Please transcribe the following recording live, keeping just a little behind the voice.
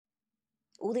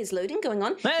Oh, there's loading going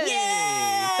on. Hey,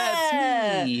 yeah!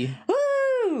 that's me.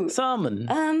 Woo! Salmon.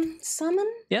 Salmon?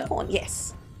 Yeah. Pawn,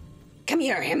 yes. Come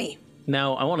here, Hemmy.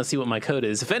 Now, I want to see what my code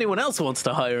is. If anyone else wants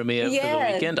to hire me out for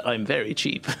the weekend, I'm very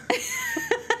cheap.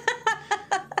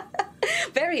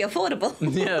 Very affordable.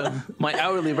 Yeah, my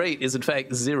hourly rate is in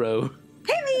fact 0.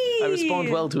 Hemmy! I respond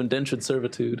well to indentured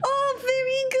servitude. Oh,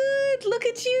 very good. Look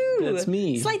at you. That's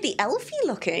me. It's like the elfie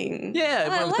looking. Yeah, I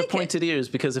went with like the pointed ears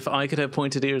because if I could have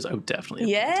pointed ears, I would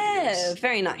definitely have pointed ears.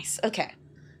 Very nice. Okay.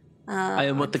 I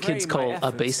am what the kids call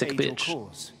a basic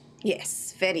bitch.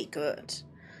 Yes, very good.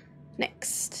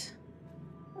 Next.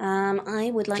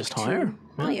 I would like Just to hire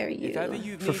hire you. If ever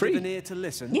you've For free. needed an ear to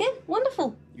listen, Yeah,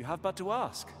 wonderful. you have but to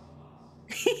ask.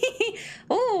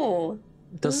 Oh,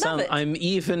 Does love sound. it. I'm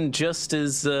even just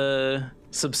as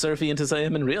subservient as I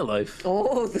am in real life.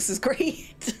 Oh, this is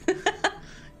great.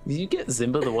 Did you get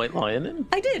Zimba the White Lion in?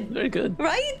 I did. Very good.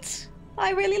 Right?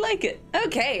 I really like it.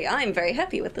 Okay, I'm very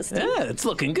happy with this team. Yeah, it's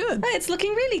looking good. It's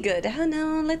looking really good. Oh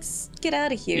no, let's get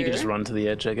out of here. You can just run to the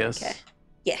edge, I guess. Okay.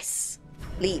 Yes.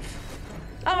 Leave.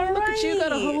 All right. Look at you,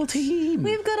 got a whole team.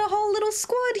 We've got a whole little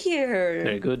squad here.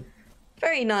 Very good.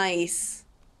 Very nice.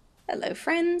 Hello,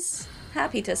 friends.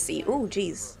 Happy to see. Oh,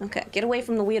 geez. Okay, get away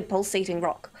from the weird pulsating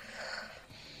rock.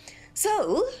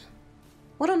 So,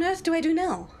 what on earth do I do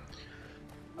now?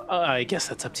 I guess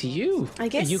that's up to you. I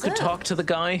guess you could so. talk to the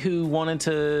guy who wanted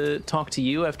to talk to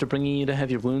you after bringing you to have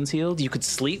your wounds healed. You could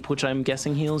sleep, which I'm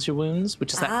guessing heals your wounds,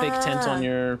 which is that big tent on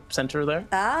your center there.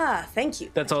 Ah, thank you.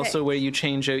 That's Okay. also where you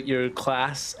change out your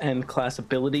class and class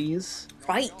abilities.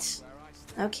 Right.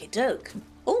 Okay, doke.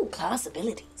 Oh, class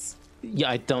abilities. Yeah,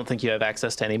 I don't think you have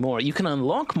access to any more. You can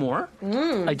unlock more.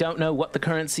 I don't know what the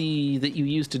currency that you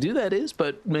use to do that is,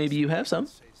 but maybe you have some.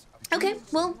 Okay,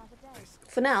 well,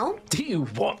 for now. Do you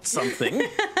want something?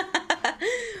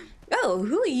 Oh,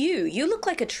 who are you? You look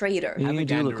like a trader. You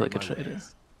do look like a trader.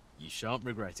 You shan't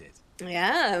regret it.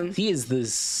 Yeah. He is the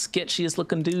sketchiest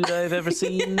looking dude I've ever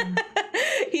seen.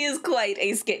 He is quite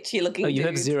a sketchy looking dude. You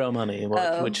have 0 money,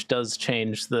 which does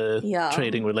change the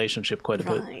trading relationship quite a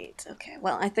bit. Right, okay.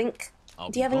 Well, I think... I'll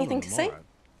Do you have be anything gone to say? tomorrow.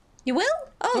 You will?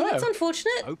 Oh, Yeah. that's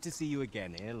unfortunate. Hope to see you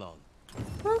again ere long.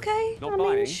 Okay, Not I mean,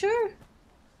 buying. sure.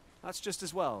 That's just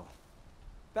as well.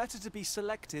 Better to be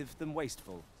selective than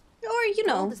wasteful. Or, you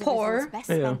know, Gold is a poor. resource best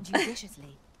spent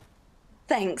judiciously.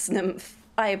 Thanks, Nymph.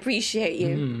 I appreciate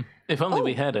you. If only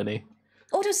we had any.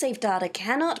 Autosave data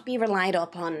cannot be relied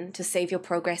upon to save your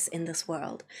progress in this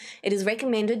world. It is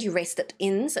recommended you rest at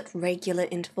inns at regular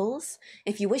intervals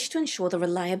if you wish to ensure the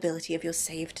reliability of your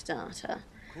saved data.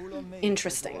 Call on me.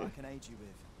 Interesting. What I can aid you with.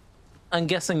 I'm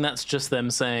guessing that's just them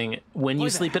saying, when you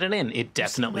sleep at an inn, it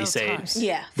definitely saves.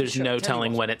 Yeah, for There's sure. no Tell you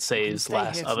telling what, when it saves stay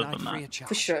last here other tonight than free that. of charge.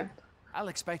 For sure. I'll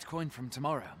expect coin from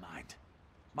tomorrow, mind.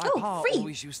 My Oh, pa free.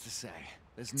 always used to say,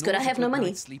 there's good I naught a have no good money.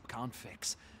 night's sleep can't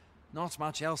fix. Not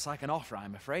much else I can offer,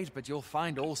 I'm afraid, but you'll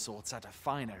find all sorts at a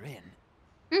finer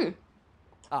inn.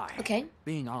 Aye. Okay.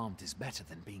 Being armed is better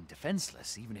than being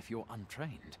defenseless, even if you're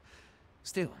untrained.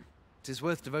 Still, 'tis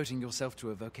worth devoting yourself to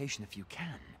a vocation if you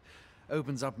can.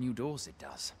 Opens up new doors, it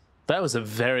does. That was a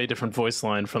very different voice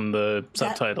line from the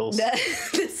subtitles.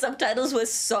 The subtitles were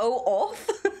so off.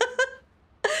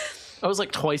 That was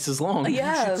like twice as long. You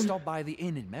Yeah. should stop by the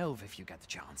inn in Melv if you get the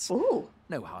chance. Ooh.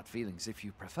 No hard feelings if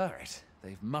you prefer it.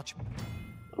 They've much...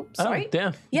 Oops, Oh, sorry.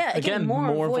 yeah. Yeah, again,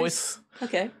 more voice.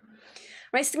 Okay.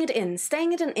 Resting at inn.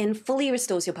 Staying at an inn fully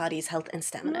restores your body's health and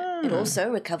stamina. It also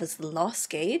recovers the loss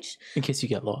gauge, In case you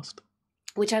get lost.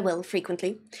 which I will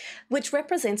frequently, which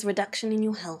represents a reduction in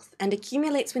your health and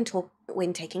accumulates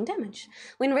when taking damage.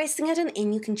 When resting at an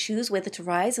inn, you can choose whether to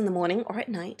rise in the morning or at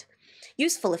night.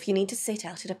 Useful if you need to set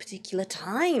out at a particular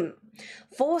time.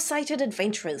 Foresighted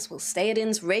adventurers will stay at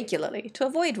inns regularly to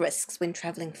avoid risks when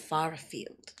traveling far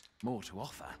afield. more to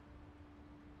offer.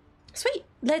 Sweet.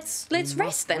 Let's You rest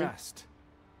must then. Rest,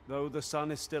 though the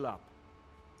sun is still up.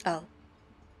 Oh.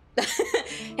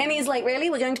 Hemmy's like, really?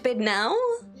 We're going to bed now?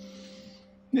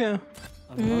 Yeah.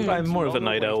 I'm more of a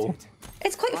night owl.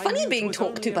 It's quite I funny knew being 'twas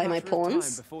talked to only a by my matter of time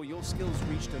pawns. Before your skills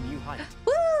reached a new height.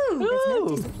 Woo! There's no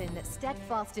Ooh. discipline that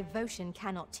steadfast devotion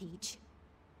cannot teach.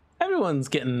 Everyone's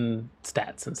getting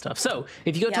stats and stuff. So,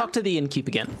 if you go Yeah. talk to the innkeep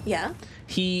again, Yeah.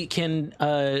 he can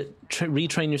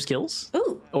retrain your skills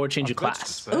Ooh. or change your Beds to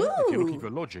class. spare if you're looking Ooh. for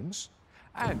lodgings,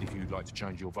 and if you'd like to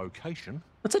change your vocation.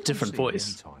 That's a different see me voice.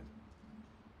 anytime.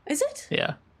 Is it?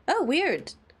 Yeah. Oh,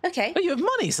 weird. Okay. Oh, you have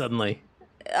money suddenly.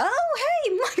 Oh, hey,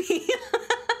 money.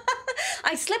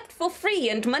 I slept for free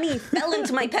and money fell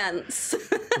into my pants.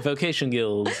 Vocation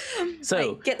guild. So,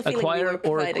 I get the feeling we acquire were or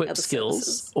providing equip other skills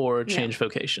services. or change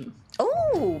vocation.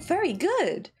 Oh, very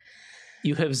good.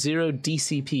 You have 0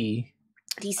 DCP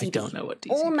DCB. I don't know what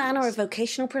DCB All manner is. of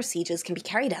vocational procedures can be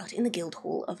carried out in the guild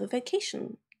hall of a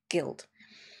vocation guild.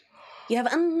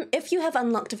 If you have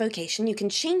unlocked a vocation, you can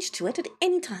change to it at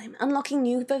any time. Unlocking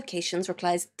new vocations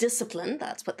requires discipline,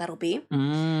 that's what that'll be,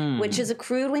 which is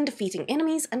accrued when defeating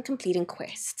enemies and completing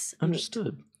quests.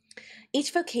 Understood.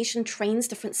 Each vocation trains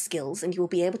different skills, and you will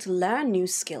be able to learn new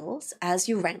skills as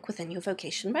you rank within your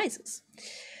vocation rises.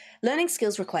 Learning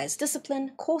skills requires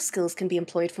discipline. Core skills can be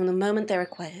employed from the moment they're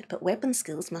acquired, but weapon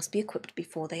skills must be equipped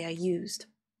before they are used.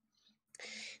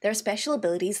 There are special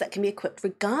abilities that can be equipped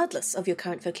regardless of your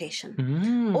current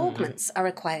vocation. Augments are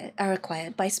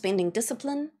acquired by spending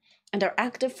discipline and are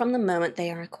active from the moment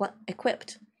they are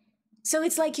equipped. So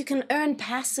it's like you can earn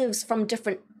passives from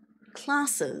different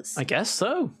classes. I guess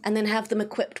so. And then have them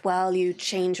equipped while you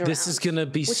change around. This is going to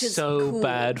be so cool.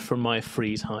 bad for my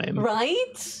free time.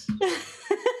 Right?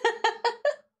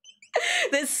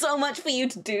 There's so much for you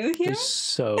to do here. There's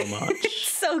so much.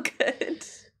 It's so good.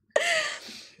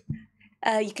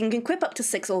 You can equip up to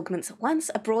 6 augments at once.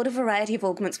 A broader variety of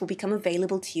augments will become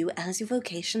available to you as your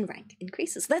vocation rank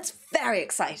increases. That's very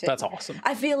exciting. That's awesome.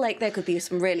 I feel like there could be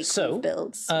some really cool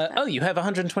builds. You have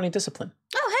 120 discipline.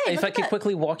 Oh, hey, If I could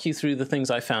quickly walk you through the things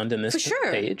I found in this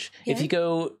page. Yeah. If you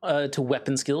go to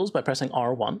weapon skills by pressing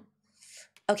R1.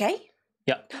 Okay.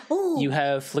 Yeah. Ooh. You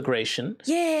have flagration.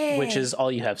 Yeah. Which is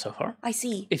all you have so far. I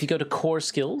see. If you go to core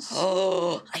skills.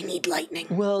 Oh, I need lightning.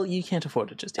 Well, you can't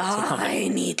afford it just yet. So I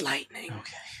need lightning.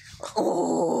 Okay.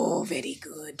 Oh, very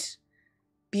good.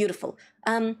 Beautiful.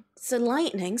 So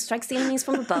lightning strikes the enemies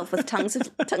from above with tongues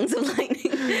of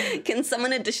lightning. Can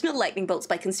summon additional lightning bolts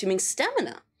by consuming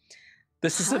stamina.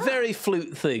 This is a very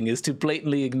Flewt thing, is to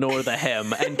blatantly ignore the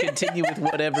hem and continue with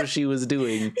whatever she was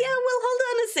doing. Yeah, well, hold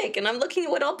on a second. I'm looking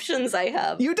at what options I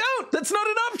have. You don't! That's not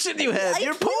an option you have!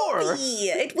 You're poor!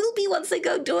 It will be once I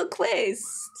go do a quest.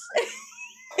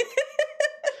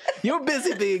 You're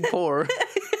busy being poor.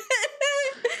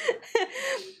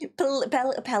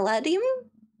 Palladium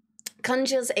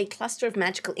conjures a cluster of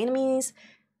magical enemies,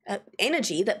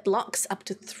 energy that blocks up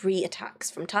to 3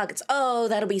 attacks from targets. Oh,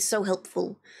 that'll be so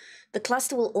helpful. The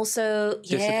cluster will also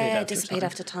dissipate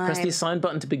after time. Press the assign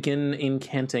button to begin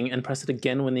incanting and press it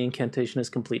again when the incantation is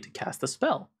complete to cast the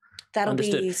spell. That'll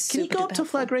Understood. be Can you go up to helpful.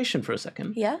 flagration for a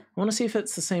second? Yeah. I want to see if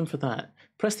it's the same for that.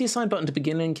 Press the assign button to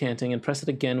begin incanting and press it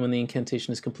again when the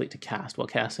incantation is complete to cast. While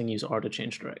casting, use R to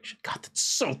change direction. God, that's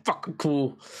so fucking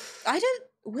cool. I don't...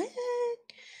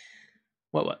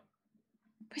 What?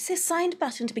 Press the assigned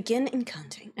button to begin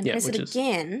incanting and press it which is-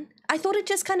 again. I thought it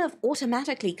just kind of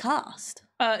automatically cast.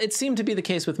 It seemed to be the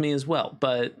case with me as well,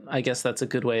 but I guess that's a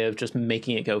good way of just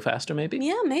making it go faster, maybe?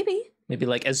 Yeah, maybe. Maybe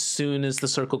like as soon as the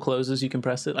circle closes, you can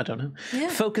press it. I don't know. Yeah.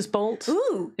 Focus Bolt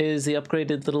Ooh. is the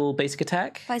upgraded little basic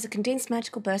attack. Fires a condensed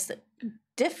magical burst that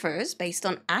differs based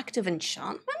on active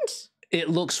enchantment? It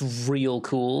looks real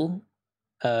cool.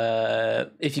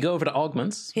 If you go over to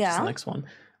augments, which is the next one,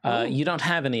 you don't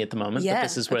have any at the moment, but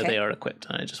this is where they are equipped.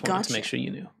 And I just wanted to make sure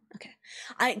you knew.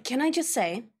 Okay. Can I just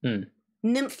say,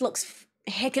 Nymph looks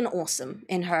heckin' awesome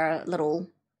in her little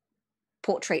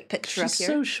portrait picture up She's here.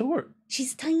 so short.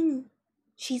 She's tiny.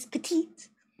 She's petite.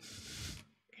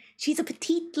 She's a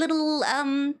petite little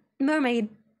mermaid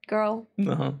girl.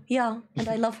 Uh-huh. Yeah, and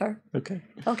I love her. Okay.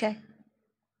 Okay.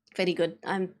 Very good.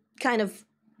 I'm kind of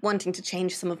wanting to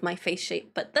change some of my face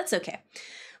shape, but that's okay.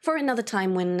 For another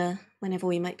time whenever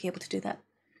we might be able to do that.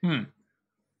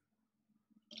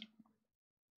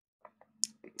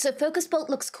 So Focus Bolt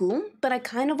looks cool, but I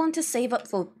kind of want to save up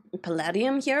for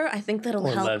Palladium here. I think that'll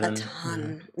help a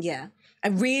ton. Yeah. I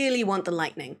really want the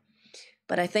lightning.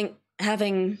 But I think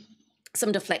having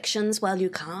some deflections while you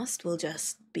cast will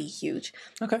just be huge.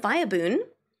 Okay. Fire Boon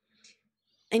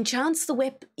enchants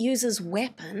the user's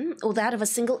weapon or that of a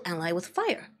single ally with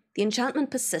fire. The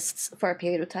enchantment persists for a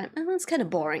period of time. Oh, that's kind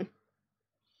of boring.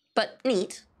 But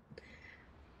neat.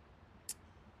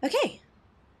 Okay.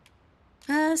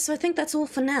 So I think that's all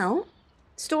for now.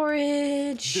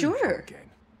 Storage, sure.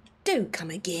 Do come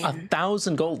again.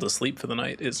 1,000 gold to sleep for the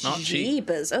night is not cheap.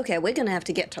 Jeebus. Okay, we're going to have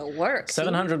to get to work.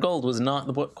 700 gold was not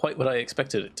quite what I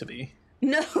expected it to be.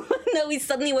 No, we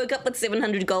suddenly woke up with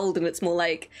 700 gold and it's more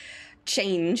like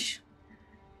change.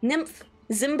 Nymph,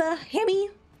 Zimba, Hemmy,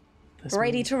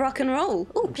 ready to rock and roll.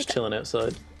 Ooh, I'm just chilling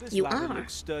outside. This You ladder are.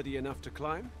 looks sturdy enough to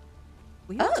climb.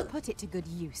 We ought to put it to good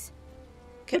use.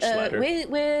 Which ladder?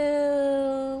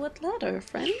 What ladder,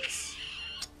 friends?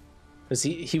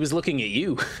 He was looking at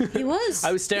you. He was.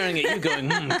 I was staring at you going,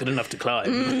 good enough to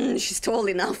climb. She's tall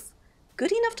enough.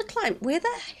 Good enough to climb. Where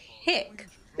the heck?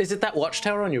 Is it that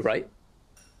watchtower on your right?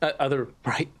 Other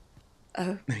right.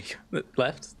 Oh.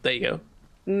 Left. There you go.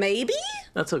 Maybe?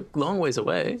 That's a long ways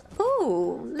away. Oh,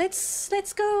 Oh,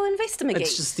 let's go investigate.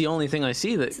 It's just the only thing I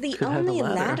see that it's the could have only a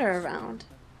ladder. ladder around.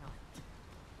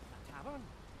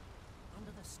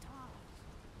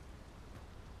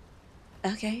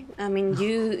 Okay, I mean,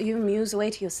 you muse away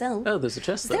to yourself. Oh, there's a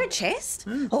chest. Is there a chest?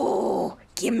 Oh,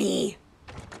 gimme!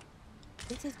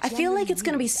 I feel like it's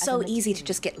going to be so easy to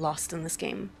just get lost in this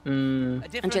game.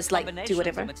 And just, like, do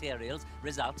whatever. Materials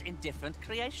result in different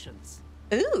creations.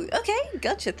 Ooh, okay,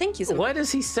 gotcha. Thank you so much. Why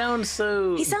does he sound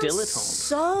so He sounds dilettante?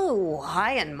 so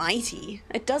high and mighty.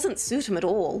 It doesn't suit him at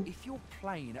all. If you're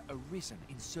playing at Arisen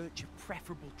in search of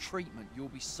preferable treatment, you'll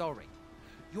be sorry.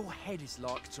 Your head is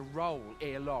like to roll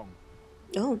ere long.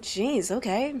 Oh, jeez,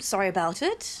 okay. I'm sorry about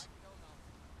it.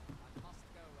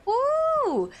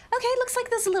 Ooh, okay, looks like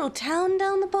there's a little town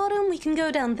down the bottom. We can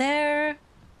go down there.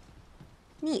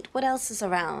 Neat. What else is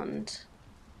around?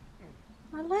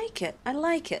 I like it. I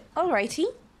like it. Alrighty.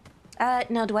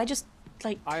 Now do I just,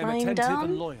 like, I am climb attentive down?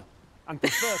 and loyal, and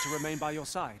prefer to remain by your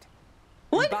side.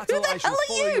 What? In battle, Who the I shall hell are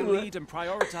follow your you? lead and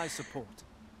prioritize support.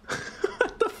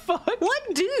 What the fuck?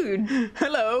 What, dude?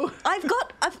 Hello.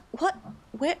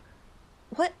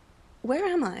 Where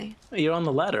am I? You're on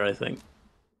the ladder, I think.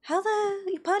 How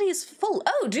your party is full.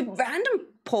 Oh, do random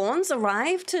pawns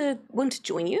arrive to want to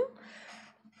join you?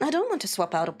 I don't want to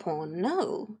swap out a pawn,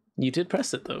 no. You did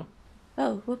press it, though.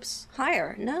 Oh, whoops.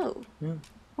 Higher, no.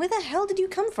 Where the hell did you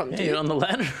come from, Yeah, dude? you're on the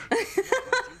ladder.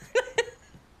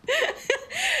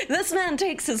 This man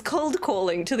takes his cold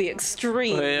calling to the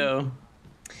extreme. Wow.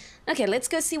 Okay, let's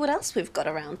go see what else we've got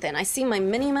around then. I see my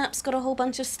mini-map's got a whole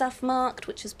bunch of stuff marked,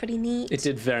 which is pretty neat. It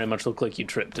did very much look like you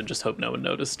tripped and just hope no one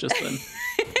noticed just then.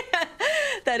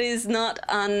 That is not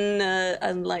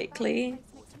unlikely.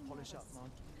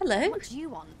 Hello. What do you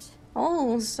want?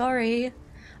 Oh, sorry.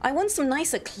 I want some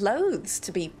nicer clothes,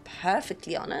 to be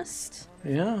perfectly honest.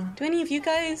 Yeah. Can you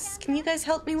guys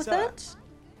help me with Sir. that?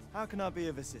 How can I be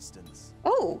of assistance?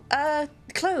 Oh,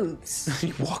 clothes.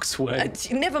 He walks away.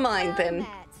 Never mind then.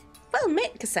 Well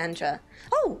met, Cassandra.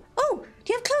 Oh,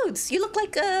 do you have clothes? You look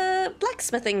like a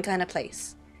blacksmithing kind of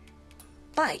place.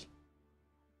 Buy.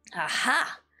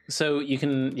 Aha. So you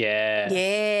can, yeah.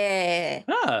 Yeah.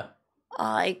 Ah.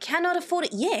 I cannot afford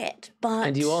it yet, but...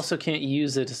 And you also can't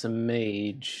use it as a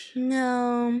mage.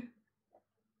 No.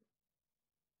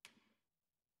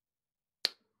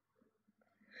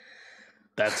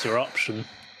 That's your option.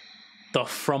 The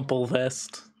frumple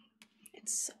vest.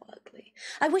 It's so ugly.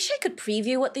 I wish I could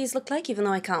preview what these look like, even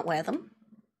though I can't wear them.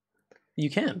 You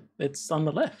can. It's on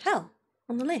the left. How?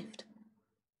 On the left.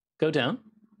 Go down.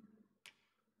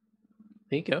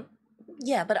 There you go.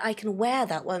 Yeah, but I can wear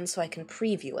that one so I can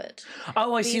preview it.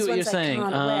 Oh, I These see what you're ones I saying.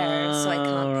 can't wear, so I can't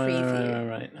preview.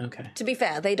 Right, okay. To be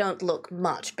fair, they don't look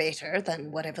much better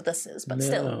than whatever this is, but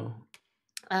still.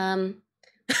 Oh.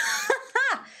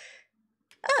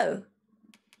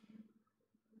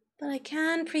 But I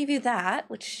can preview that,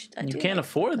 which I do. You can't like.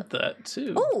 afford that,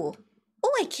 too. Oh,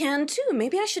 I can too.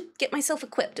 Maybe I should get myself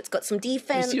equipped. It's got some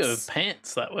defense. At least you have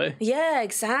pants that way. Yeah,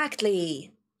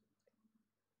 exactly.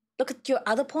 Look at your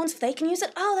other pawns if they can use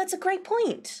it. Oh, that's a great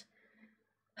point.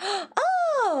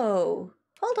 Oh,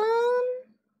 hold on.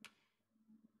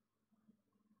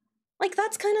 Like,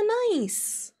 that's kind of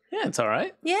nice. Yeah, it's all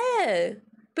right. Yeah.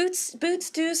 Boots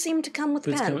do seem to come with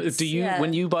pants.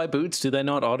 When you buy boots, do they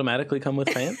not automatically come with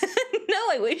pants? No,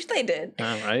 I wish they did. All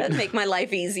right. That'd make my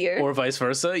life easier. Or vice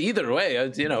versa. Either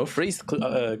way, free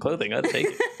clothing, I'd take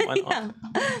it. Why not?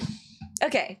 Yeah.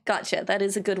 Okay, gotcha. That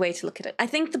is a good way to look at it. I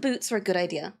think the boots are a good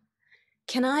idea.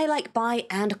 Can I, like, buy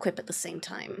and equip at the same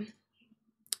time?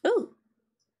 Ooh.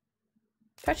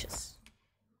 Purchase.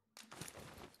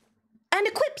 And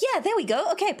equip, yeah, there we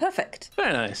go. Okay, perfect.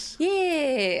 Very nice.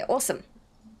 Yeah, awesome.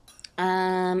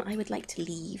 I would like to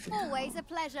leave now. Always a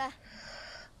pleasure.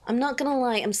 I'm not gonna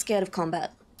lie, I'm scared of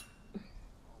combat.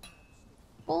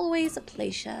 Always a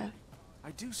pleasure. I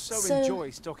do so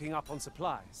enjoy stocking up on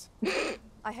supplies.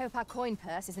 I hope our coin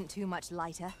purse isn't too much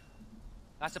lighter.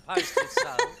 I suppose it's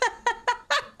so.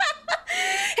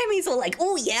 Hemmy's all like,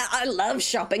 oh yeah, I love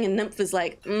shopping, and Nymph is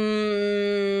like, if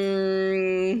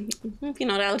you're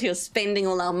not out here spending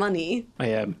all our money. I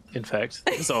am, in fact.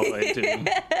 That's all I do.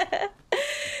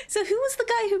 So who was the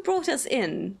guy who brought us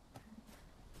in?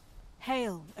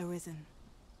 Hail, Arisen.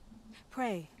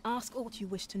 Pray, ask aught you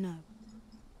wish to know.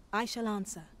 I shall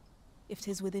answer, if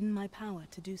 'tis within my power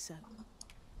to do so.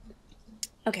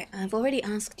 Okay, I've already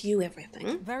asked you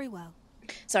everything. Very well.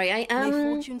 Sorry, May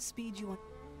fortune speed you on.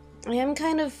 I am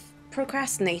kind of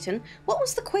procrastinating. What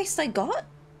was the quest I got?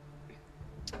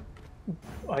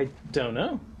 I don't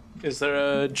know. Is there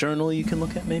a journal you can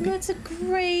look at, maybe? That's a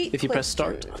great If you press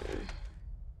start.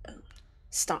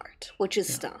 Start. Which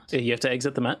is start? You have to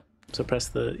exit the map. So press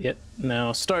the... Yep.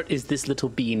 Now start is this little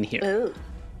bean here. Oh.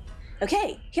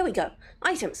 Okay, here we go.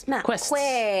 Items, map, Quests.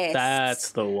 quests.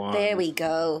 That's the one. There we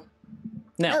go.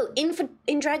 Now,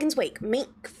 in Dragon's Wake,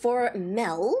 make for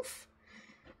Melv.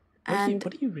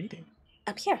 What are you reading?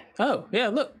 Up here. Oh, yeah,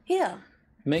 look. Yeah.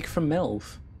 Make for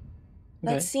Melv.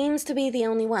 Okay. That seems to be the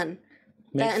only one.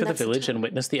 Make for the village and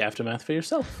witness the aftermath for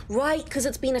yourself. Right, because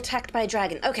it's been attacked by a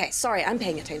dragon. Okay, sorry, I'm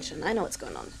paying attention. I know what's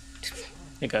going on.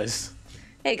 Hey, guys.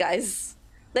 Hey, guys.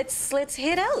 Let's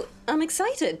head out. I'm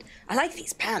excited. I like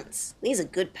these pants. These are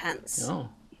good pants. Oh.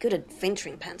 Good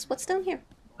adventuring pants. What's down here?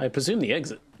 I presume the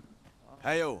exit.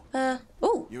 Hail.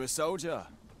 Oh. You a soldier?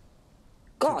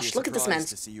 Gosh, look at this man.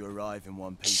 To see you arrive in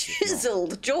one piece.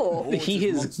 Chiseled jaw. He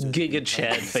is Giga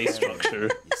Chad face structure.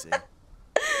 You see.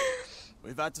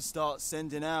 We've had to start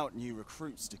sending out new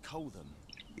recruits to Coldham.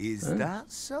 Is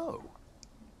that so?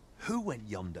 Who went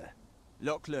yonder?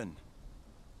 Lachlan.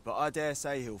 But I dare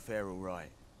say he'll fare all right.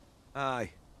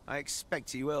 Aye, I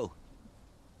expect he will.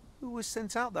 Who was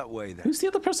sent out that way then? Who's the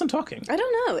other person talking? I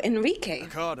don't know. Enrique.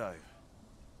 Ricardo.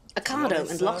 Ricardo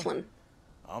and Lachlan.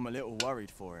 I'm a little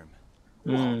worried for him.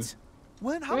 What?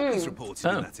 Weren't harpies reported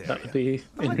in that area? That would be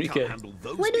Enrique.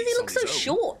 Why does he look so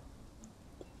short?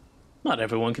 Not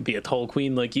everyone can be a tall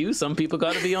queen like you. Some people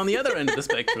got to be on the other end of the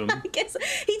spectrum. I guess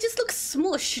he just looks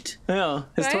smushed. Yeah,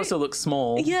 his torso looks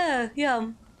small. Yeah,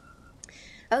 yeah.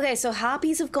 Okay, so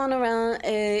harpies have gone around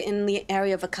in the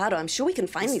area of Ricardo. I'm sure we can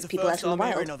find these people out in the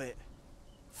wild. Of it.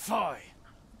 Fie.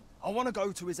 I want to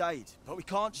go to his aid, but we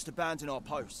can't just abandon our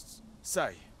posts.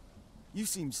 Say, you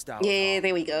seem stout. Yeah,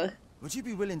 there we go. Would you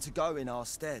be willing to go in our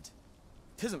stead?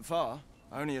 'Tisn't far,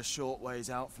 only a short ways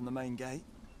out from the main gate.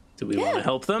 Do we want to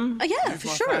help them? Yeah, for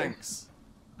sure. Thanks.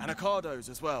 And Ricardo's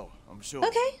as well, I'm sure.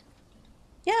 Okay.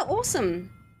 Yeah,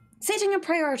 awesome. Setting a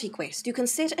priority quest. You can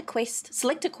select a quest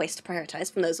to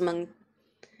prioritize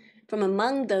from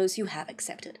among those you have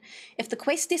accepted. If the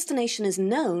quest destination is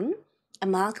known, a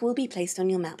marker will be placed on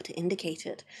your map to indicate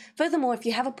it. Furthermore, if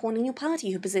you have a pawn in your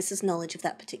party who possesses knowledge of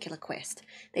that particular quest,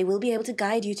 they will be able to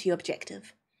guide you to your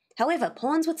objective. However,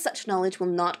 pawns with such knowledge will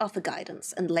not offer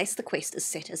guidance unless the quest is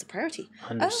set as a priority.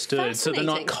 Understood. So they're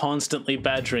not constantly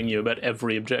badgering you about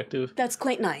every objective. That's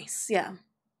quite nice, yeah.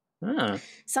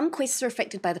 Some quests are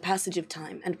affected by the passage of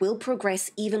time and will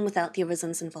progress even without the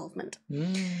Arisen's involvement.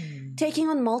 Taking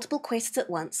on multiple quests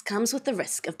at once comes with the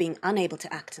risk of being unable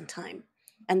to act in time,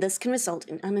 and this can result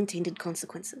in unintended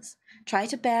consequences. Try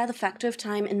to bear the factor of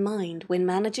time in mind when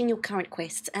managing your current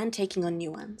quests and taking on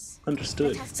new ones.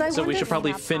 Understood. So we should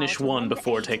probably finish one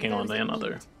before taking on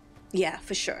another. Yeah,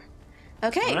 for sure.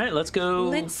 Okay. All right, let's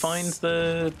go find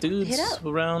the dudes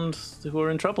around who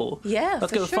are in trouble. Yeah,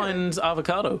 let's go find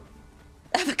Avocado.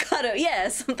 Avocado, yeah,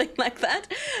 something like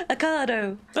that.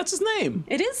 Avocado. That's his name.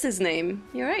 It is his name.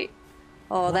 You're right.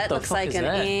 Oh, that looks like an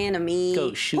enemy.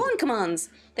 Go shoot. Pawn commands.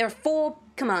 There are 4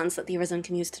 commands that the Arisen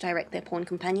can use to direct their pawn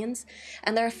companions,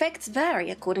 and their effects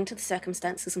vary according to the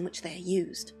circumstances in which they are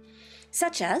used,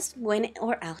 such as when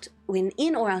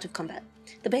in or out of combat.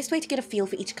 The best way to get a feel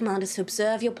for each command is to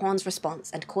observe your pawn's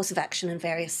response and course of action in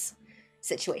various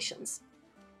situations.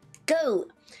 Go!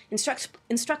 Instructs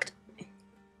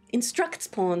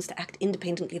pawns to act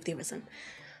independently of the Arisen.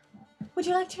 Would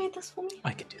you like to read this for me?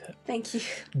 I can do that. Thank you.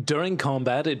 During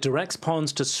combat, it directs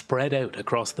pawns to spread out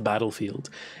across the battlefield.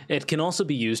 It can also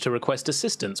be used to request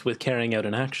assistance with carrying out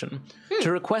an action,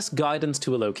 to request guidance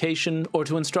to a location, or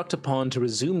to instruct a pawn to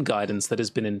resume guidance that has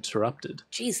been interrupted.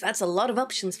 Jeez, that's a lot of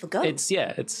options for go. It's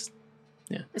just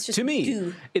to me,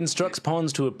 do. Instructs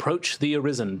pawns to approach the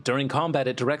Arisen. During combat,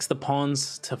 it directs the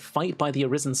pawns to fight by the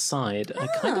Arisen's side. I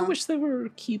kind of wish there were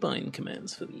keybind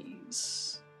commands for these.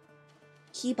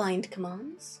 Keybind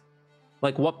commands?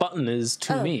 Like what button is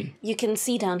to me? You can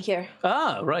see down here.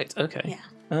 Ah, right, okay. Yeah.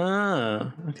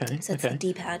 Ah, okay. So it's the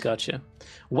D-pad. Gotcha.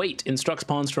 Wait instructs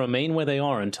pawns to remain where they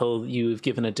are until you've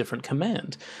given a different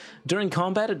command. During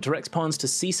combat, it directs pawns to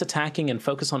cease attacking and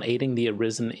focus on aiding the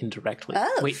Arisen indirectly.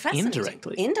 Oh, wait,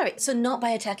 indirectly? Indirect, so not by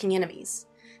attacking enemies.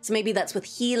 So maybe that's with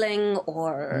healing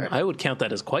or... I would count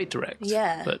that as quite direct.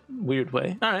 Yeah. But weird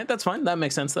way. All right, that's fine. That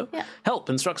makes sense, though. Yeah.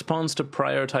 Help instructs pawns to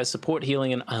prioritize support,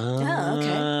 healing, and...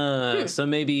 okay. So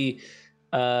maybe...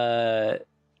 I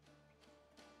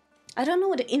don't know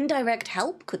what indirect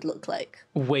help could look like.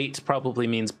 Wait probably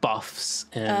means buffs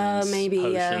and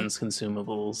potions,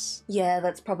 consumables. Yeah,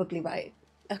 that's probably right.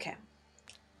 Okay.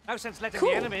 No sense letting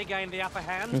the enemy gain the upper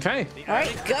hand. Okay. All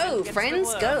right, go,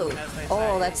 friends, go.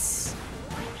 Oh, that's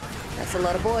a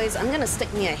lot of boys. I'm gonna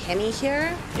stick me a Hemmy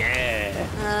here. Yeah.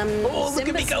 Look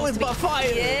at me go with buff fire.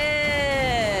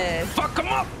 Yeah. Fuck Fuck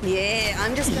him up! Yeah,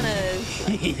 I'm just gonna...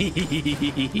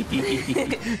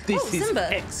 This is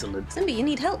Simba. excellent. Simba, you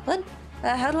need help, bud.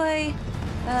 How do I...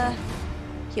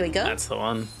 here we go. That's the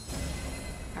one.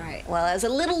 All right, well, I was a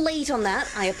little late on that.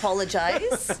 I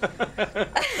apologize.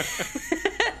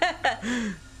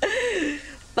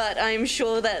 But I'm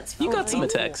sure that's fine. You got some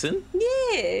attacks in.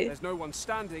 Yeah. There's no one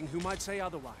standing who might say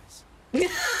otherwise.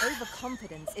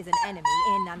 Overconfidence is an enemy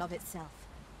in and of itself.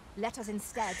 Let us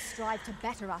instead strive to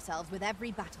better ourselves with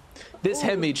every battle. This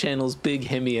Hemmy channels big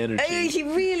Hemmy energy. He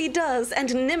really does.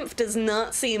 And Nymph does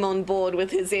not seem on board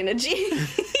with his energy.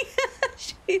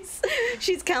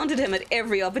 She's countered him at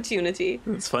every opportunity.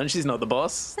 It's fun. She's not the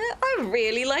boss. I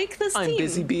really like this team. I'm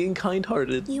busy being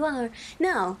kind-hearted. You are.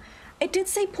 Now, it did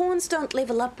say pawns don't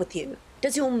level up with you.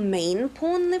 Does your main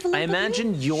pawn level up I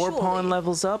imagine with you? your Surely. pawn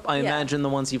levels up. I Yeah. imagine the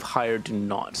ones you've hired do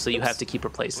not, so you have to keep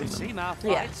replacing We've them. seen our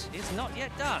Yeah. fight. It's not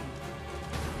yet done.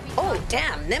 Oh,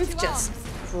 damn. Nymph just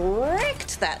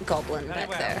wrecked that goblin Very back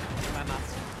well. there. I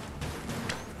must.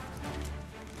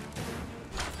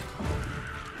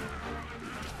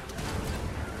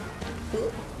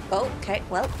 Ooh. Oh, okay.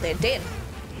 Well, they're dead.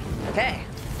 Okay.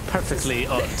 Perfectly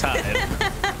on time.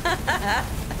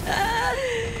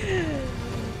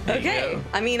 There you Okay. go.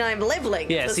 I mean, I'm leveling.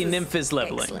 Yeah, This see, Nymph is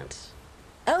leveling. Excellent.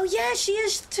 Oh, yeah, she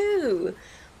is too.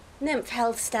 Nymph,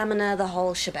 health, stamina, the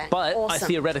whole shebang. But Awesome.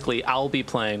 theoretically, I'll be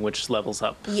playing, which levels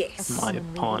up Yes. my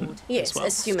pawn Yes, as well.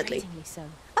 assumedly. Frustratingly so.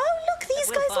 Oh, look, these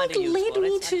We'll guys find like a use led for me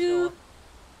it, I'm to sure.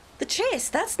 the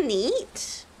chest. That's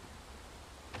neat.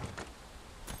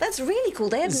 That's really cool.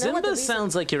 They had no other Zimba reason.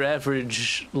 sounds like your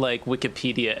average, like,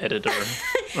 Wikipedia editor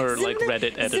or, like,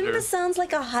 Reddit editor. Zimba sounds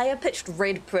like a higher-pitched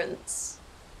Red Prince.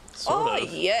 Sort Oh,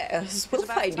 of. yes. We'll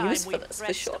It's about find time use we for this, for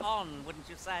pressed sure. on, wouldn't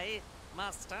you say,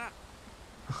 Master?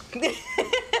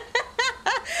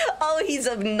 Oh, he's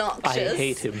I obnoxious.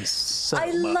 hate him so I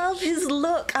much. love his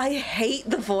look. I hate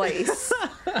the voice.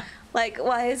 Like,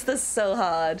 why is this so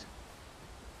hard?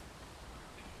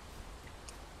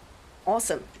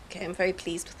 Awesome. Okay, I'm very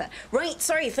pleased with that. Right,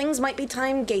 sorry, things might be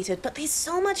time gated, but there's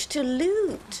so much to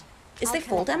loot. Is I'll there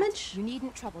fall collect that. damage? You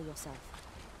needn't trouble yourself.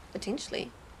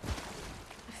 Potentially.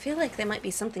 I feel like there might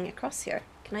be something across here.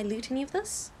 Can I loot any of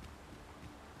this?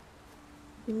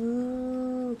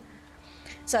 Ooh.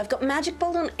 So I've got Magic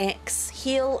Bolt on X,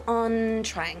 Heal on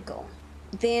Triangle.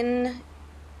 Then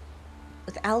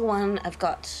with L1, I've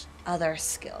got other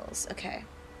skills. Okay.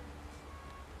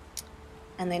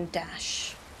 And then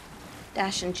Dash.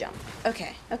 Dash and jump.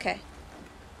 Okay, okay.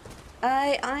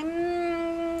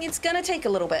 It's gonna take a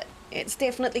little bit. It's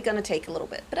definitely gonna take a little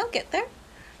bit, but I'll get there.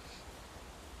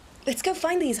 Let's go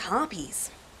find these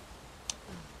harpies.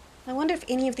 I wonder if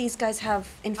any of these guys have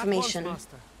information. At once,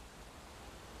 Master.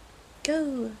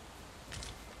 Go.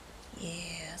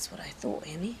 Yeah, that's what I thought,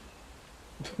 Hemmy.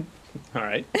 All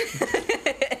right.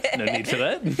 No need for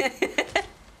that.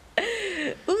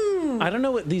 Ooh. I don't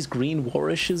know what these green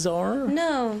warishes are.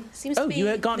 No, seems to Oh, be. you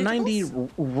had got 90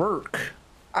 lootables? work.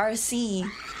 RC.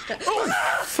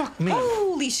 Fuck me.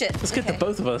 Holy shit. Let's get the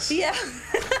both of us. Yeah.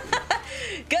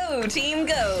 Go, team,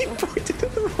 go. Pointed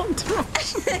in the wrong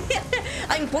direction.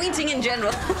 I'm pointing in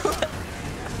general.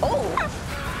 Oh.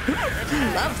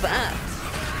 Love that.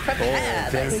 Prepare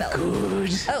Very thyself.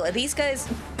 good. Oh, are these guys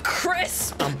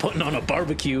crisp? I'm putting on a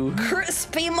barbecue.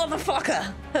 Crispy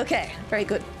motherfucker. Okay, very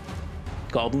good.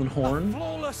 Goblin horn.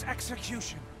 Flawless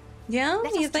execution. Yeah,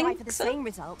 Let you us try think for the so? same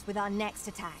result with our next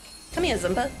attack. Come here,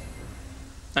 Zimba.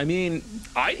 I mean,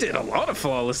 I did a lot of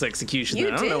flawless execution. You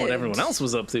I don't know what did. everyone else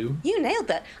was up to. You nailed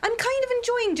that. I'm kind of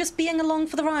enjoying just being along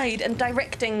for the ride and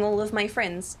directing all of my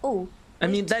friends. Oh. I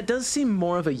mean, that does seem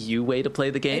more of a you way to play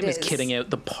the game, It is is. kitting out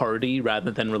the party rather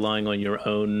than relying on your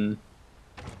own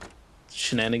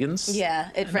shenanigans. Yeah,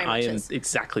 it very I much am is.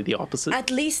 exactly the opposite. At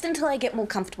least until I get more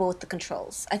comfortable with the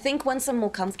controls. I think once I'm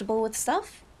more comfortable with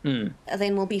stuff, then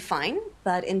we'll be fine.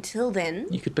 But until then,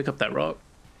 You could pick up that rock.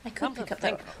 I could Come to pick up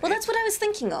think that. of Well, it, that's what I was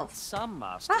thinking of. Some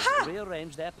masters Aha!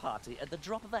 rearrange their party at the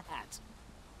drop of a hat.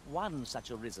 One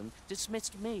such Arisen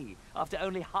dismissed me after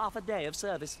only half a day of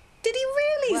service. Did he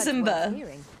really, Words worth Zimba?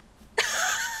 hearing.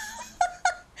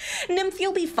 Nymph,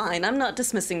 you'll be fine. I'm not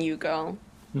dismissing you, girl.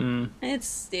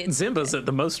 It's Zimba's at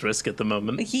the most risk at the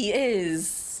moment. He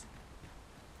is.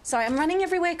 Sorry, I'm running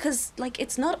everywhere because, like,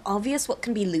 it's not obvious what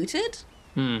can be looted.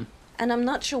 And I'm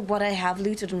not sure what I have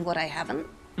looted and what I haven't.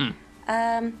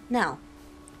 Now,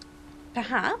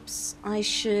 perhaps I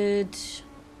should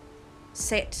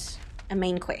set a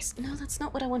main quest. No, that's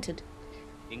not what I wanted.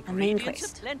 A main Ingredients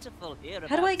quest. are plentiful hereabouts.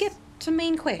 How do I get to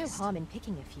main No quest? harm in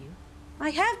picking a few. I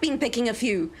have been picking a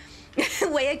few.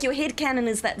 Wayek, your headcanon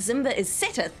is that Zimba is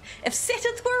Seteth. If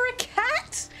Seteth were a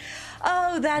cat!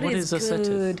 Oh, that What is is a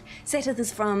good. Seteth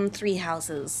is from Three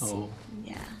Houses. Oh.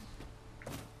 Yeah.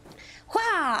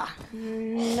 Wah!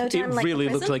 No It time like really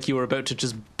the looked present. like you were about to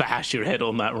just bash your head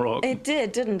on that rock. It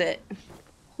did, didn't it?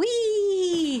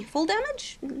 Whee! Full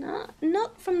damage? No,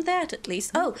 not from that, at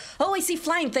least. Oh, I see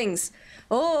flying things.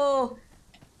 Oh,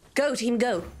 go, team,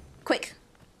 go. Quick.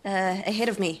 Ahead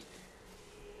of me.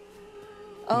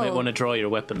 You might want to draw your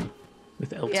weapon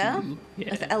with L2. Yeah?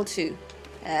 Yeah. With L2.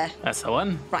 That's the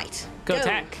one. Right. Go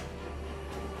attack.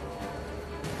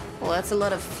 Well, that's a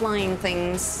lot of flying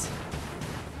things.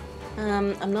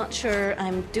 I'm not sure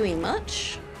I'm doing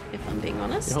much, if I'm being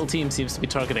honest. Your whole team seems to be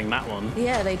targeting that one.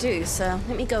 Yeah, they do, so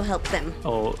let me go help them.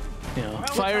 Oh,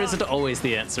 fire isn't always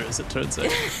the answer, as it turns out.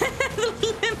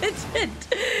 Limited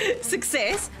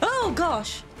success. Oh,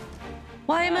 gosh.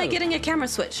 Why am I getting a camera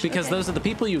switch? Because those are the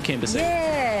people you came to save.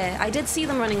 Yeah, I did see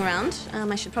them running around.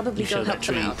 I should probably go show help that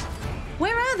them tree. out.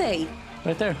 Where are they?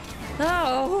 Right there.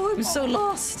 Oh, I'm so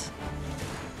lost.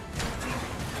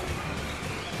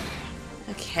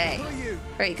 Okay,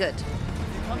 very good.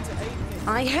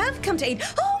 I have come to aid.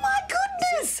 Oh my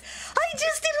goodness! I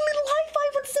just did a little high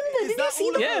five with Simba. Did you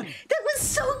see that? Yeah. That was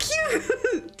so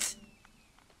cute.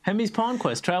 Hemmy's Pawn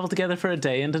Quest. Travel together for a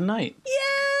day and a night.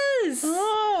 Yes.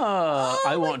 Oh,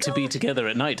 I my want to be God. together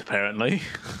at night, apparently.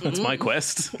 That's my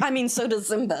quest. I mean, so does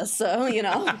Simba. So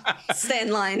stay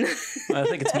in line. I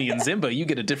think it's me and Zimba. You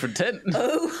get a different tent.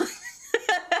 Oh,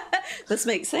 this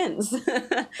makes sense.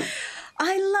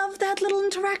 I love that little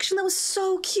interaction. That was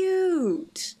so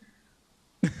cute.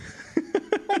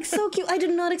 Like, so cute. I did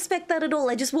not expect that at all.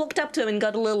 I just walked up to him and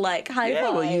got a little, like, high Yeah,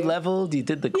 five. well, you leveled, you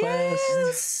did the quest.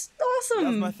 Yes, You have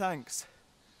awesome. my thanks.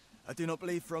 I do not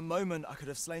believe for a moment I could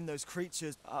have slain those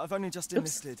creatures. I've only just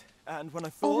enlisted, and when I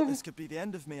thought this could be the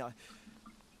end of me, I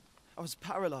was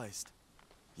paralyzed.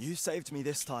 You saved me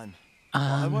this time.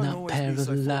 I I'm won't not always be so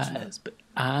fortunate. paralyzed, but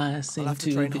I seem have to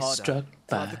to train be harder, struck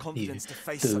to have by the you, confidence to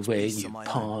face the such way beasts you on my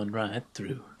pawn right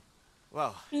through.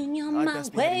 Well, On I'd my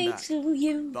best be heading way back. to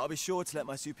you. But I'll be sure to let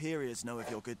my superiors know of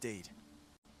your good deed.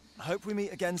 I hope we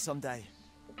meet again someday.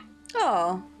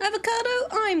 Oh, Avocado,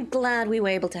 I'm glad we were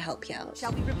able to help you out.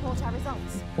 Shall we report our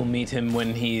results? We'll meet him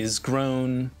when he's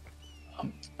grown,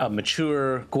 a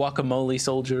mature guacamole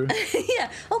soldier. Yeah.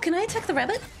 Oh, can I attack the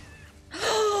rabbit?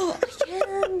 Oh, I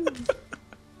can.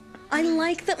 I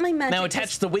like that my magic... Now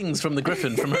attach the wings from the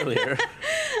griffin from earlier.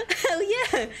 Oh,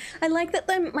 yeah. I like that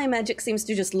my magic seems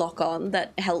to just lock on.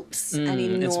 That helps an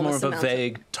enormous It's more of a amount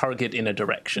vague target in a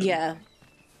direction. Yeah.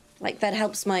 Like, that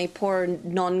helps my poor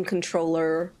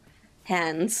non-controller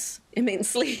hands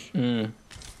immensely.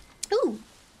 Ooh.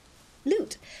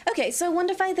 Loot. Okay, so I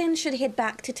wonder if I then should head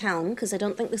back to town, because I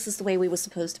don't think this is the way we were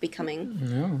supposed to be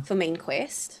coming for main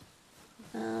quest.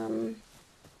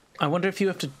 I wonder if you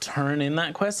have to turn in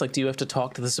that quest. Like, do you have to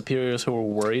talk to the superiors who are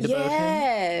worried about him?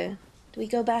 Yeah. Do we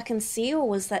go back and see, or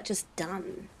was that just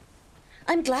done?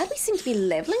 I'm glad we seem to be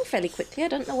leveling fairly quickly. I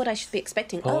don't know what I should be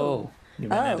expecting. Oh, you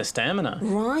ran out of stamina.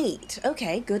 Right.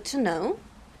 Okay, good to know.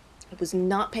 I was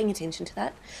not paying attention to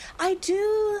that. I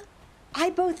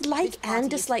both like This party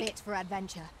and is dislike. fit for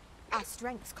adventure. Our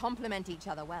strengths complement each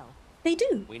other well. They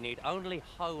do. We need only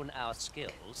hone our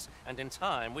skills, and in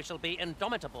time we shall be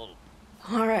indomitable.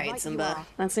 All right, Right you Simba. are.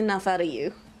 That's enough out of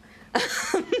you.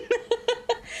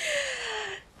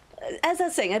 As I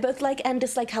was saying, I both like and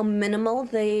dislike how minimal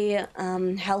the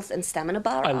health and stamina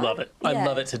bar I are. love it. I Yeah.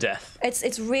 love it to death.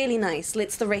 It's really nice.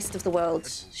 Lets the rest of the world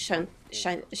show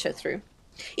through.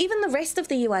 Even the rest of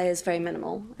the UI is very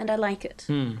minimal, and I like it.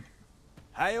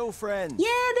 Hail, friends!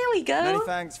 Yeah, there we go. Many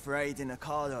thanks for aiding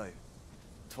Ocado.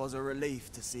 'Twas a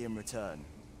relief to see him return,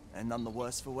 and none the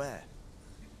worse for wear.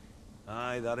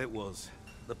 Aye, that it was.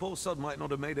 The poor sod might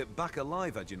not have made it back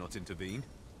alive had you not intervened.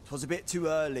 'Twas a bit too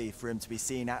early for him to be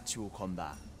seeing actual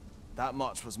combat. That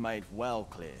much was made well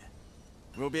clear.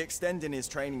 We'll be extending his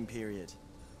training period.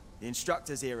 The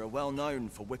instructors here are well known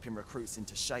for whipping recruits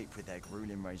into shape with their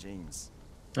grueling regimes.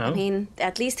 Oh? I mean,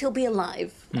 at least he'll be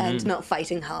alive and not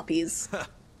fighting harpies.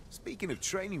 Speaking of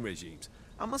training regimes,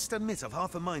 I must admit I've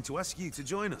half a mind to ask you to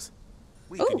join us.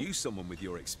 We Ooh. could use someone with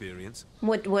your experience.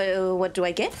 What do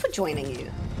I get for joining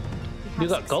you? We have You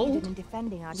got succeeded gold? in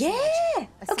defending our Yeah. charge.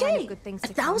 A sign Okay. of good things to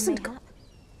 1,000 come,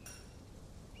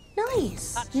 mayhap. Nice.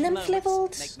 Such Nymph moments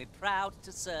leveled. make me proud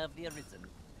to serve the Arisen.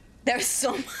 There's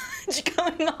so much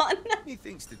going on. He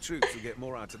thinks the troops would get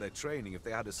more out of their training if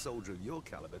they had a soldier of your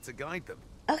caliber to guide them.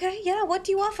 Okay, yeah. What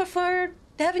do you offer for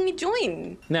having me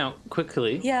join? Now,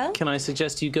 quickly, Yeah? can I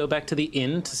suggest you go back to the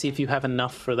inn to see if you have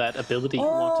enough for that ability you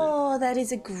wanted? Oh, that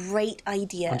is a great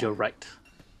idea. On your right.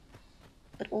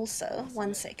 But also,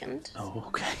 one second. Oh,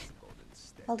 okay.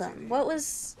 Hold on. What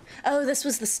was... Oh, this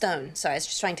was the stone. Sorry, I was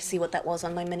just trying to see what that was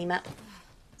on my mini-map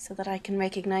so that I can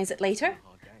recognize it later.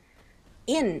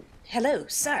 Inn. Hello,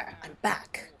 sir. I'm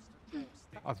back.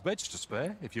 I've beds to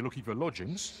spare if you're looking for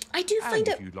lodgings. I do find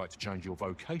it... if you'd like to change your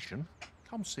vocation,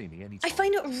 come see me anytime. I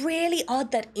find it really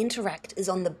odd that interact is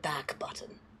on the back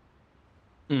button.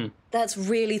 That's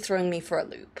really throwing me for a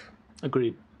loop.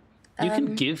 Agreed. You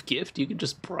can give gift. You can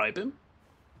just bribe him.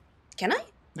 Can I?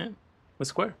 Yeah. With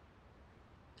Square.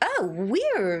 Oh,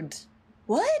 weird.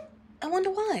 What? I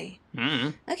wonder why.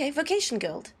 Okay, vocation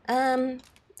guild.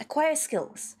 Acquire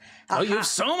skills. Oh, you have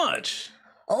so much.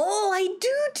 Oh, I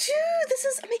do too. This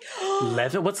is amazing.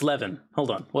 Levin? What's Levin?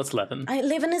 Hold on. What's Levin?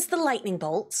 Levin is the lightning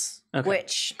bolts, Okay,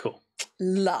 which cool.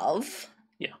 Love.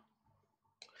 Yeah.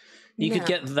 You could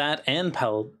get that and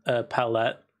Palladium.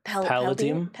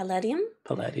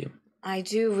 Palladium. I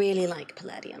do really like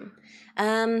Palladium.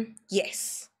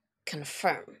 Yes.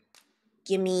 Confirm.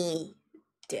 Gimme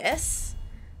this,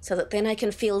 so that then I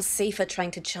can feel safer trying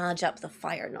to charge up the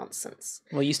fire nonsense.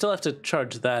 Well, you still have to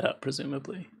charge that up,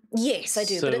 presumably. Yes, I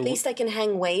do, but at least I can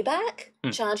hang way back,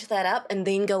 charge that up, and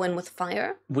then go in with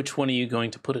fire. Which one are you going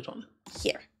to put it on?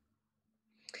 Here.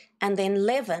 And then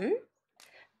Levin,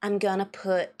 I'm gonna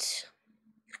put...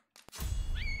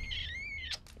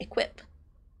 Equip.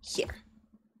 Here.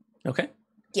 Okay.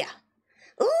 Yeah.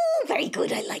 Ooh, very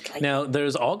good. I like Now,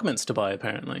 there's augments to buy,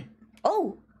 apparently.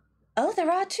 Oh,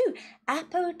 there are two.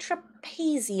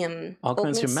 Apotrapezium.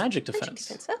 Augments your magic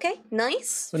defense. Okay,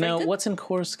 nice. But now, what's in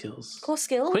core skills? Core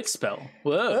skills? Quick spell.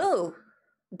 Whoa. Oh,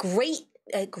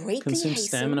 greatly Consume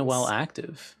stamina while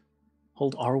active.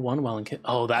 Hold R1 while in...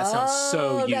 Oh, that sounds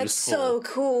so useful. That's so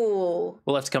cool.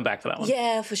 We'll have to come back for that one.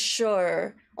 Yeah, for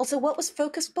sure. Also, what was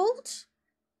Focus Bolt?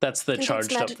 That's the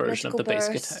charged up version of the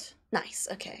basic attack. Nice,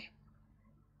 okay.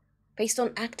 Based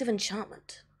on active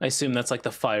enchantment. I assume that's like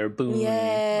the fire boom.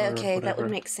 Yeah, okay, whatever. that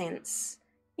would make sense.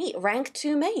 Neat, rank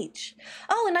 2 mage.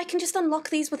 Oh, and I can just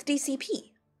unlock these with DCP.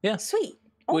 Yeah. Sweet.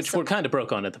 Awesome. Which we're kind of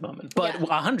broke on at the moment. But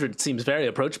 100 seems very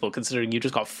approachable considering you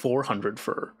just got 400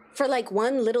 for... For like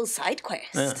one little side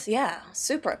quest. Yeah,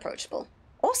 super approachable.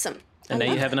 Awesome. And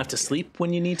now you have enough to sleep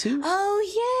when you need to?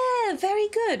 Oh, yeah, very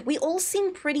good. We all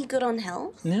seem pretty good on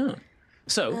health. Yeah.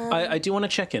 So, I do want to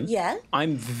check in. Yeah.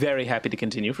 I'm very happy to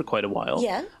continue for quite a while.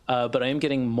 Yeah. But I am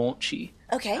getting maunchy.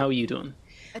 Okay. How are you doing?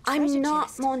 I'm not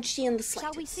maunchy in the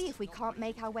slightest. Shall we see if we can't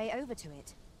make our way over to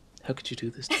it? How could you do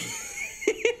this to me?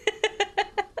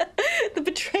 The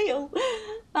betrayal.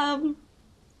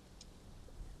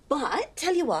 But,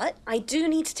 tell you what, I do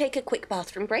need to take a quick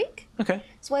bathroom break. Okay.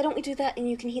 So why don't we do that and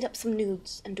you can heat up some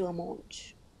nudes and do a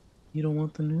maunch? You don't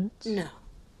want the nudes? No.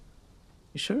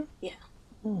 You sure? Yeah.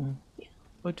 Oh. Yeah.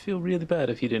 I'd feel really bad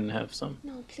if you didn't have some.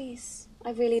 No, please.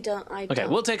 I really don't. Okay,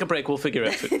 we'll take a break. We'll figure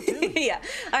out food. Yeah.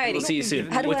 Alrighty. We'll see you soon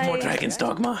with more Dragon's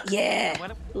Dogma.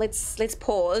 Yeah. Let's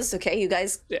pause, okay? You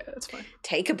guys. Yeah, that's fine.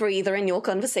 Take a breather in your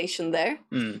conversation there.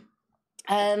 Yeah.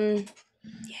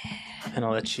 And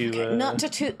I'll let you... Not to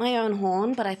toot my own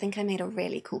horn, but I think I made a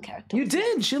really cool character. You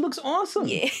did! She looks awesome!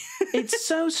 Yeah. It's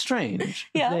so strange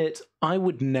that I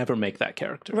would never make that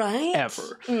character. Right?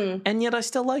 Ever. And yet I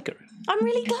still like her. I'm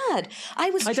really glad. I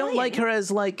don't like her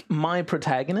as, like, my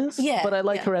protagonist, but I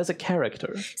like her as a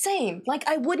character. Same. Like,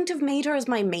 I wouldn't have made her as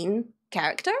my main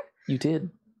character. You did.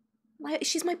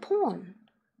 She's my pawn.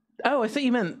 Oh, I thought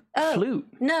you meant Flewt.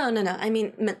 No. I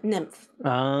mean nymph.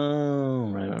 Oh,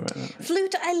 right.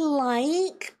 Flewt I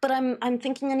like, but I'm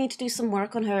thinking I need to do some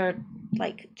work on her,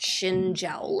 like, chin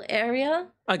jowl area.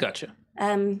 I gotcha.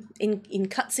 In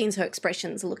cutscenes, her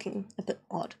expressions are looking a bit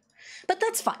odd, but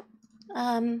that's fine.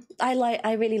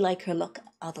 I really like her look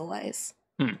otherwise.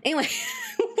 Anyway,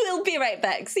 we'll be right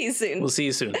back. See you soon. We'll see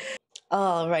you soon.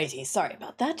 Alrighty, sorry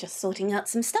about that. Just sorting out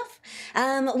some stuff.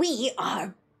 We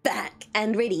are back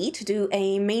and ready to do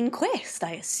a main quest,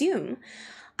 I assume.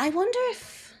 I wonder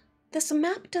if this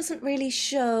map doesn't really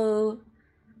show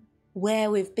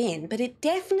where we've been, but it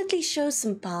definitely shows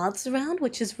some paths around,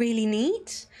 which is really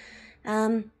neat.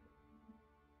 I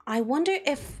wonder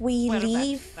if we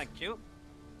leave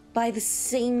by the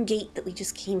same gate that we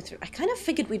just came through. I kind of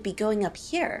figured we'd be going up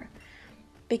here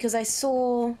because I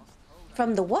saw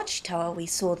from the watchtower we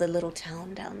saw the little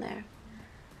town down there.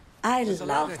 I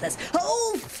love this.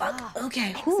 Oh, fuck.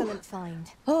 Okay. Excellent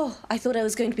find. Oh, I thought I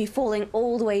was going to be falling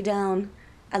all the way down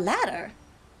a ladder.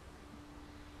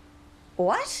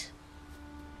 What?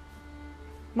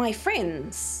 My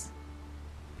friends.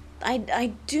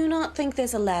 I do not think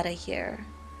there's a ladder here.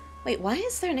 Wait, why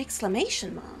is there an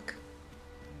exclamation mark?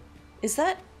 Is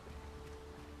that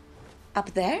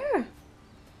up there?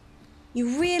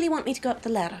 You really want me to go up the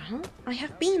ladder, huh? I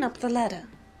have been up the ladder.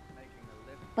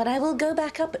 but I will go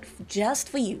back up it just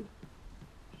for you.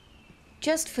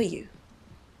 Just for you.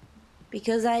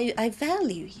 Because I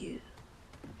value you.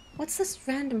 What's this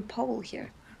random pole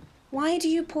here? Why do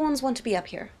you pawns want to be up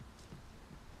here?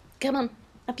 Come on,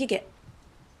 up you get.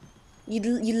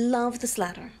 You love this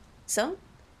ladder. So,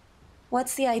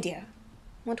 what's the idea?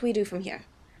 What do we do from here?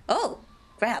 Oh,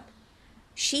 grab.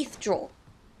 Sheath draw.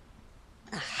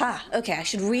 Aha, okay, I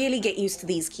should really get used to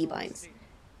these keybinds.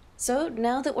 So,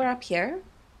 now that we're up here,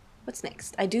 what's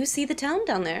next? I do see the town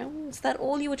down there. Is that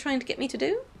all you were trying to get me to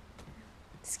do?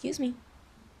 Excuse me.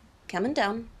 Coming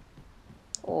down.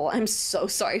 Oh, I'm so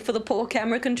sorry for the poor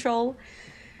camera control.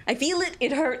 I feel it.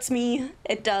 It hurts me.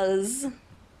 It does.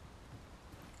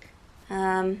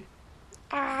 Oh,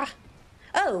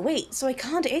 wait, so I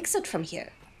can't exit from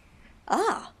here.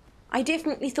 Ah, I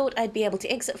definitely thought I'd be able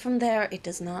to exit from there. It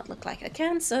does not look like I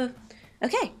can, so...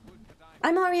 Okay.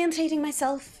 I'm orientating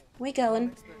myself. We're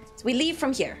going. So we leave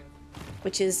from here,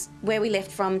 which is where we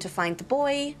left from to find the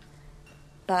boy.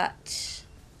 But...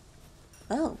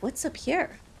 Oh, what's up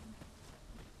here?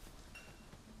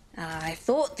 I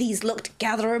thought these looked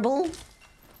gatherable.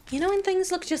 You know when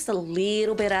things look just a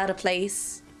little bit out of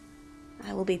place?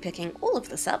 I will be picking all of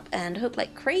this up and hope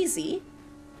like crazy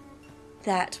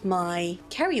that my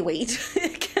carry weight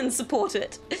can support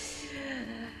it.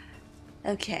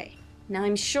 Okay, now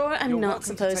I'm sure I'm not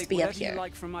supposed to be up here. You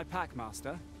like from my pack,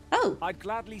 Master. Oh. I'd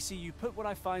gladly see you put what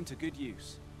I find to good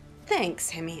use.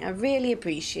 Thanks, Hemmy. I really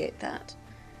appreciate that.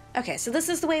 Okay, so this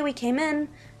is the way we came in.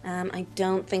 I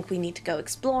don't think we need to go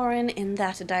exploring in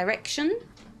that direction.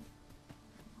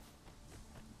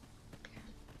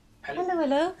 Hello,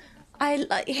 hello.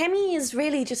 Hemmy is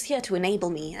really just here to enable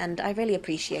me, and I really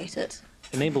appreciate it.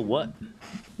 Enable what?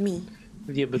 Me.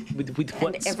 Yeah, but with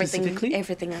what and everything, specifically?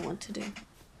 Everything I want to do.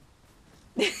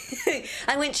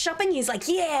 I went shopping, he's like,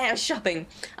 yeah, shopping.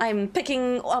 I'm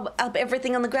picking up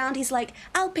everything on the ground, he's like,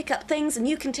 I'll pick up things and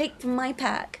you can take from my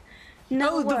pack.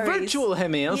 No worries. The virtual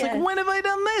Hemmy. I was like, when have I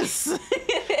done this?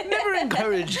 Never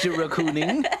encouraged your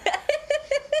raccooning.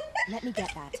 Let me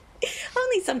get that.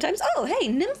 Only sometimes. Oh, hey,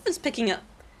 Nymph is picking up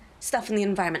stuff in the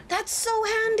environment. That's so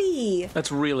handy.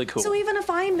 That's really cool. So even if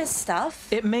I miss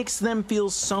stuff... It makes them feel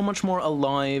so much more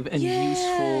alive and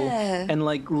useful and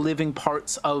like living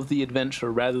parts of the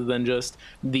adventure rather than just,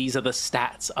 these are the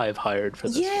stats I've hired for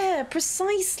this. Yeah,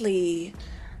 precisely.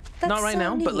 That's not right so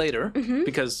now, neat. but later,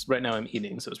 because right now I'm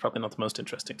eating, so it's probably not the most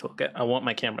interesting to look at. I want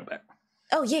my camera back.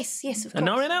 Oh, yes, of course. And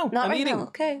not right now. Not I'm right eating. Now.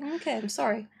 Okay, I'm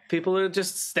sorry. People are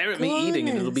just stare at me eating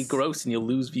and it'll be gross and you'll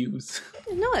lose views.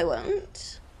 No, I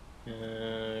won't.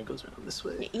 It goes around this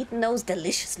way. You're eating those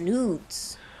delicious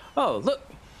nudes. Oh, look.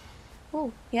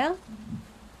 Oh, yeah?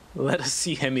 Let us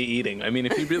see Hemmy eating. I mean,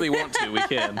 if you really want to, we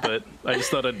can, but I just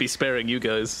thought I'd be sparing you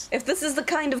guys. If this is the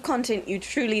kind of content you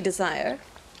truly desire.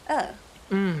 Oh.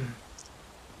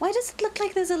 Why does it look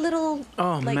like there's a little...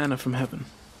 Oh, like... manna from heaven.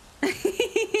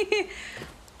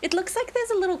 It looks like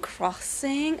there's a little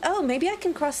crossing. Oh, maybe I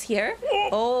can cross here.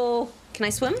 Oh, can I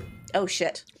swim? Oh,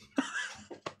 shit.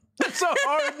 That's a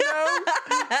hard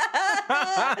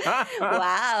no.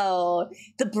 Wow.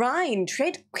 The brine.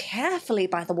 Tread carefully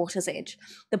by the water's edge.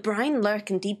 The brine lurk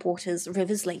in deep waters,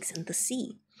 rivers, lakes, and the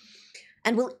sea,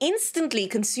 and will instantly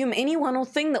consume anyone or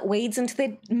thing that wades into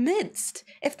their midst.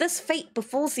 If this fate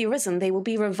befalls the Arisen, they will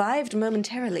be revived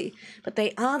momentarily, but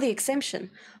they are the exception.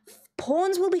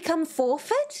 Pawns will become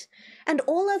forfeit, and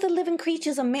all other living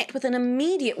creatures are met with an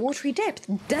immediate watery depth.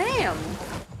 Damn!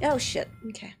 Oh, shit.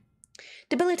 Okay.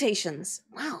 Debilitations.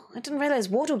 Wow, I didn't realize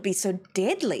water would be so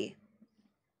deadly.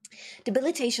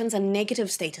 Debilitations are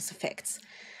negative status effects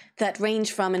that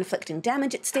range from inflicting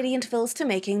damage at steady intervals to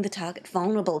making the target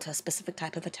vulnerable to a specific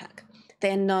type of attack.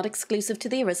 They are not exclusive to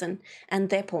the Arisen and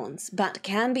their pawns, but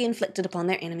can be inflicted upon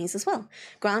their enemies as well,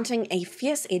 granting a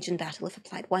fierce edge in battle if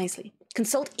applied wisely.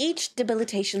 Consult each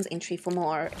debilitations entry for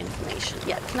more information.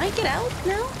 Yeah, can I get out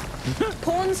now?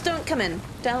 Pawns, don't come in.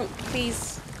 Don't,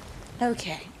 please.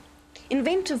 Okay.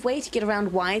 Inventive way to get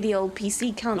around why the old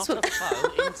PC can't swim. Not a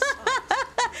foe in sight.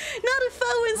 Not a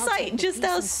foe in sight, just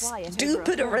our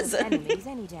stupid Arisen. Enemies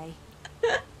any day.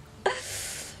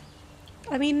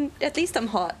 I mean, at least I'm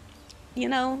hot, you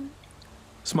know?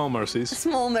 Small mercies.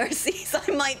 Small mercies.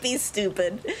 I might be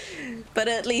stupid, but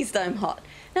at least I'm hot.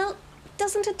 Now,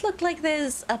 doesn't it look like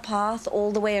there's a path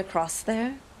all the way across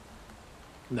there?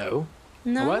 No.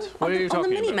 No? What? What are you talking about? On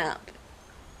the mini-map.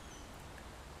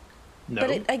 No.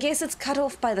 But I guess it's cut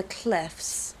off by the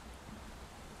cliffs.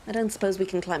 I don't suppose we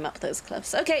can climb up those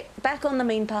cliffs. Okay, back on the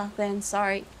main path then,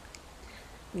 sorry.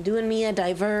 I'm doing me a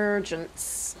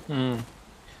divergence.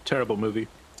 Terrible movie.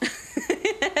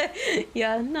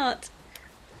 Yeah, not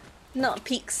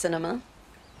peak cinema.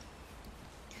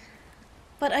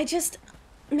 But I just...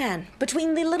 Man,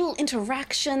 between the little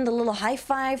interaction, the little high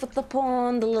five with the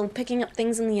pawn, the little picking up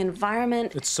things in the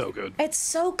environment... It's so good. It's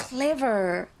so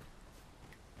clever.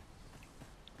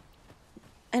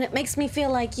 And it makes me feel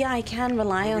like, yeah, I can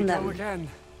rely on them. Again.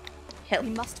 Help.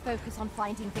 We must focus on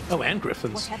finding victory. Oh, and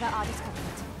griffins. Whatever our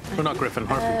discovery. Or not griffin,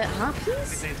 harpy.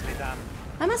 Harpies?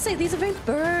 I must say, these are very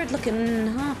bird-looking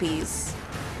harpies.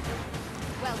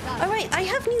 Well done. Alright, I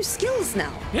have new skills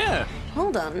now. Yeah.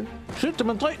 Hold on. Shoot them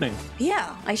with lightning.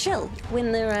 Yeah, I shall,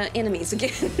 when there are enemies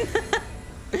again.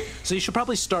 So you should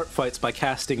probably start fights by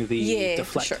casting the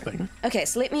deflect thing. Okay,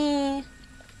 so let me...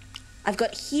 I've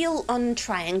got heal on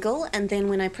triangle, and then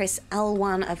when I press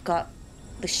L1, I've got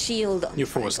the shield on Your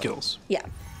triangle. 4 skills. Yeah.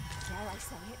 Dare I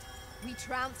say it? We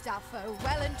trounced our foe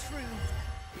well and true.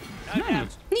 No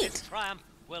doubt. Neat. This triumph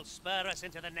will spur us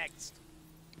into the next.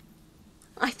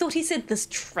 I thought he said this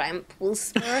tramp will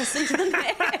spur us into the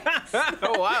next.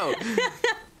 Oh, wow.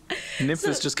 Nymph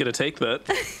is just going to take that.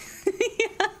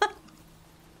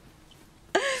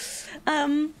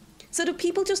 So do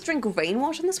people just drink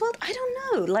rainwater in this world? I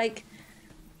don't know. Like,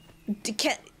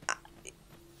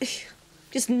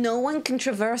 just no one can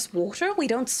traverse water? We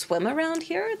don't swim around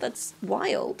here? That's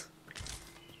wild.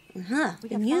 I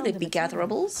knew there'd be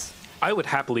gatherables. I would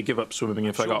happily give up swimming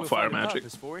if I got fire magic.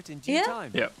 For it in due Yeah?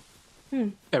 time. Yeah.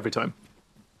 Every time.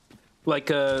 Like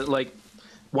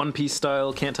One Piece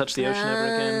style, can't touch the ocean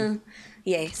ever again.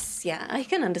 Yes, yeah, I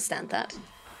can understand that.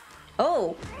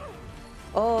 Oh!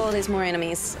 Oh, there's more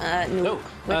enemies. No.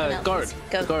 Weapon out, guard. please.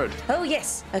 Go. Guard. Oh,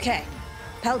 yes. Okay.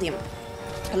 Palladium.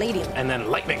 Palladium. And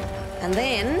then lightning. And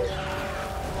then...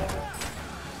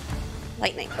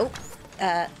 Lightning. Oh.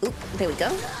 Oop. There we go.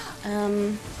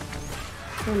 Who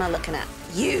am I looking at?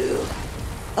 You!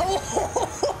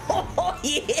 Oh,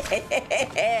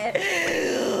 yeah!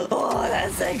 Oh,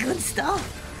 that's a good stuff.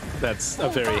 That's a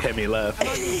very Hemmy laugh.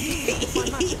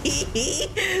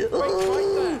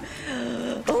 Ooh.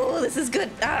 Oh, this is good.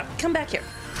 Come back here.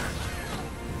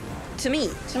 To me,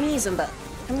 Zumba.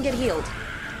 Come and get healed.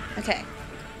 Okay.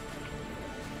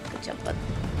 Good job, bud.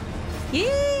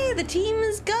 Yeah, the team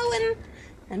is going,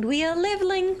 and we are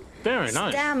leveling. Very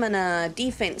nice. Stamina,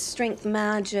 defense, strength,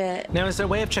 magic. Now, is there a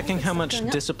way of checking how much going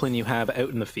up? discipline you have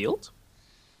out in the field?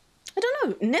 I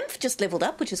don't know. Nymph just leveled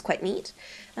up, which is quite neat.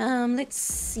 Let's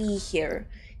see here.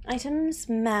 Items,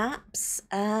 maps.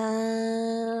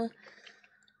 I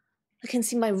can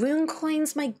see my rune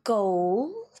coins, my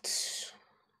gold.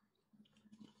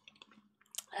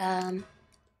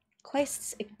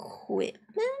 Quests, equipment,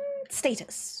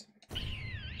 status.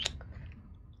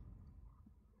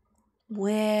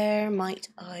 Where might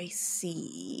I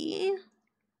see?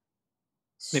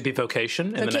 Maybe vocation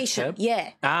in the next tab?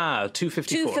 Yeah. 254.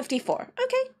 254.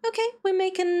 Okay. We're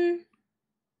making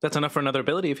That's enough for another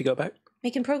ability if you go back.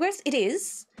 progress. It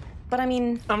is. But I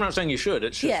mean... I'm not saying you should.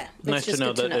 It's just nice to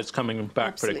know that it's coming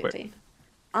back pretty quick.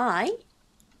 I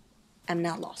am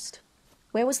now lost.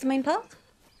 Where was the main path?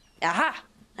 Aha!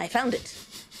 I found it.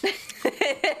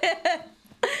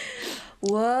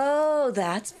 Whoa,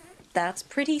 that's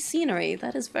pretty scenery.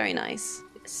 That is very nice.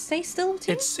 Stay still,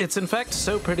 too. It's in fact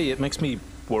so pretty it makes me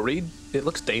worried. It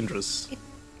looks dangerous. It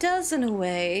does in a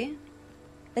way.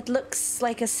 It looks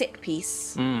like a set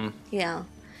piece. Yeah.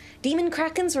 Demon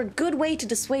krakens are a good way to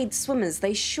dissuade swimmers.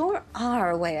 They sure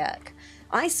are, Wayak.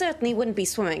 I certainly wouldn't be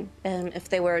swimming if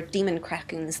there were demon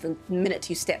krakens the minute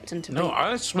you stepped into No, me.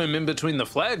 I swim in between the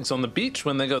flags on the beach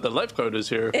when they go, the lifeguard is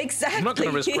here. Exactly. I'm not going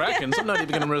to risk krakens. I'm not even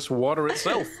going to risk water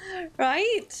itself.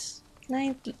 Right? Can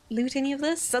I loot any of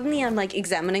this? Suddenly I'm like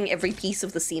examining every piece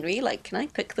of the scenery. Like, can I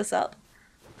pick this up?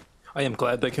 I am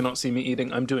glad they cannot see me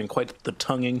eating. I'm doing quite the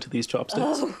tonguing to these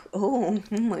chopsticks. Oh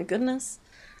my goodness.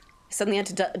 I suddenly had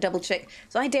to double check.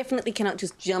 So I definitely cannot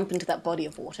just jump into that body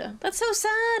of water. That's so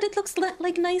sad. It looks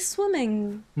like nice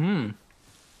swimming. Oh,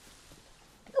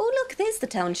 look, there's the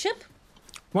township.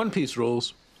 One Piece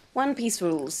rules. One Piece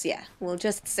rules, yeah. We'll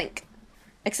just sink.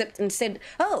 Except instead...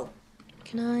 Oh!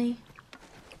 Can I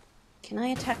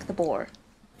attack the boar?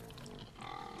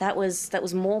 That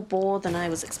was more boar than I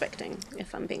was expecting,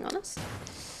 if I'm being honest.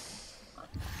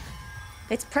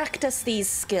 Let's practice these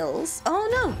skills. Oh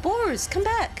no, boars, come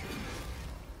back!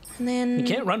 And then... You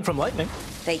can't run from lightning.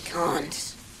 They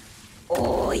can't.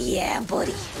 Oh yeah,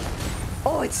 buddy.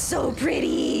 Oh, it's so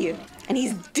pretty! And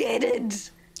he's deaded!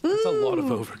 That's a lot of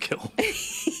overkill.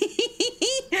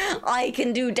 I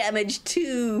can do damage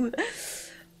too!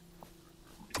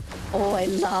 Oh, I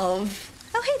love...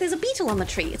 Oh, hey, there's a beetle on the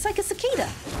tree. It's like a cicada,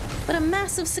 but a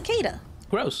massive cicada.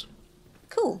 Gross.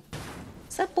 Cool.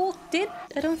 Is that boar dead?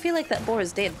 I don't feel like that boar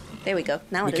is dead. There we go.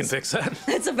 Now We it can is. fix that.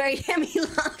 It's a very Hemmy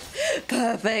laugh.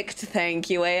 Perfect. Thank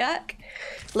you, Ayak.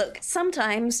 Look,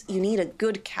 sometimes you need a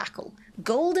good cackle.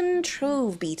 Golden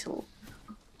Trove Beetle.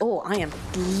 Oh, I am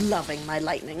loving my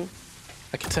lightning.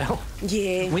 I can tell.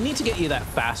 Yeah. We need to get you that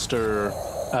faster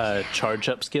charge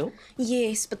up skill.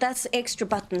 Yes, but that's extra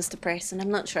buttons to press, and I'm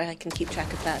not sure I can keep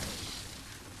track of that.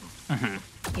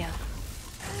 Yeah.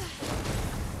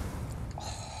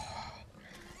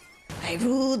 I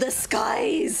rule the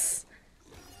skies!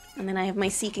 And then I have my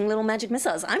Seeking Little Magic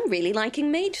Missiles. I'm really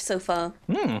liking Mage so far.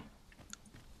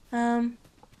 I'm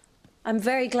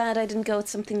very glad I didn't go with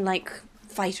something like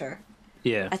Fighter.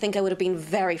 Yeah. I think I would have been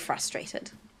very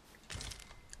frustrated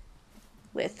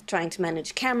with trying to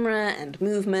manage camera and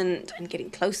movement and getting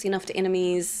close enough to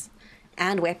enemies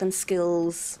and weapon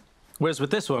skills. Whereas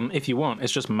with this one, if you want,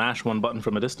 it's just mash one button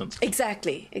from a distance.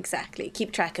 Exactly.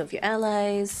 Keep track of your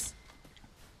allies.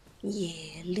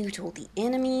 Yeah, loot all the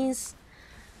enemies.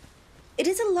 It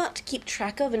is a lot to keep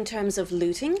track of in terms of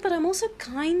looting, but I'm also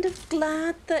kind of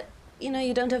glad that,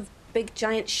 you don't have big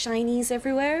giant shinies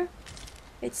everywhere.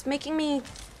 It's making me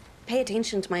pay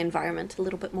attention to my environment a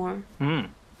little bit more.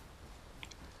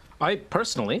 I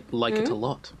personally like it a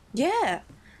lot. Yeah.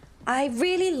 I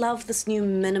really love this new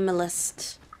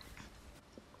minimalist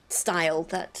style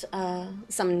that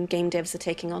some game devs are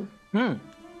taking on.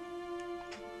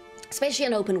 Especially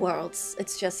in open worlds.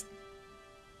 It's just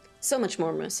so much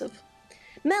more immersive.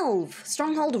 Melv,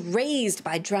 stronghold razed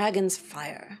by dragon's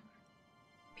fire.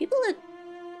 People are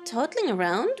toddling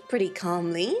around pretty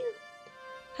calmly.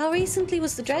 How recently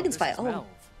was the dragon's fire? Melv.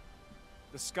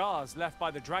 The scars left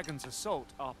by the dragon's assault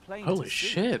are plain Holy to see.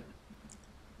 shit.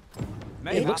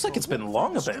 It looks like it's been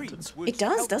long abandoned. It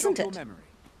does, doesn't it?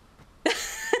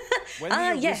 When the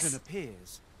Arisen yes.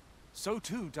 appears, so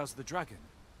too does the dragon.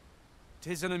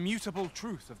 'Tis an immutable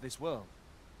truth of this world.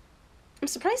 I'm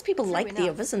surprised people True like the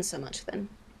enough. Arisen so much then.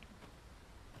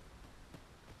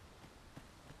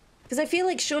 Because I feel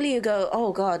like surely you go,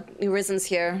 oh god, the Arisen's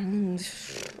here.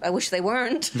 I wish they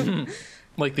weren't.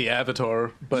 Like the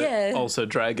Avatar, but Yeah. also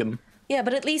dragon. Yeah,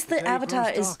 but at least the Day Avatar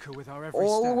grows is darker with our every step.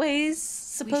 always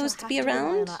We supposed shall to be have rely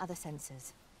around. on our other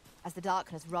senses, as the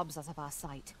darkness robs us of our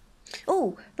sight.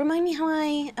 Oh, remind me how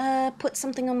I put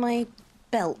something on my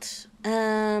belt.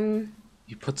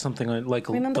 You put something on, like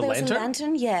Remember the there was a lantern?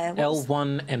 lantern? Yeah. what was-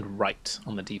 L1 and right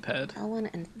on the D-pad. L1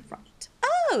 and right.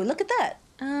 Oh, look at that.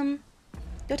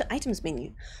 Go to items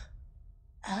menu.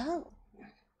 Oh.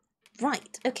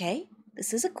 Right, okay.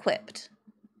 This is equipped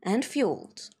and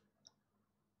fueled.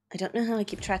 I don't know how I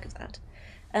keep track of that.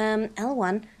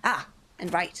 L1.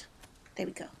 And right. There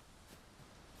we go.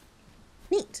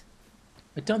 Neat.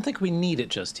 I don't think we need it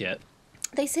just yet.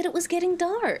 They said it was getting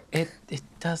dark. It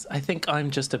does. I think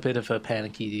I'm just a bit of a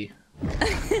panicky.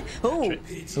 Oh,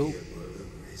 Oh,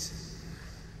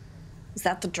 is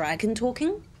that the dragon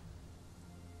talking?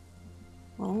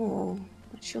 Oh,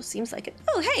 it sure seems like it.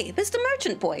 Oh, hey, there's the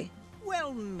merchant boy.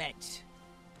 Well met.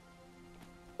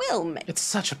 Well, mate. it's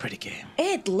such a pretty game.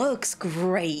 It looks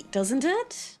great, doesn't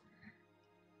it?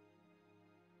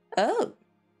 Oh.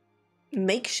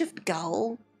 Makeshift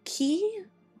Gull key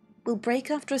will break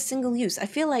after a single use. I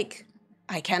feel like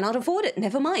I cannot afford it.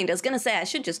 Never mind. I was going to say I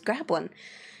should just grab one.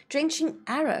 Drenching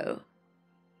Arrow.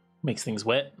 Makes things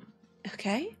wet.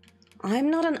 Okay. I'm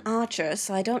not an archer,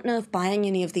 so I don't know if buying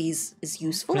any of these is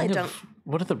useful.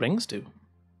 What do the rings do?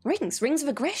 Rings of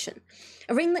aggression.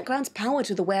 A ring that grants power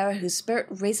to the wearer whose spirit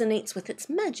resonates with its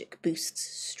magic, boosts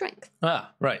strength.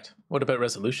 Ah, right. What about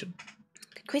resolution?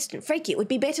 Good question. Frankie, it would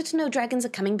be better to know dragons are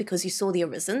coming because you saw the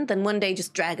Arisen than one day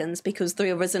just dragons because the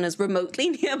Arisen is remotely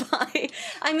nearby.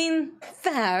 I mean,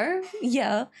 fair,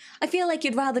 yeah. I feel like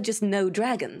you'd rather just know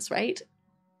dragons, right?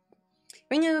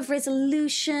 Ring of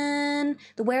Resolution.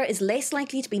 The wearer is less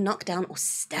likely to be knocked down or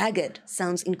staggered.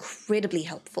 Sounds incredibly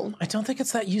helpful. I don't think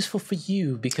it's that useful for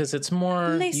you because it's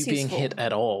more Less you being useful. hit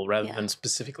at all rather Yeah. than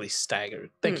specifically staggered.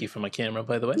 Thank you for my camera,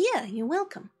 by the way. Yeah, you're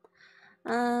welcome.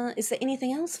 Is there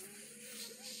anything else?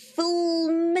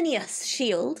 Fulminius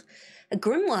Shield. A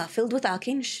grimoire filled with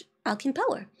arcane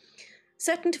power.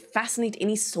 Certain to fascinate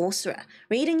any sorcerer.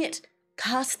 Reading it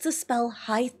casts a spell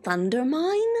High Thunder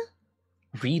Mine?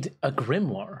 Read a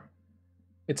grimoire.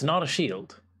 It's not a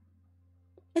shield.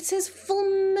 It says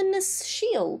Fulminous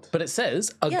Shield. But it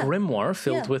says a Yeah. grimoire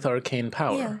filled Yeah. with arcane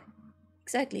power. Yeah,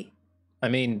 exactly. I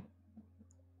mean,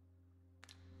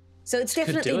 So it's Could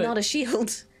do definitely it. not a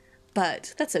shield,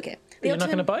 but that's okay. The you're not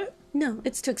going to altern- buy it? No,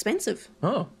 it's too expensive.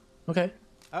 Oh, okay.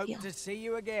 Hope Yeah. to see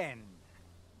you again.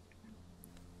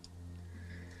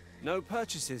 No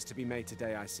purchases to be made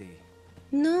today, I see.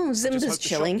 No, Just Zimba's hope the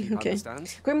chilling. shopkeep Okay.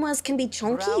 understands. Grimoires can be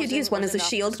chonky. You'd Browsing use one was as a enough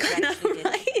shield, kind of, distraction,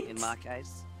 right? In my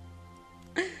case.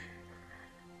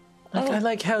 I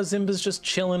like how Zimba's just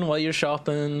chilling while you're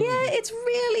shopping. Yeah, it's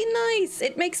really nice.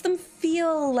 It makes them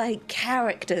feel like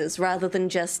characters rather than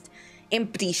just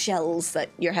empty shells that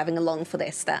you're having along for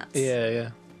their stats.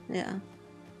 Yeah. Yeah.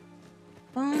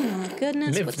 Oh my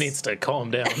goodness. Nymph needs to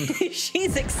calm down.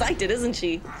 She's excited, isn't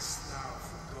she?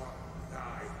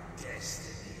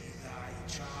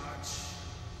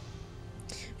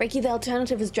 Breaky, the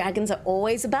alternative is dragons are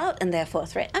always about and therefore a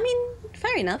threat. I mean,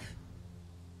 fair enough.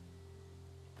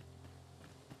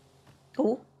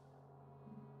 Oh.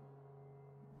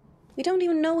 We don't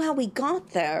even know how we got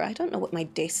there. I don't know what my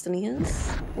destiny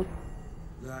is.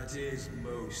 That is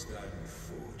most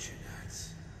unfortunate.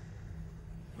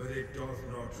 But it doth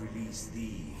not release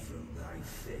thee from thy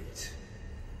fate.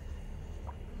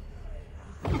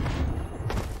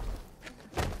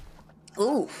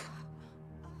 Ooh.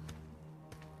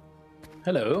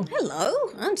 Hello. Hello.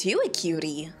 Aren't you a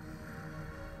cutie?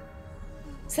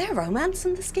 Is there romance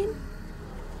in this game?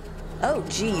 Oh,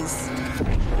 jeez.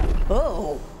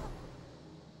 Oh.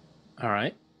 All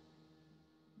right.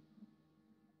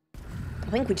 I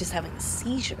think we're just having a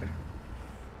seizure.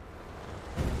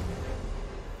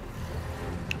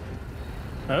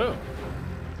 Oh.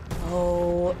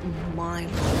 Oh my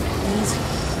lord. He's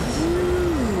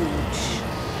huge.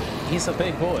 He's a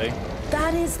big boy.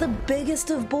 That is the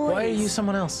biggest of boys. Why are you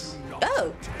someone else?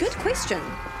 Oh, good question.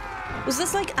 Was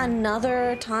this like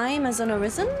another time as an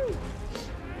Arisen?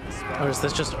 Or is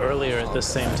this just earlier at this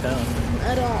same town?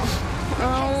 I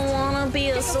don't want to be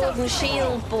a sword and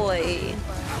shield boy.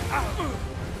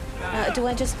 Do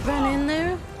I just run in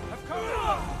there?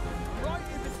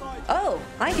 Oh,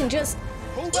 I can just...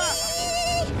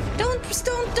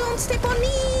 Don't step on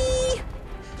me!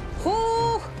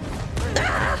 Oh!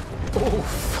 Ah! Oh,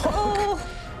 fuck. Oh!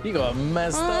 You got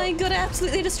messed up. I got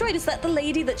absolutely destroyed. Is that the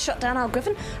lady that shot down our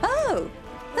griffin? Oh!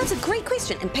 That's a great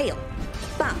question. Impale.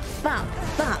 Bam, bam,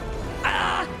 bam.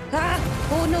 Ah! Ah!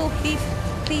 Oh no,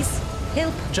 please,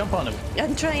 help. Jump on him.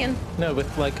 I'm trying. No,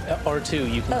 with like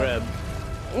R2 you can grab.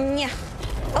 Yeah.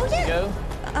 Oh yeah. Go.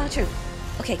 True.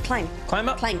 Okay, climb. Climb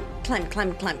up. Climb.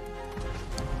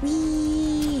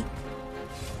 Whee!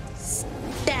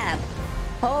 Stab.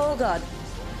 Oh god.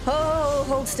 Oh,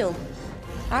 hold still.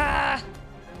 Ah!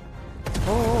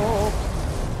 Oh.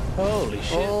 Holy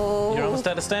shit. Oh. You're almost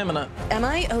out of stamina. Am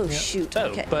I? Oh, Yeah. shoot. Oh,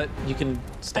 okay. but you can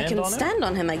stand on him? I can stand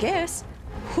on him, I guess.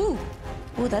 Whew.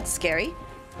 Oh, that's scary.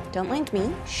 Don't mind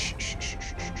me. Shh, shh, shh,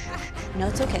 shh, shh. No,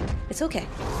 it's okay. It's okay.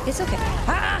 It's okay.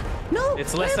 Ah! No!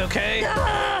 It's less okay.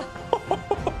 Ah!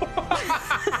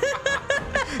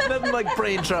 Nothing like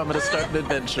brain trauma to start an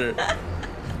adventure.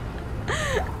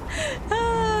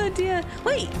 Oh, dear.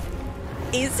 Wait.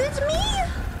 Is it me?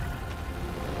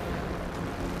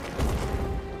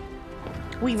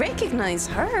 We recognize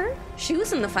her. She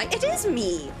was in the fight. It is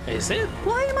me. Is it?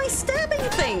 Why am I stabbing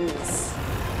things?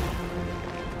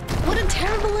 What a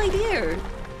terrible idea.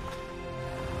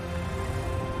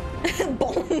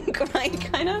 Bonk,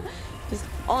 right? Kind of just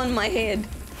on my head.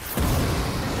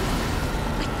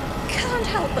 I can't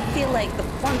help but feel like the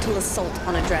frontal assault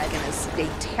on a dragon is a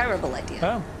terrible idea.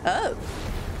 Oh. Oh.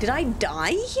 Did I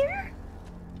die here?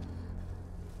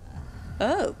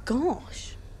 Oh, gosh.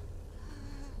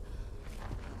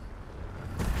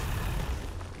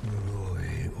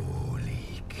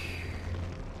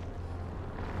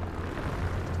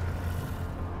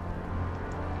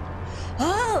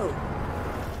 Oh!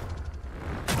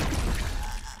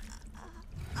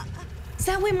 Is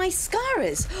that where my scar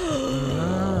is?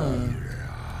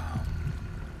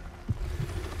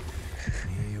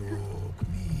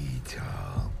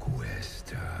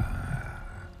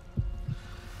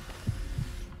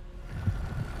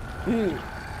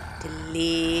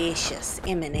 Delicious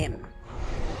M&M.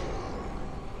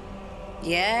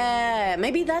 Yeah,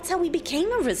 maybe that's how we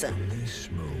became Arisen.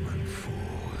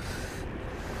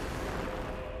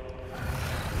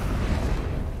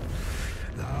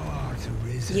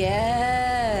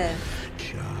 Yeah.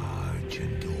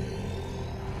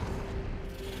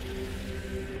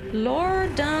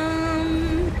 Lord,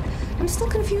 I'm still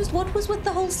confused. What was with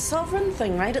the whole sovereign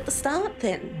thing right at the start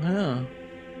then? Yeah.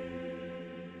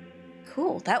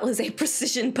 Cool. That was a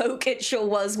precision poke. It sure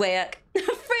was, Whack.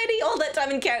 Freddy, all that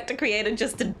time in character created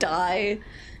just to die.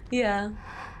 Yeah.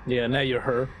 Yeah, now you're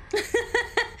her.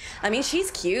 I mean,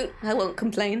 she's cute. I won't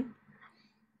complain.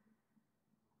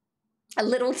 A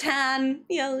little tan,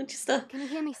 you know, just a... Can you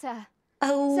hear me, sir?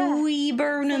 A wee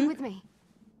burning. Stay with me.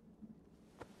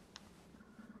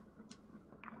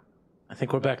 I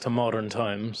think we're back to modern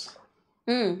times.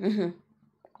 I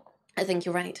think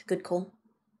you're right. Good call.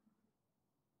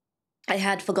 I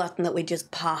had forgotten that we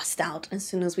just passed out as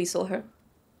soon as we saw her.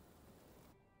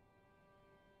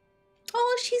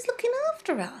 she's looking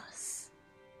after us.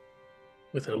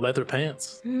 With her leather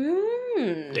pants.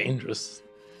 Dangerous.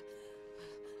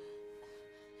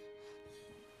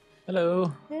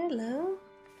 Hello. Hello.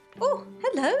 Oh,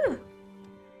 hello.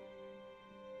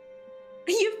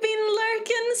 You've been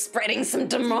lurking, spreading some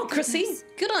democracy.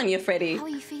 Good on you, Freddy. How are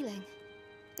you feeling?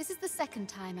 This is the second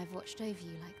time I've watched over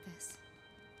you like this,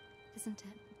 isn't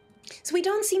it? So we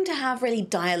don't seem to have really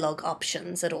dialogue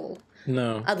options at all.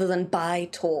 No. Other than buy,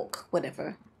 talk,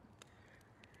 whatever.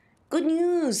 Good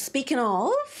news. Speaking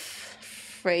of,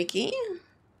 Freaky,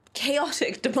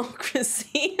 chaotic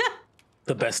democracy.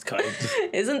 The best kind.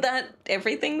 Isn't that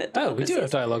everything that Oh, we do have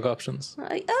is? dialogue options. Oh,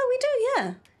 we do,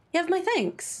 yeah. You have my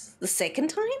thanks. The second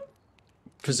time?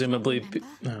 Presumably,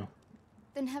 no.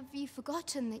 Then have you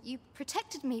forgotten that you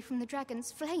protected me from the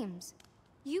dragon's flames?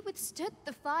 You withstood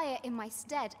the fire in my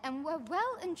stead and were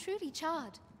well and truly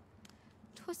charred.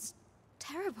 'Twas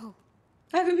terrible.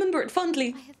 I remember it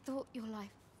fondly. I had thought your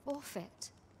life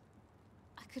forfeit.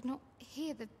 I could not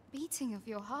hear the beating of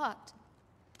your heart.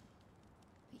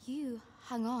 But you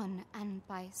hung on and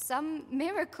by some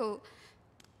miracle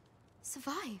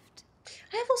survived.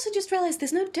 I have also just realised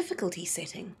there's no difficulty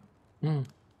setting.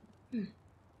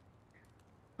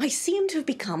 I seem to have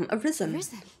become Arisen.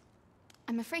 Arisen?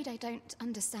 I'm afraid I don't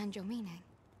understand your meaning.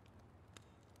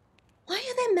 Why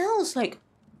are their mouths like...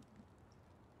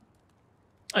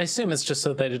 I assume it's just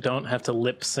so they don't have to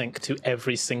lip sync to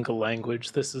every single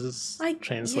language this is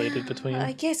translated between.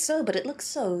 I guess so, but it looks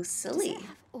so Does silly. it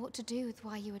have aught to do with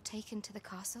why you were taken to the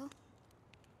castle?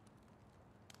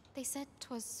 They said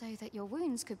 'twas so that your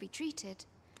wounds could be treated,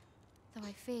 though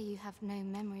I fear you have no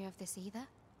memory of this either.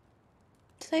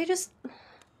 Did they just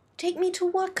take me to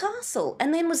what castle?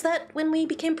 And then was that when we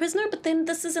became prisoner? But then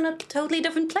this is in a totally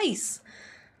different place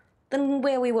than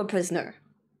where we were prisoner.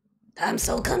 I'm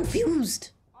so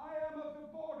confused. I am of the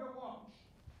Border Watch.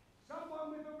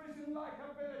 Someone with Arisen-like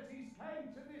abilities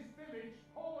came to this village,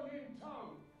 horn in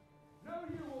tow. Know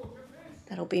you aught of this?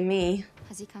 That'll be me.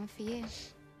 Has he come for you?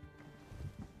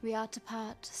 We are to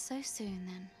part so soon,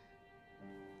 then.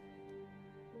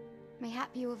 Mayhap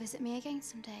you will visit me again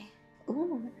someday.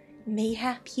 Ooh,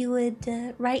 mayhap you would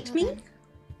write me?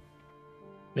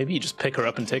 Maybe you just pick her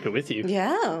up and take her with you.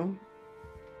 Yeah.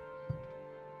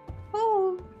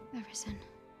 Oh. Arisen.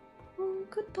 Oh,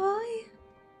 goodbye.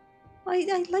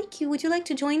 I like you. Would you like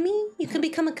to join me? You can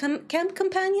become a camp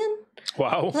companion.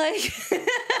 Wow. Like...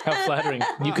 How flattering.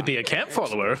 You could be a camp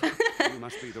follower. You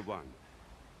must be the one.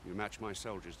 You match my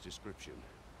soldier's description.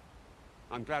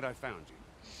 I'm glad I found you.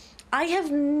 I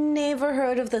have never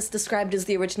heard of this described as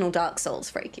the original Dark Souls,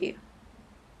 Freaky.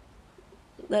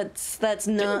 That's not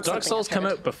Didn't Dark Souls come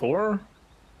out before?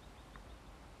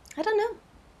 I don't know.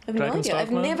 I have no Dragon's idea. I've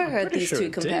Dogma? never I'm heard pretty these sure two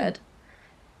it did. compared.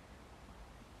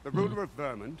 The ruler of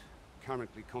Vermund,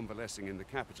 currently convalescing in the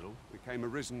capital, became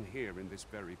Arisen here in this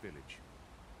very village.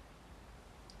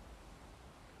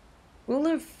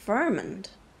 Ruler of Vermund.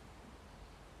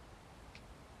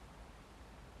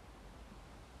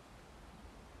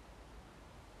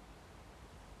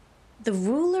 The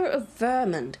ruler of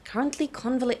Vermund, currently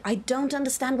convalescent. I don't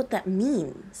understand what that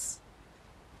means.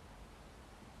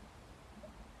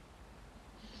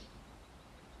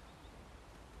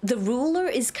 The ruler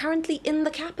is currently in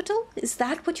the capital? Is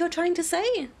that what you're trying to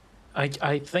say?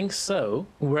 I think so.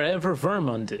 Wherever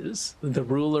Vermund is, the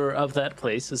ruler of that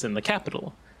place is in the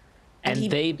capital.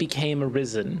 And they became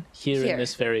Arisen here in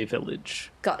this very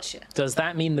village. Gotcha. Does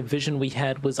that mean the vision we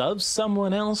had was of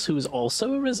someone else who is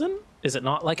also Arisen? Is it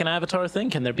not like an Avatar thing?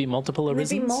 Can there be multiple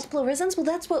Arisens? Maybe multiple Arisens? Well,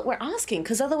 that's what we're asking,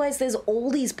 because otherwise there's all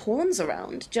these pawns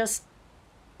around, just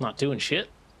not doing shit.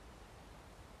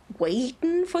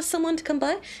 Waiting for someone to come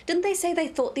by? Didn't they say they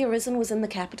thought the Arisen was in the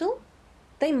capital?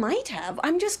 They might have.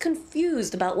 I'm just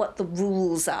confused about what the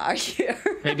rules are here.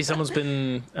 Maybe someone's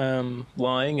been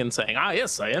lying and saying, "Ah,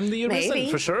 yes, I am the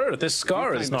Arisen for sure. This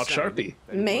scar is not Sharpie."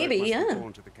 Maybe, yeah.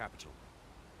 To the capital.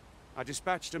 I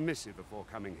dispatched a missive before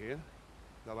coming here,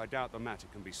 though I doubt the matter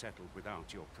can be settled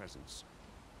without your presence.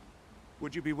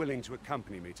 Would you be willing to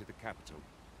accompany me to the capital?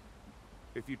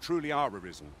 If you truly are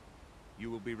Arisen, you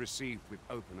will be received with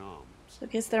open arms. So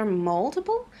is there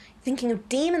multiple? Thinking of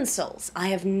Demon Souls. I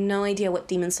have no idea what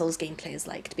Demon Souls gameplay is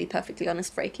like, to be perfectly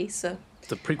honest, Freaky, so...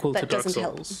 The prequel to Dark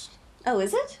Souls. Oh,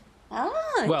 is it? Ah,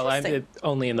 well, interesting.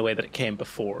 only in the way that it came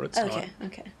before. It's not,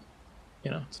 okay.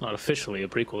 You know, it's not officially a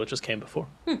prequel, it just came before.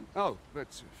 Oh,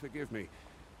 but forgive me.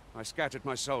 I scattered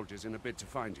my soldiers in a bid to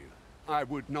find you. I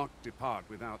would not depart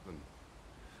without them.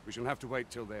 We shall have to wait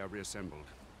till they are reassembled.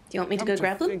 Do you want me to go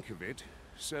grab them? Think of it,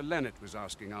 Sir Leonard was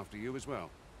asking after you as well.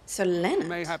 Sir Leonard?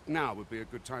 Mayhap now would be a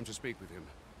good time to speak with him.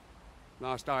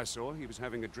 Last I saw, he was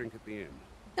having a drink at the inn.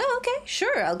 Oh, okay,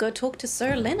 sure. I'll go talk to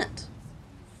Sir Leonard.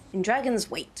 In Dragons,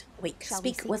 wait.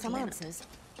 Speak with some Leonard. answers?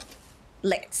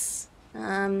 Let's.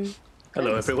 Hello,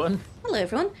 everyone. Hello,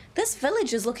 everyone. This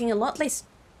village is looking a lot less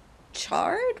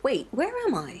charred. Wait, where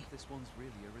am I? This one's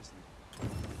really Arisen.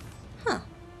 Huh.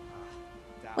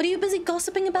 What are you busy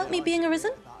gossiping about me being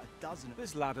Arisen?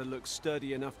 This ladder looks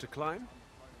sturdy enough to climb.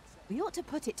 We ought to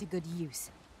put it to good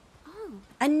use. Oh.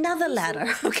 Another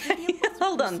ladder. Okay,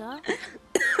 hold on.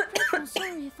 I'm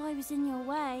sorry if I was in your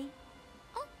way.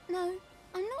 Oh, no.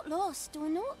 I'm not lost or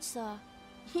naught, sir.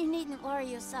 You needn't worry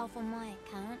yourself on my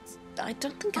account. I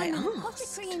don't think I I'm an asked.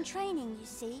 apothecary in training, you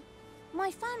see.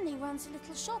 My family runs a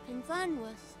little shop in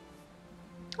Vernworth.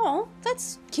 Oh,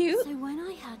 that's cute. So when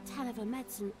I heard tell of a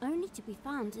medicine only to be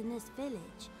found in this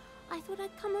village, I thought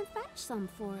I'd come and fetch some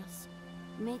for us.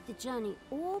 Made the journey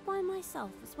all by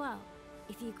myself as well,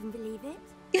 if you can believe it.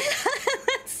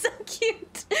 That's so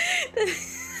cute.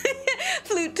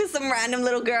 Flute to some random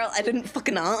little girl. I didn't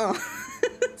fucking ask.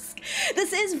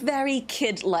 This is very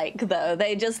kid-like, though.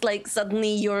 They just, like,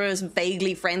 suddenly you're a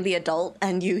vaguely friendly adult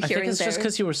and you I hear think it's just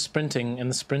because you were sprinting and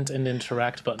the sprint and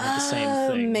interact button are the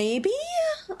same thing. Maybe?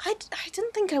 I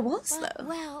didn't think I was, though.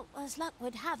 Well, as luck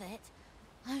would have it,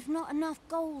 I've not enough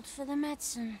gold for the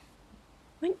medicine.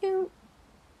 Wouldn't you...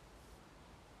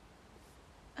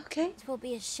 Okay. It will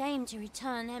be a shame to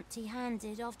return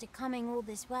empty-handed after coming all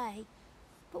this way.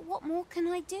 But what more can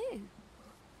I do?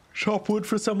 Chop wood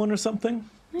for someone or something?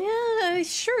 Yeah,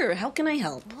 sure. How can I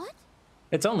help? What?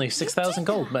 It's only 6,000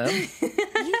 gold, ma'am.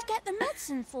 You'd get the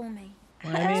medicine for me.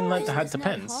 I mean, like, that There's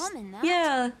depends. No harm in that.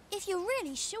 Yeah. If you're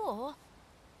really sure.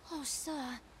 Oh,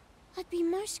 sir, I'd be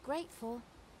most grateful.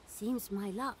 Seems my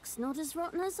luck's not as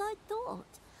rotten as I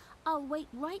thought. I'll wait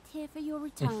right here for your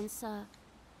return, sir.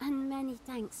 And many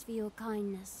thanks for your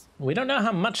kindness. We don't know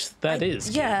how much that is.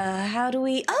 Yeah, how do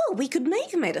we... Oh, we could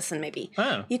make a medicine, maybe.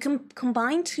 Oh. You can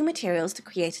combine two materials to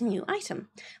create a new item.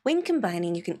 When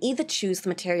combining, you can either choose the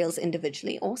materials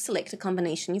individually or select a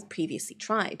combination you've previously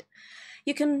tried.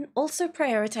 You can also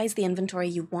prioritize the inventory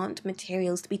you want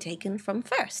materials to be taken from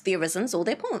first, the Arisens or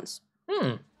their pawns.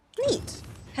 Neat.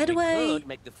 How do I... We could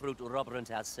make the fruit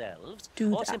rubberant ourselves,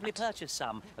 do or that? simply purchase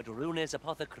some at Rune's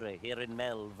apothecary here in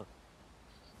Melv.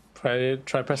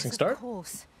 Try pressing Yes, start. Of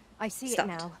course. I see Stopped.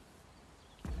 it now.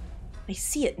 I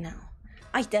see it now.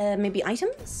 Maybe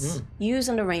items? Use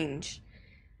and arrange.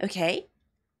 Okay.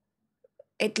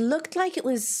 It looked like it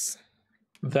was...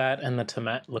 That and the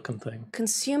tomat looking thing.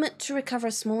 Consume it to recover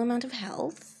a small amount of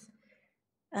health.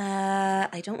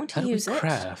 I don't want to How do we use it.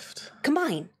 craft?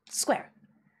 Combine. Square.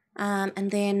 And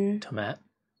then... Tomat?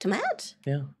 Tomat?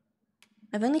 Yeah.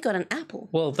 I've only got an apple.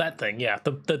 Well, that thing, yeah.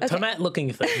 The tomat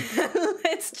looking thing.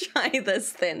 Let's try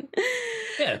this then.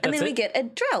 Yeah, and then we get a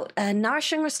drought, a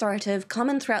nourishing restorative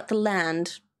common throughout the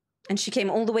land. And she came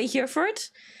all the way here for it?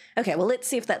 Okay, well, let's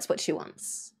see if that's what she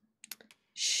wants.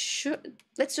 Sure.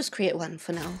 Let's just create one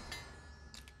for now.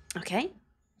 Okay.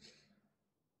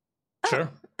 Sure.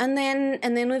 And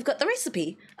then we've got the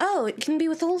recipe. Oh, it can be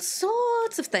with all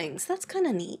sorts of things. That's kind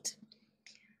of neat.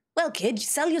 Well, kid,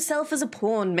 sell yourself as a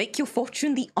pawn. Make your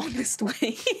fortune the honest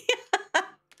way.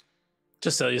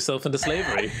 Just sell yourself into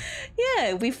slavery. Yeah,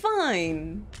 it'll be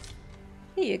fine.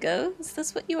 Here you go. Is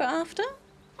this what you were after?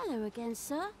 Hello again,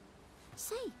 sir.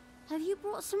 Say, have you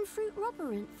brought some fruit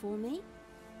rubberant for me?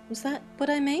 Was that what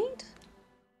I made?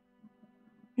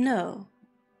 No.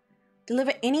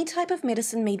 Deliver any type of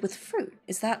medicine made with fruit.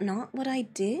 Is that not what I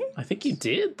did? I think you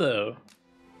did, though.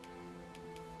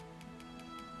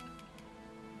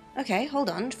 Okay, hold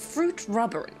on. Fruit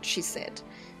rubberant, she said.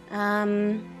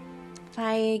 If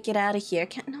I get out of here...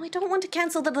 No, I don't want to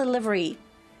cancel the delivery.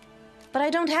 But I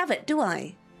don't have it, do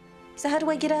I? So how do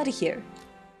I get out of here?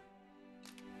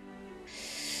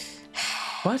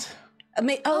 What?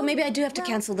 Maybe I do have to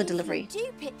cancel the if delivery. You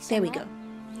do pick There we some go. up,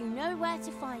 you know where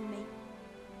to find me.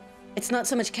 It's not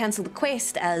so much cancel the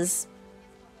quest as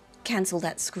cancel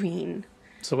that screen.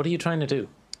 So what are you trying to do?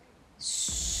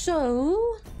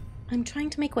 So, I'm trying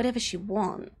to make whatever she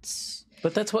wants.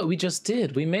 But that's what we just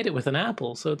did. We made it with an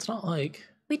apple, so it's not like...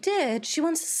 We did. She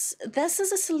wants... This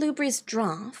is a salubrious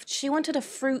draft. She wanted a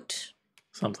fruit...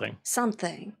 Something.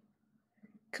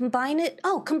 Combine it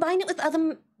with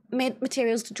other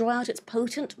materials to draw out its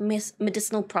potent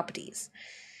medicinal properties.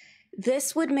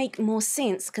 This would make more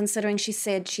sense considering she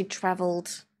said she'd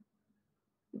traveled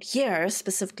here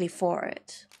specifically for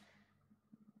it.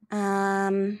 What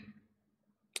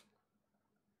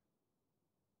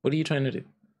are you trying to do?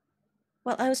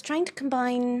 Well, I was trying to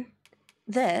combine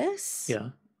this. Yeah.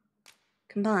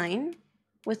 Combine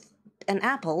with an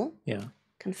apple. Yeah.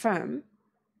 Confirm.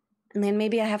 And then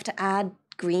maybe I have to add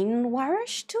green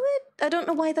warish to it? I don't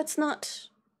know why that's not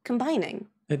combining.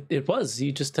 It was.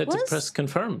 You just had to press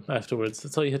confirm afterwards.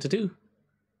 That's all you had to do.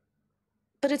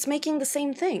 But it's making the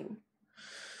same thing.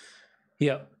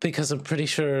 Yeah, because I'm pretty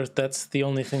sure that's the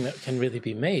only thing that can really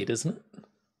be made, isn't it?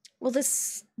 Well,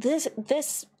 this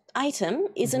item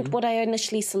isn't what I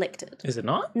initially selected. Is it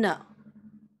not? No.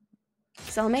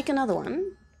 So I'll make another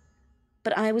one.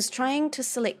 But I was trying to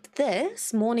select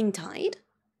this, Morning Tide.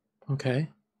 Okay.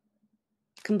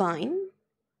 Combine.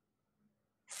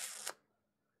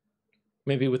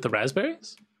 Maybe with the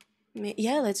raspberries?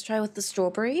 Yeah, let's try with the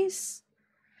strawberries.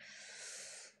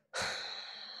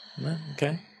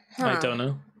 Okay. Huh. I don't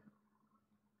know.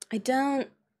 I don't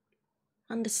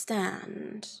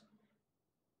understand.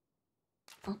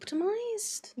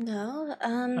 Optimized? No.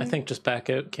 I think just back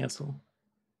out, cancel.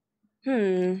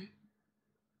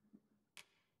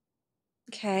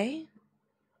 Okay.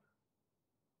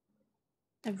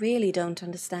 I really don't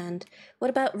understand. What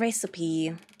about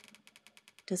recipe?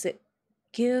 Does it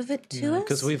give it to us?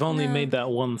 Because we've only made that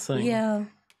one thing. Yeah.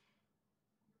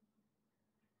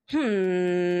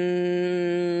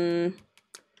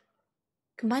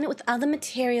 Combine it with other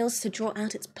materials to draw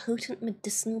out its potent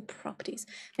medicinal properties.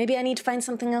 Maybe I need to find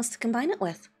something else to combine it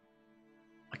with.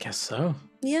 I guess so.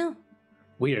 Yeah.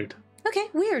 Weird. Okay,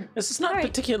 weird. This is not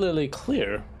particularly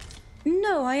clear.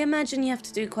 No, I imagine you have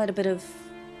to do quite a bit of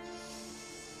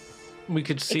We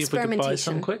could see if we could buy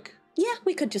some quick. Yeah,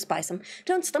 we could just buy some.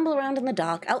 Don't stumble around in the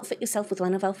dark. Outfit yourself with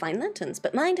one of our fine lanterns,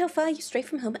 but mind how far you stray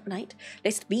from home at night,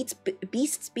 lest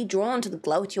beasts be drawn to the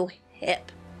glow at your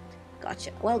hip.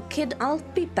 Gotcha. Well, kid, I'll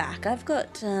be back. I've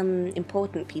got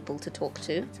important people to talk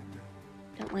to.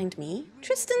 Don't mind me.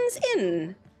 Tristan's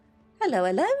in. Hello,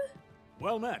 hello.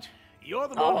 Well met. You're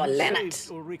the Oh, one who Lennart.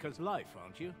 saved Ulrika's life,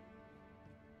 aren't you?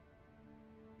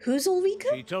 Who's Ulrika?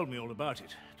 She told me all about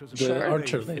it. It was a The brave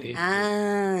archer thing. lady.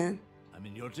 Ah. I'm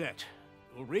in your debt.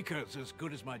 Ulrika's as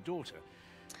good as my daughter.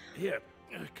 Here,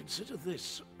 consider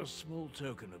this a small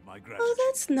token of my gratitude. Oh,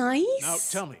 that's nice. Now,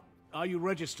 tell me, are you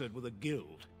registered with a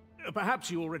guild? Perhaps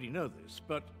you already know this,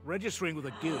 but registering with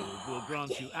a guild will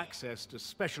grant you access to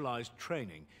specialized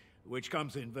training, which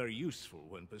comes in very useful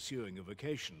when pursuing a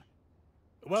vocation.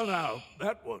 Well now,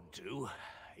 that won't do.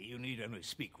 You need only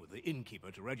speak with the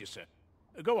innkeeper to register.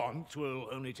 Go on, 'twill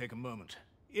only take a moment.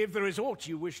 If there is aught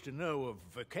you wish to know of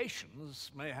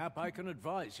vocations, mayhap I can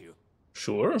advise you.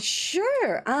 Sure.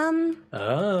 Sure.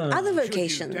 Other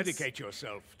vocations. Should you dedicate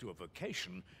yourself to a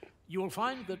vocation, you will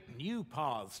find that new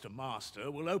paths to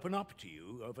master will open up to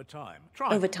you over time.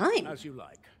 Try Over them time? as you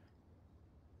like.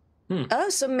 Oh,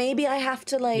 so maybe I have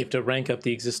to, like... You have to rank up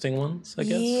the existing ones, I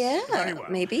guess? Yeah, Very well.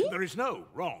 maybe. There is no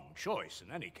wrong choice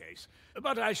in any case,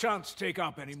 but I shan't take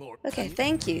up any more. Okay,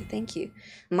 thank you, thank you.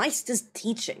 Meister's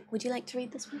teaching. Would you like to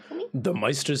read this one for me? The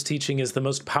Meister's teaching is the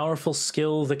most powerful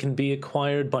skill that can be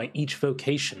acquired by each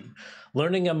vocation.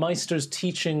 Learning a Meister's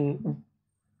teaching...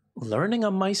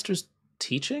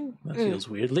 That feels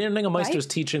weird. Learning a Meister's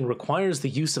teaching requires the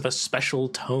use of a special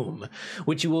tome,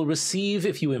 which you will receive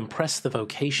if you impress the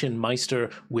vocation Meister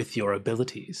with your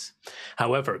abilities.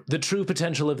 However, the true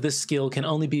potential of this skill can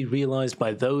only be realized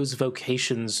by those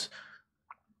vocations...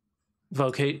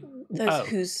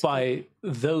 by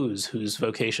those whose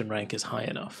vocation rank is high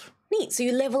enough. Neat, so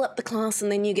you level up the class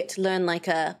and then you get to learn, like,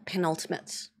 a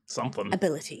penultimate Something.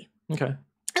 ability. Okay.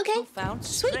 Okay, Found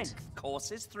sweet. strength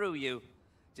courses through you.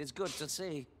 It's good to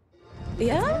see.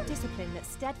 Yeah? No discipline that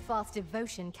steadfast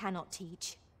devotion cannot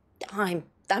teach. I'm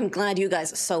glad you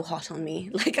guys are so hot on me.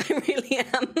 Like, I really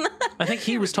am. I think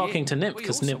he was talking to Nymph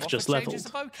because Nymph just leveled.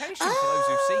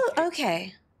 Oh,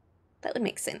 okay. That would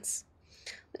make sense.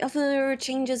 We offer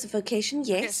changes of vocation,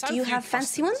 yes. so Do you few have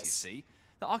fancy customers, ones? You see,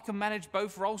 that I can manage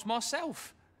both roles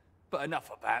myself. But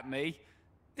enough about me.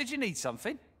 Did you need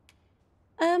something?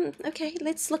 Okay,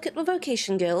 let's look at the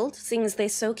Vocation Guild, seeing as they're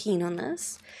so keen on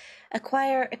this.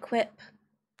 Acquire, equip,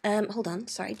 hold on,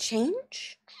 sorry,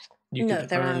 change? You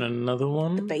could earn another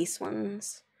one? The base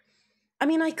ones. I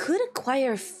mean, I could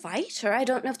acquire Fighter. I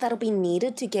don't know if that'll be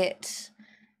needed to get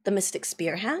the Mystic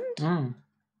Spear Hand.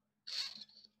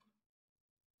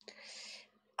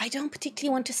 I don't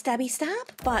particularly want to stabby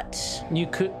stab, but... You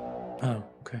could... Oh,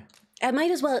 okay. I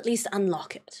might as well at least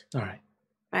unlock it. All right.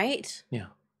 Right? Yeah.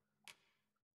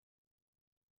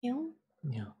 You know?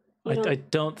 Yeah. I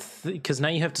don't... Because now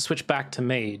you have to switch back to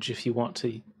mage if you want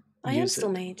to I am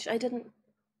still mage. I didn't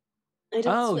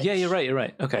Oh, switch. yeah, you're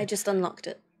right. Okay. I just unlocked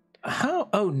it. How?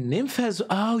 Oh, Nymph has...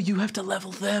 Oh, you have to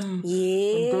level them.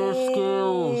 Yeah. Their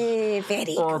skills.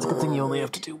 Very Oh, it's a good thing you only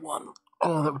have to do one.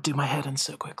 Oh, that would do my head in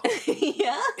so quickly.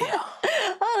 Yeah? Yeah.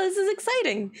 Oh, this is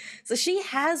exciting. So she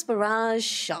has Barrage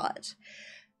Shot.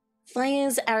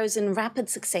 Fires arrows in rapid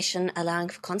succession, allowing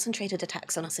for concentrated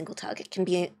attacks on a single target. Can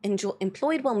be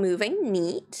employed while moving.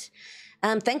 Neat.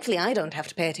 Thankfully, I don't have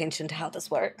to pay attention to how this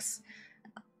works.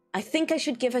 I think I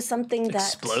should give her something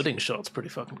that... Exploding Shot's pretty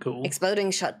fucking cool.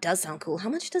 Exploding Shot does sound cool. How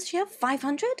much does she have?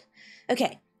 500?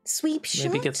 Okay. Sweep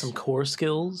Shot? Maybe get some core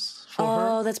skills for her.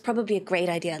 Oh, that's probably a great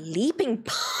idea. Leaping...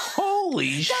 Holy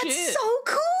shit! That's so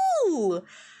cool!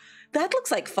 That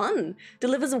looks like fun.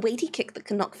 Delivers a weighty kick that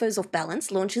can knock foes off balance,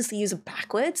 launches the user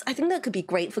backwards. I think that could be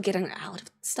great for getting out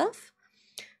of stuff.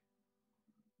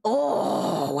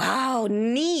 Oh, wow,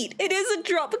 neat. It is a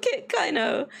drop kick, I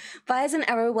know. Fires an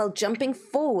arrow while jumping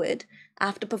forward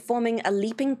after performing a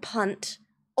leaping punt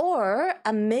or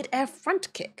a mid-air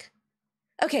front kick.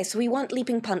 Okay, so we want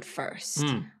leaping punt first.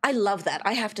 I love that.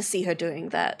 I have to see her doing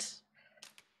that.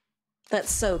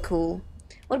 That's so cool.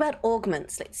 What about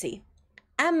augments? Let's see.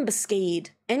 Ambuscade.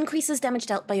 Increases damage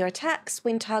dealt by your attacks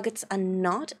when targets are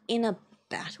not in a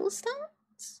battle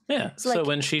stance? Yeah, so like,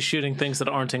 when she's shooting things that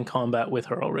aren't in combat with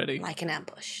her already. Like an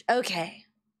ambush. Okay.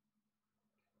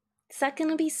 Is that going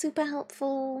to be super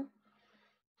helpful?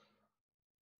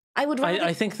 I would rather...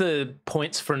 I think the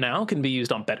points for now can be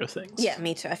used on better things. Yeah,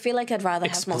 me too. I feel like I'd rather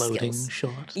have more skills. Exploding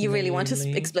Shot. You really want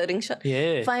an exploding shot?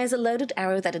 Yeah. Fires a loaded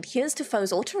arrow that adheres to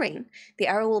foes or terrain. The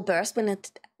arrow will burst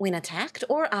when attacked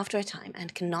or after a time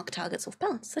and can knock targets off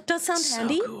balance. That does sound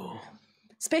handy. Cool.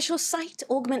 Special Sight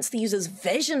augments the user's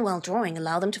vision while drawing,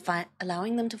 allowing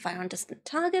them to fire on distant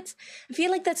targets. I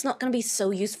feel like that's not going to be so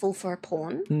useful for a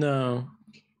pawn. No.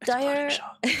 Dire...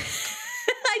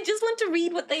 I just want to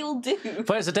read what they will do.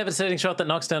 Fires a devastating shot that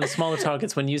knocks down smaller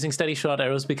targets. When using steady shot,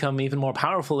 arrows become even more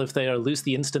powerful if they are loose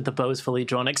the instant the bow is fully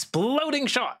drawn. Exploding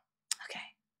Shot! Okay.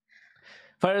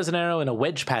 Fires an arrow in a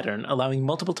wedge pattern, allowing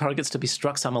multiple targets to be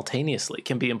struck simultaneously.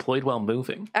 Can be employed while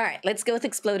moving. All right, let's go with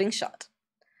Exploding Shot.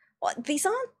 What, these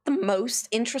aren't the most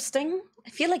interesting. I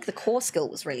feel like the core skill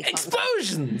was really fun.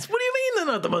 Explosions! What do you mean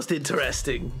they're not the most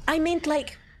interesting? I meant,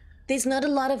 like, there's not a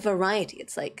lot of variety.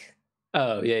 It's like...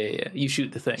 Oh, yeah. You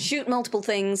shoot the thing. Shoot multiple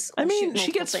things. I mean,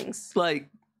 she gets, things. like,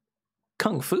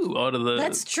 kung fu out of the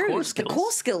That's true. core skills. The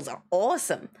core skills are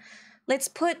awesome. Let's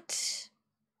put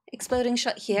Exploding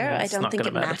Shot here. Yeah, I don't think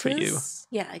it matters. For you.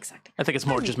 Yeah, exactly. I think it's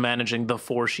more just managing the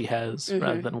 4 she has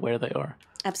rather than where they are.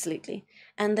 Absolutely.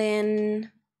 And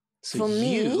then for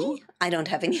me, I don't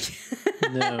have any.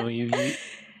 No,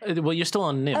 well, you're still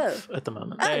on Nymph at the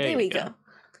moment. Oh, there we go.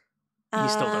 You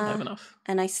still don't have enough.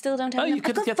 And I still don't have enough. You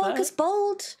could I've got Focus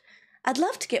Bolt. I'd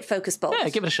love to get Focus Bolt. Yeah,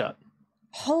 give it a shot.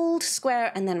 Hold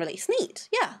square and then release. Neat.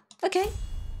 Yeah. Okay.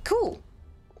 Cool.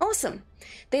 Awesome.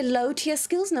 They're low tier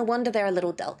skills. No wonder they're a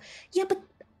little dull. Yeah, but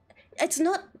it's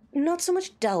not so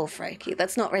much dull, Frankie.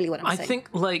 That's not really what I'm saying. I think,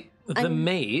 like, the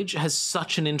mage has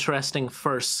such an interesting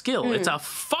first skill. It's a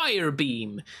fire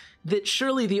beam. That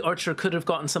surely the archer could have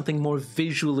gotten something more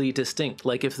visually distinct,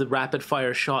 like if the rapid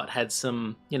fire shot had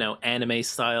some, anime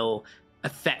style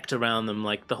effect around them,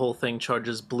 like the whole thing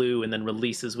charges blue and then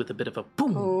releases with a bit of a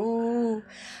boom. Oh,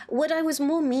 what I was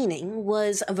more meaning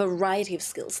was a variety of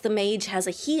skills. The mage has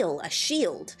a heal, a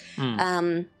shield,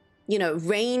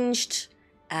 ranged,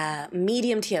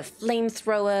 medium tier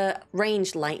flamethrower,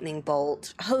 ranged lightning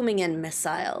bolt, homing in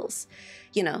missiles,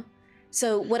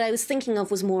 So what I was thinking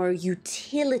of was more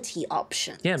utility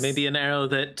options. Yeah, maybe an arrow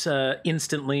that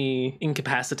instantly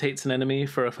incapacitates an enemy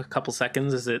for a couple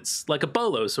seconds, as it's like a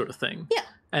bolo sort of thing. Yeah.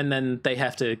 And then they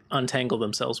have to untangle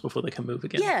themselves before they can move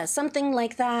again. Yeah, something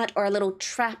like that, or a little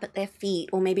trap at their feet,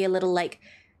 or maybe a little,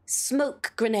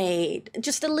 smoke grenade.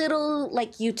 Just a little,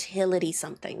 utility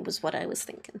something was what I was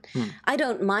thinking. I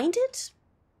don't mind it,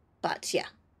 but yeah.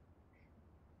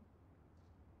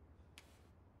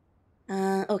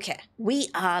 Okay, we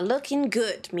are looking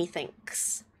good,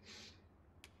 methinks.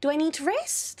 Do I need to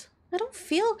rest? I don't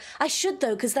feel... I should,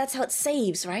 though, because that's how it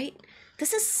saves, right?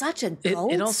 This is such a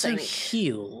gold It also sink.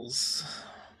 heals.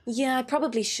 Yeah, I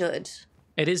probably should.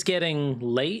 It is getting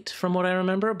late, from what I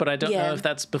remember, but I don't know if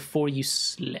that's before you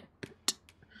slept.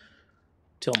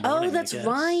 Till morning, Oh, that's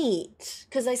right.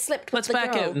 Because I slept with the girl.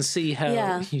 Let's back out and see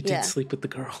how you did sleep with the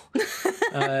girl.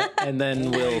 And then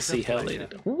we'll see how later.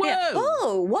 Whoa! Yeah.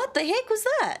 Oh, what the heck was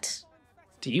that?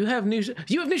 Do you have new...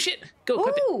 You have new shit! Go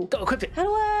equip it! Go equip it! How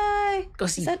do I... Go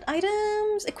see. Is that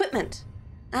items? Equipment.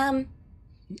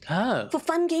 For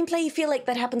fun gameplay, you feel like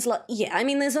that happens a lot. Yeah, I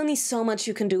mean, there's only so much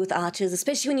you can do with archers,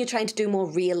 especially when you're trying to do more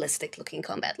realistic-looking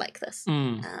combat like this.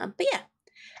 But yeah.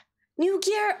 New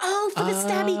gear! Oh, for the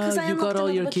stabby, because I unlocked you got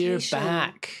all your vocation. gear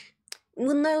back.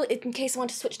 Well, no, in case I want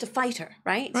to switch to fighter,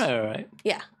 right? Right.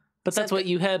 Yeah. But that's what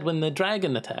you had when the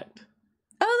dragon attacked.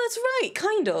 Oh, that's right,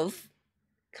 kind of.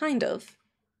 Kind of.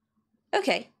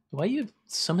 Okay. Why you have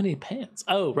so many pants?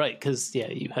 Oh, right, because, yeah,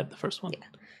 you had the first one. Yeah.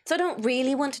 So I don't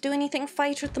really want to do anything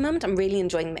fighter at the moment. I'm really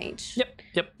enjoying mage.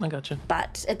 Yep, I gotcha.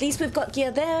 But at least we've got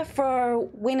gear there for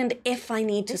when and if I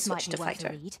need to switch to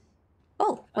fighter.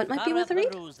 Oh, what might be worth a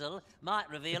read?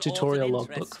 A tutorial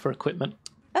logbook for equipment.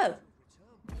 Oh.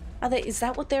 Is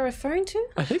that what they're referring to?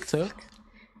 I think so.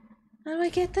 How do I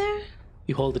get there?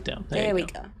 You hold it down. There we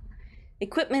go.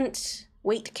 Equipment,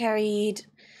 weight carried.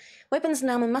 Weapons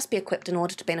and armor must be equipped in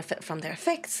order to benefit from their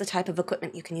effects. The type of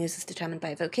equipment you can use is determined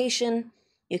by vocation.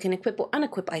 You can equip or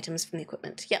unequip items from the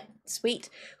equipment. Yep, sweet.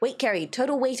 Weight carried.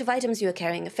 Total weight of items you are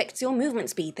carrying affects your movement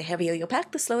speed. The heavier your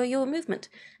pack, the slower your movement,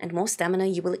 and more stamina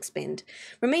you will expend.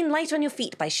 Remain light on your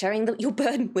feet by sharing your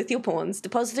burden with your pawns,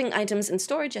 depositing items in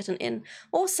storage at an inn,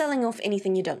 or selling off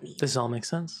anything you don't need. This all makes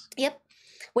sense. Yep.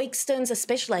 Wake stones are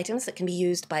special items that can be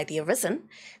used by the Arisen.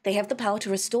 They have the power to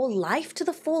restore life to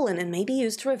the fallen and may be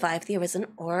used to revive the Arisen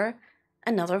or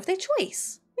another of their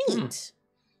choice. Neat.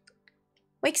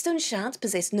 Wakestone shards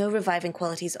possess no reviving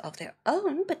qualities of their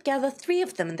own, but gather 3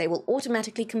 of them and they will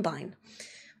automatically combine.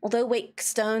 Although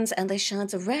wakestones and their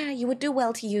shards are rare, you would do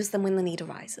well to use them when the need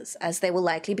arises, as there will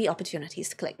likely be opportunities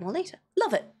to collect more later.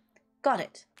 Love it. Got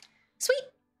it. Sweet.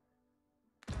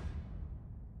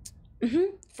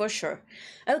 For sure.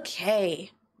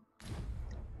 Okay.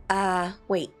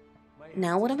 Wait.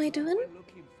 Now what am I doing?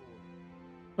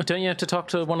 Well, don't you have to talk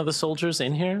to one of the soldiers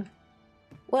in here?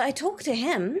 Well, I talked to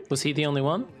him. Was he the only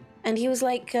one? And he was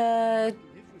like,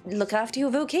 look after your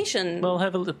vocation. Well,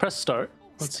 press start.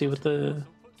 Let's see what the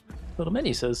little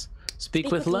menu says. Speak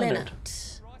with Leonard.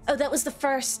 Oh, that was the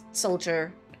first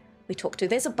soldier we talked to.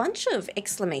 There's a bunch of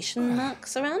exclamation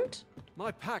marks around.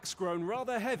 My pack's grown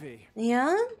rather heavy.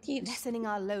 Yeah? Lessening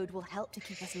our load will help to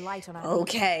keep us light on our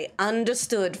Okay,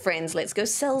 understood, friends. Let's go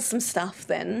sell some stuff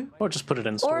then. Or just put it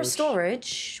in storage. Or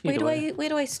storage. Where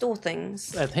do I store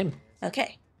things? At him.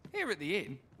 Okay. Here at the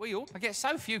inn, I get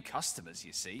so few customers,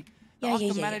 you see. Yeah.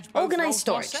 Organized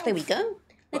storage. There we go.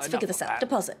 Let's figure this out.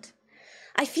 Deposit.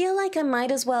 I feel like I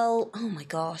might as well... Oh my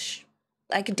gosh.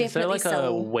 I could definitely sell... Is there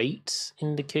like a weight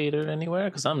indicator anywhere?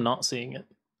 Because I'm not seeing it.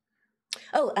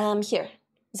 Oh, here.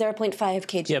 0.5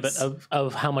 kgs. Yeah, but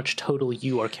of how much total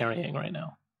you are carrying right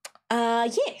now?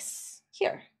 Yes.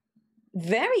 Here.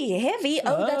 Very heavy.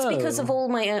 Oh, that's because of all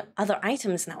my other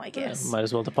items now, I guess. Yeah, might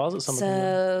as well deposit some of them.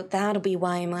 So that'll be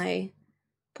why my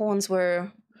pawns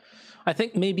were... I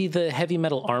think maybe the heavy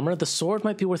metal armor, the sword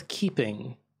might be worth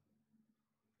keeping.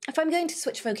 If I'm going to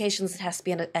switch vocations, it has to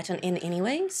be at an inn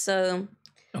anyway, so...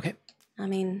 Okay. I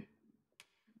mean...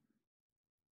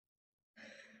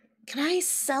 Can I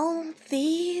sell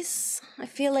these? I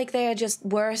feel like they're just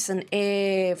worse in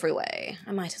every way.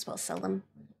 I might as well sell them.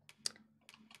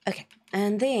 Okay,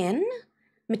 and then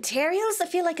materials. I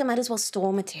feel like I might as well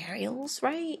store materials,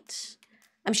 right?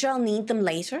 I'm sure I'll need them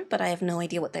later, but I have no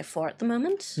idea what they're for at the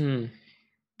moment.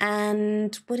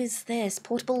 And what is this?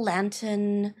 Portable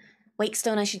lantern.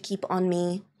 Wakestone I should keep on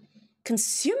me.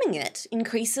 Consuming it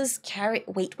increases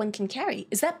weight one can carry.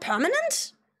 Is that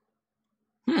permanent?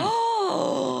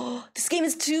 Oh, this game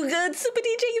is too good. Super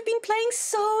DJ, you've been playing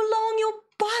so long, your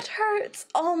butt hurts.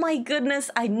 Oh my goodness,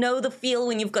 I know the feel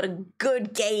when you've got a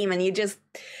good game and you just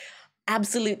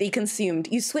absolutely consumed.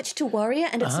 You switched to Warrior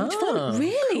and it's so much fun.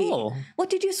 Really? Cool. What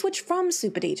did you switch from,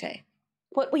 Super DJ?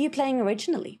 What were you playing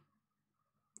originally?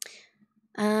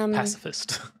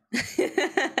 Pacifist.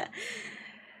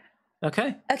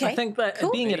 Okay. I think that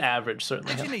being at average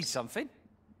certainly Did you need something?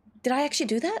 Did I actually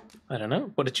do that? I don't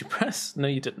know. What did you press? No,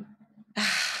 you didn't.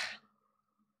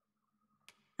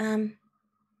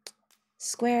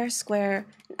 Square.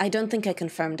 I don't think I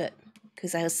confirmed it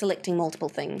because I was selecting multiple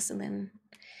things and then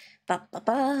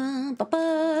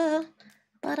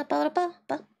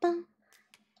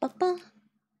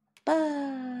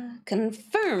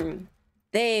confirm.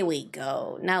 There we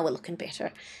go. Now we're looking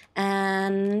better.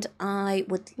 And I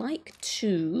would like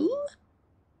to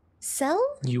sell?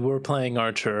 You were playing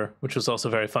Archer, which was also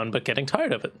very fun, but getting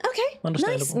tired of it. Okay,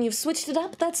 nice. And you've switched it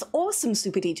up. That's awesome,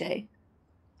 Super DJ.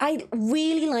 I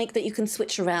really like that you can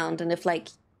switch around, and if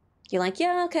you're like,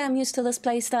 yeah, okay, I'm used to this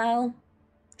play style,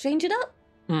 change it up.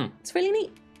 It's really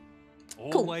neat.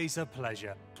 Always a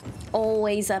pleasure.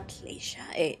 Always a pleasure.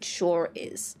 It sure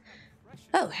is.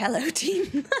 Oh, hello,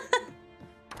 team.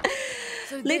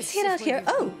 Let's head out here.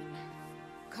 Oh.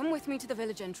 Come with me to the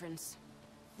village entrance.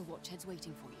 The watchhead's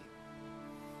waiting for you.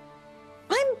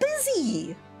 I'm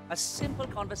busy. A simple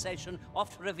conversation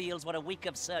oft reveals what a week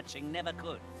of searching never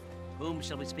could. Whom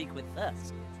shall we speak with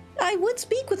first? I would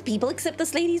speak with people, except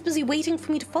this lady's busy waiting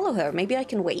for me to follow her. Maybe I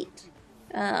can wait.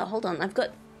 Hold on. I've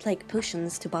got,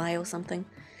 potions to buy or something.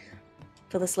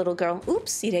 for this little girl.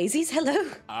 Oopsie daisies, hello.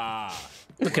 Ah.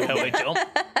 Look at how I jump.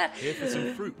 Here for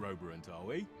some fruit, Roborant, are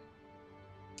we?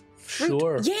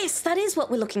 Sure. Yes, that is what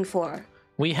we're looking for.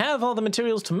 We have all the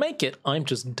materials to make it. I'm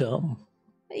just dumb.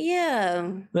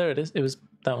 Yeah. There it is. It was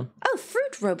that one. Oh,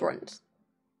 fruit roborant.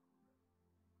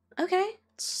 Okay.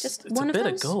 Just It's one a of bit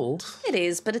those. of gold. It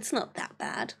is, but it's not that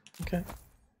bad. Okay.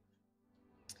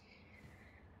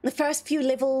 The first few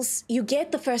levels, you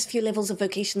get the first few levels of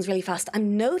vocations really fast.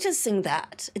 I'm noticing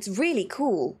that. It's really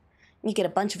cool. You get a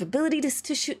bunch of abilities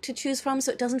to choose from,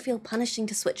 so it doesn't feel punishing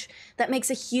to switch. That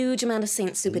makes a huge amount of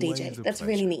sense, Super Always DJ. a That's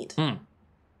really neat.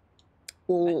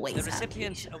 Always. The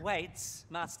recipient awaits,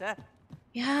 Master.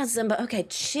 Yeah, Zimba. Okay,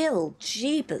 chill.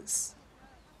 Jeepers.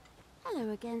 Hello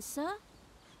again, sir.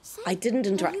 Say, I didn't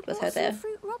have interact you with brought her there. some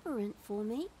fruit roborant for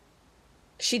me?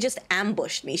 She just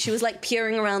ambushed me. She was like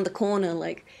peering around the corner,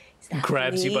 like, is that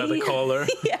Grabs you by the me? collar.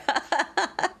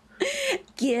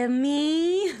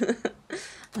 Gimme.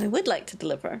 I would like to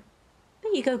deliver.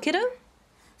 There you go, kiddo.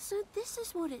 So this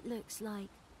is what it looks like.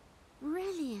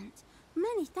 Brilliant.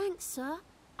 Many thanks, sir.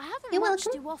 I haven't You're much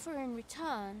welcome. to offer in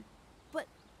return, but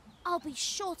I'll be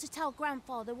sure to tell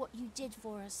Grandfather what you did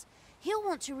for us. He'll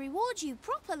want to reward you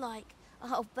proper like,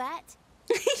 I'll bet.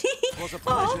 It was a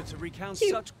pleasure to recount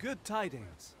such good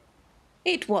tidings.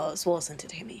 It was, wasn't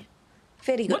it, Hemmy?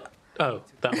 Very good. What? Oh,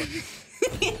 that one.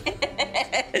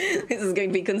 This is going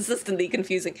to be consistently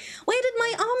confusing. Where did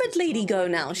my armored lady go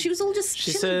now? She was all just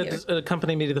She chilling said, here.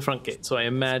 accompany me to the front gate, so I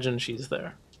imagine she's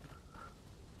there.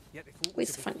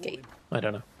 Where's the front gate? I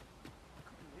don't know.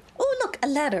 Oh, look, a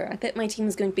ladder. I bet my team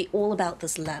is going to be all about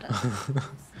this ladder.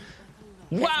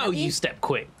 Wow, you step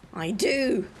quick. I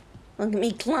do. Look at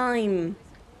me climb.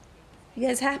 You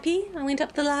guys happy? I went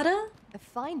up the ladder? A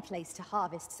fine place to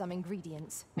harvest some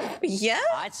ingredients. Yeah?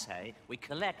 I'd say we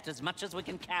collect as much as we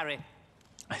can carry.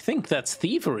 I think that's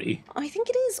thievery. I think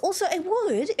it is. Also, I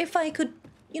would if I could,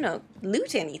 you know,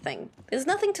 loot anything. There's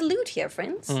nothing to loot here,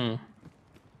 friends.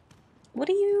 What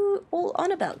are you all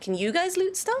on about? Can you guys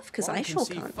loot stuff? Because I sure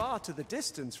can see can't. far to the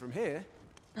distance from here.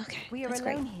 Okay, We are that's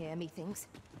alone great. here, methinks.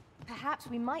 Perhaps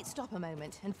we might stop a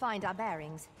moment and find our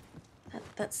bearings.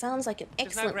 That sounds like an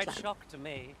There's no excellent great plan. shock to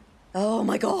me. Oh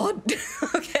my god.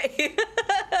 Okay.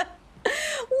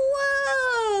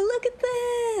 Whoa, look at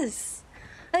this.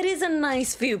 It is a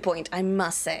nice viewpoint, I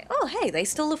must say. Oh, hey, they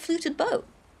stole a fluted boat.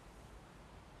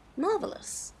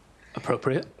 Marvelous.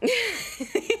 Appropriate.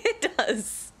 It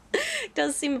does. It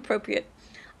does seem appropriate.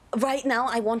 Right now,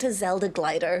 I want a Zelda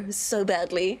glider so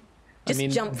badly. Just I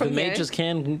mean, jump from the here. mages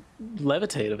can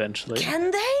levitate eventually.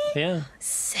 Can they? Yeah.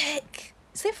 Sick.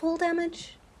 Is there fall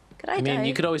damage? Could I I mean, die?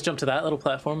 you could always jump to that little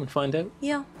platform and find out.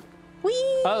 Yeah. Whee!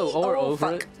 Oh, or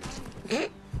over fuck.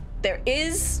 There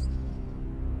is...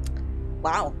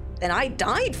 Wow. And I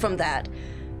died from that.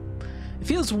 It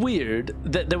feels weird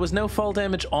that there was no fall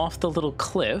damage off the little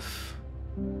cliff.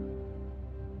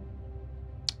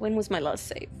 When was my last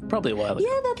save? Probably a while ago.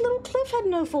 Yeah, that little cliff had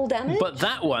no fall damage. But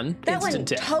that one, that one instant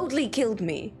death. totally killed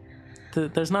me.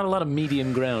 There's not a lot of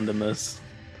median ground in this.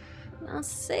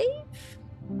 Last save?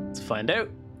 Let's find out.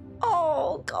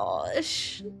 Oh,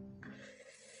 gosh.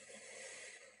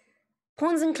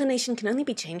 Pawn's inclination can only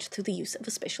be changed through the use of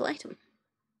a special item.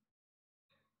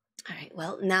 All right,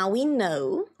 well, now we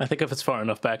know. I think if it's far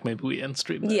enough back, maybe we end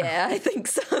stream there. Yeah, I think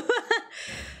so.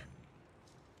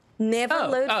 Never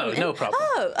load from no problem.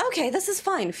 Oh, okay, this is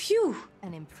fine. Phew.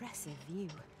 An impressive view.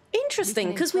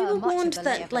 Interesting, because we were warned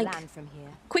that, like, from here.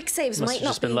 quick saves Must might have not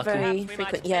just been be lucky. very Perhaps we might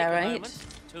frequent. take Yeah, a right? moment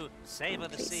to savor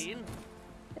the scene.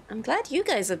 I'm glad you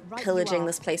guys are Right you pillaging are.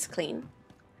 this place clean.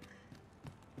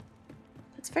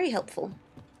 That's very helpful.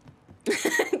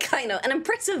 Kind of an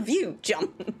impressive view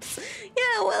jumps.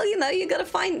 Yeah, well, you know, you gotta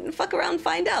fuck around,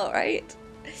 find out, right?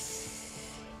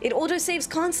 It autosaves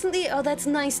constantly. Oh, that's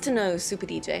nice to know, Super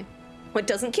DJ. What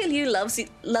doesn't kill you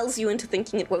lulls you into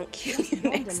thinking it won't kill you Yonder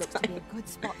next looks to time. be a good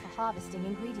spot for harvesting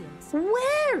ingredients.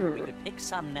 Where? We could pick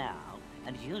some now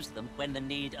and use them when the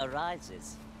need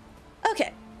arises.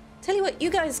 Okay, tell you what, you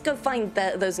guys go find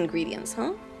those ingredients,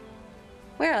 huh?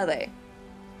 Where are they?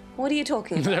 What are you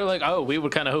talking about? They're like, oh, we were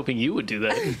kind of hoping you would do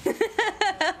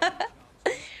that.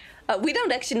 We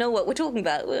don't actually know what we're talking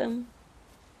about.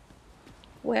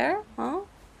 Where? Huh?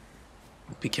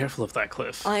 Be careful of that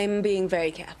cliff. I'm being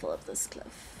very careful of this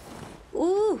cliff.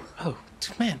 Ooh. Oh,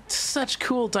 man, such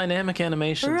cool dynamic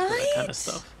animations for that kind Right? of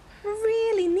stuff.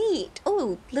 Really neat.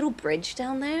 Oh, little bridge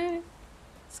down there.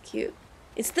 It's cute.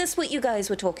 Is this what you guys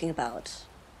were talking about?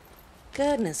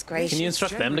 Goodness gracious. Can you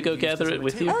instruct them to go gather it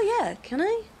with you? Oh, yeah. Can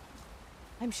I?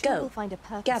 I'm sure Go. we'll find a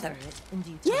purpose Gather. for it in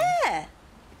due time. Yeah.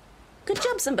 Good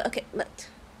job, Simba. Okay,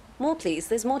 more please.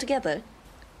 There's more together.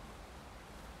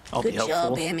 I'll Good be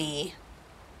helpful. job, Hemmy.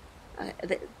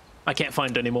 I can't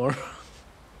find any more.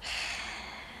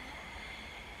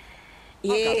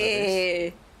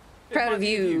 Yeah. Proud of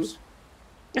you.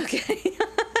 Okay.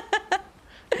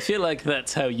 I feel like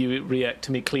that's how you react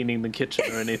to me cleaning the kitchen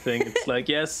or anything. It's like,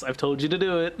 yes, I've told you to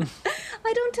do it.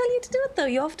 I don't tell you to do it, though.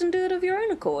 You often do it of your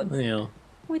own accord. Yeah.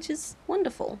 Which is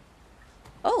wonderful.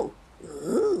 Oh.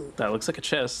 Ooh. That looks like a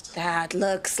chest. That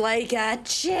looks like a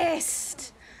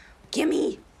chest.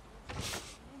 Gimme.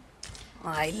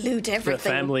 I loot everything. The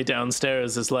family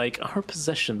downstairs is like, our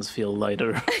possessions feel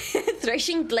lighter.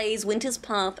 Threshing Blaze, Winter's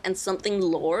Path, and something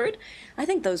Lord. I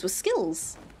think those were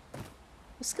skills.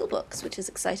 Skill books, which is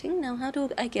exciting. Now, how do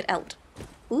I get out?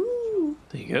 Ooh.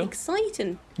 There you go.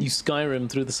 Exciting. You Skyrim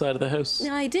through the side of the house.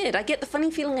 Yeah, I did. I get the funny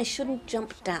feeling I shouldn't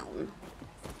jump down.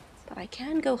 But I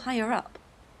can go higher up.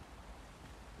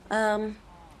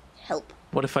 Help.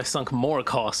 What if I sunk more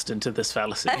cost into this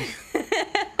fallacy?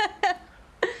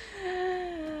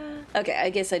 Okay, I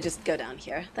guess I just go down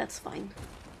here. That's fine.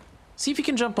 See if you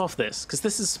can jump off this, because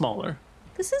this is smaller.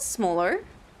 This is smaller.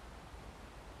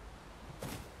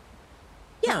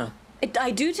 Yeah.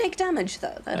 I do take damage,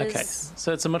 though. That okay, is...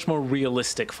 so it's a much more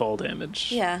realistic fall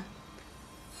damage. Yeah.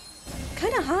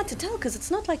 Kind of hard to tell, because it's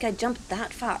not like I jumped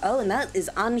that far. Oh, and that is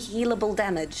unhealable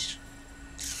damage.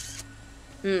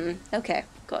 Okay.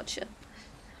 Gotcha.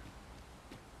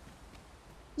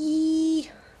 Yee.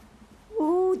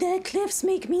 Ooh, the cliffs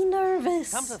make me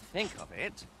nervous. Come to think of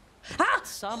it, Ah!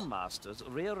 some masters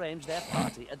rearrange their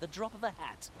party at the drop of a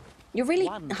hat. You're really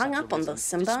One hung such up on arisen this,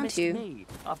 Simba, aren't dismissed you? me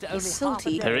after You're only salty. half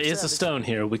a day There of is a service. stone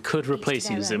here. We could replace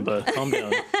you, Simba. Calm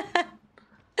down.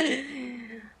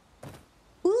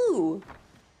 Ooh.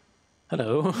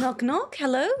 Hello. Knock knock.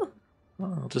 Hello.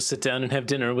 Well, I'll just sit down and have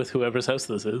dinner with whoever's house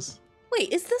this is.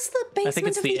 Wait, is this the basement I think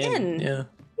it's of the the inn? Yeah.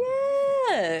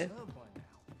 Yeah.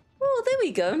 Oh, there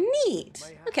we go. Neat.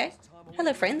 Okay.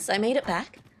 Hello, friends. I made it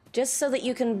back. Just so that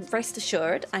you can rest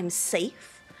assured I'm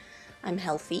safe. I'm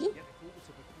healthy.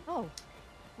 Oh,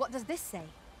 what does this say?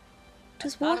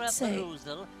 Does Thorough what say?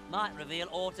 perusal might reveal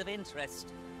aught of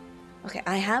interest. Okay,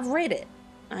 I have read it.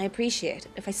 I appreciate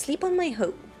it. If I sleep on my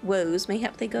woes,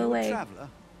 mayhap they go away. Traveller?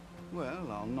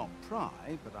 Well, I'll not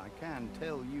pry, but I can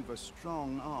tell you've a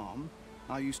strong arm.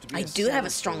 I used to be I do have a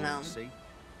strong arm. See?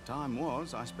 Time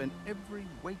was, I spent every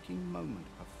waking moment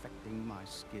perfecting my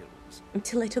skills.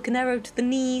 Until I took an arrow to the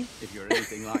knee. If you're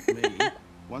anything like me,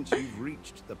 once you've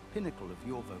reached the pinnacle of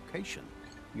your vocation,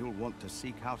 you'll want to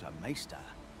seek out a maester.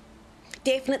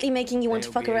 Definitely making you want to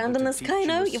They'll fuck be around able in to this teach kind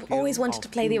you of. a You've always skill wanted to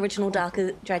of play the being original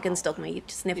Dragon's Dogma. You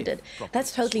just never did.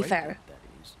 That's totally fair.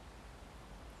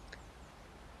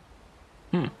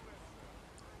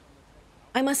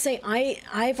 I must say,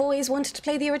 I've always wanted to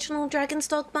play the original Dragon's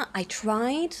Dogma. I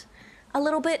tried a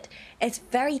little bit. It's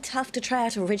very tough to try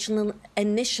out original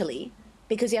initially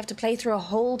because you have to play through a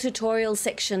whole tutorial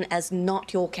section as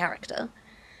not your character.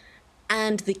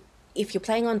 And if you're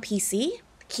playing on PC,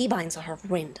 the keybinds are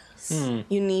horrendous.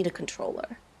 You need a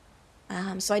controller.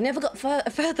 So I never got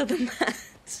further than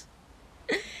that.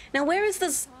 Now, where is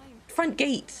this front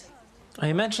gate? I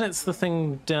imagine it's the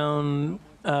thing down...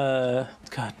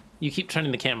 God, you keep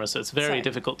turning the camera, so it's very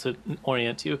difficult to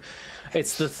orient you.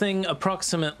 It's the thing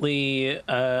approximately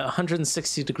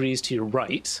 160 degrees to your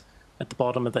right, at the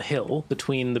bottom of the hill,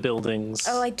 between the buildings.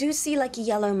 Oh, I do see like a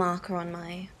yellow marker on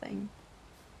my thing.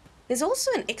 There's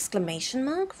also an exclamation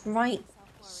mark right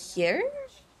here.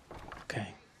 Okay,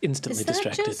 instantly Is that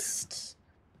distracted. just...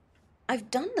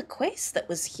 I've done the quest that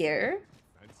was here.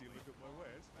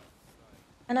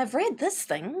 And I've read this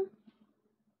thing.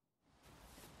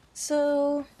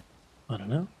 So... I don't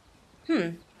know.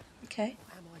 Okay.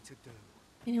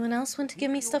 Anyone else want to give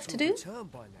me stuff to do?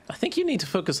 I think you need to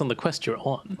focus on the quest you're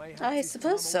on. I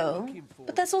suppose so.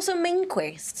 But that's also main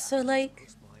quest, so like...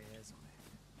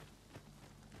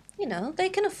 You know, they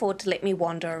can afford to let me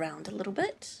wander around a little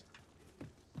bit.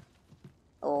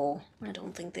 Oh, I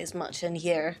don't think there's much in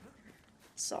here.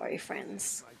 Sorry,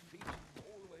 friends.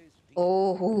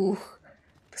 Oh,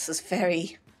 this is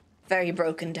very, very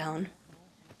broken down.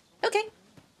 Okay.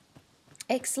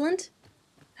 Excellent.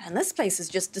 And this place is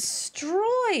just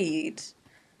destroyed.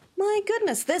 My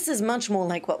goodness, this is much more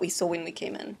like what we saw when we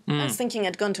came in. I was thinking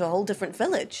I'd gone to a whole different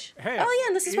village. Hey, oh yeah,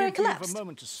 and this is where I if you have collapsed. a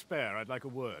moment to spare, I'd like a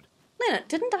word. Leonard,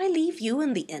 didn't I leave you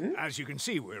in the inn? As you can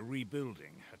see, we're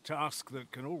rebuilding. A task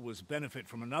that can always benefit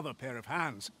from another pair of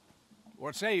hands.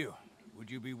 What say you? Would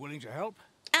you be willing to help?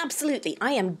 Absolutely.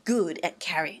 I am good at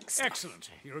carrying stuff. Excellent.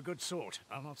 You're a good sort.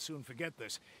 I'll not soon forget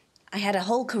this. I had a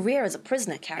whole career as a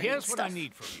prisoner carrying Here's stuff. what I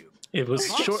need from you. It was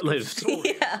short-lived.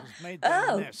 Yeah. Made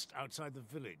their nest outside the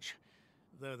village.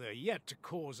 though they're yet to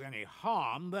cause any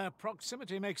harm, their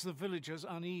proximity makes the villagers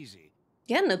uneasy.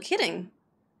 Yeah, no kidding.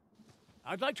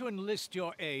 I'd like to enlist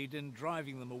your aid in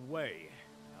driving them away.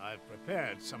 I've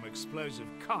prepared some explosive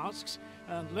casks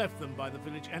and left them by the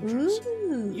village entrance.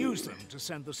 Ooh. Use them to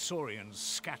send the Saurians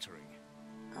scattering.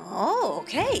 Oh,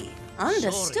 okay.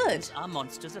 Understood. Saurians are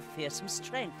monsters of fearsome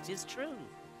strength, 'tis true.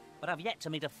 But I've yet to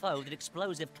meet a foe that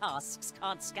explosive casks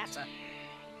can't scatter.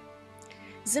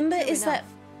 Zimba, is that...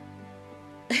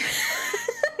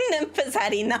 Nymph has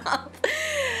had enough.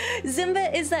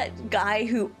 Zimba is that guy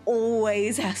who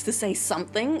always has to say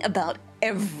something about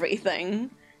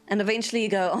everything. And eventually you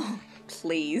go, oh,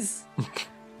 please.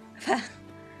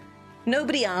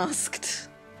 Nobody asked.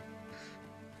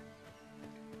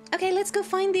 Okay, let's go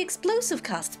find the explosive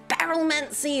cast.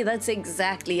 Barrelmancy, that's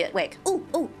exactly it. Wait, oh,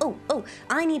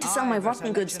 I need to sell my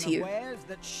rotten goods to you.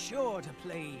 That's sure to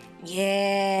please.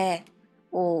 Yeah.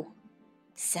 Oh,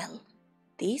 sell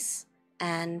these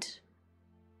and...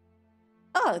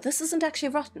 Oh, this isn't actually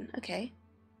rotten. Okay.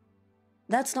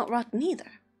 That's not rotten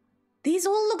either. These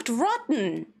all looked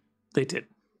rotten. They did.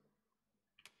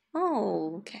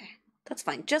 Oh, okay. That's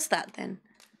fine. Just that then.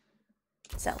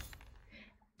 Sell.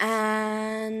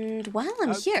 And while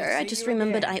I'm here, I just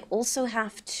remembered I also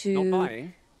have to... Not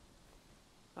buying?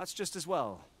 That's just as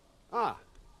well. Ah,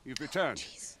 you've returned.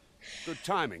 Jeez. Good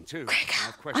timing, too.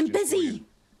 Gregor, I'm busy.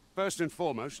 First and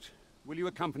foremost, will you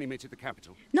accompany me to the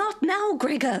capital? Not now,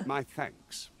 Gregor. My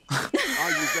thanks. Are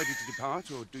you ready to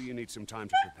depart, or do you need some time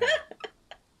to prepare?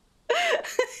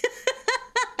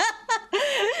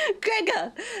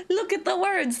 Gregor, look at the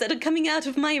words that are coming out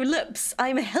of my lips.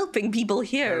 I'm helping people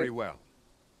here. Very well.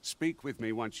 Speak with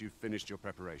me once you've finished your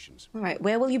preparations. All right,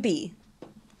 where will you be?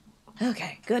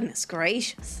 Okay, goodness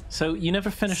gracious. So you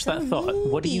never finished that thought.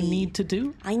 What do you need to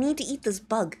do? I need to eat this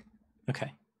bug.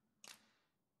 Okay.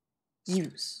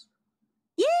 Use.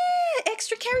 Yeah,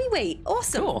 extra carry weight.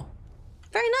 Awesome. Cool.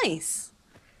 Very nice.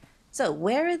 So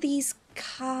where are these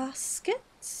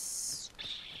caskets?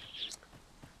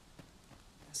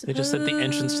 They just said the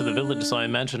entrance to the village, so I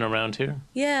imagine around here.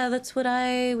 Yeah, that's what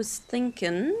I was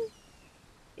thinking.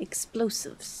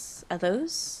 Explosives. Are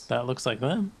those? That looks like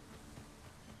them.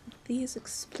 These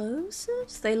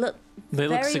explosives? They look They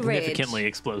very look significantly red.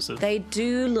 explosive. They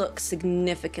do look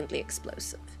significantly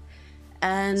explosive.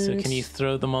 And So can you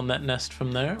throw them on that nest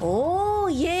from there? Oh,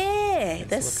 yeah.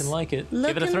 It's looking like it.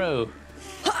 Give it a throw.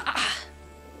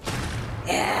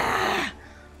 Yeah.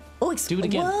 Oh, Do it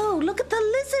again. Whoa, look at the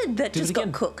lizard that Do it just got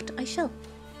again. cooked. I shall.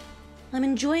 I'm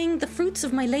enjoying the fruits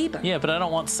of my labor. Yeah, but I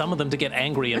don't want some of them to get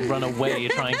angry and run away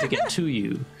trying to get to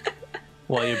you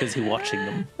while you're busy watching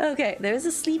them. Okay, there's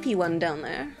a sleepy one down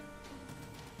there.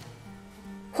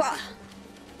 Wha!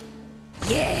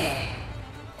 Yeah.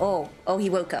 Oh, he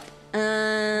woke up.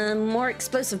 More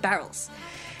explosive barrels.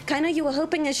 Kinda, you were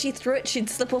hoping as she threw it, she'd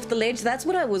slip off the ledge. That's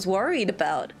what I was worried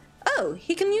about. Oh,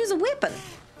 he can use a weapon.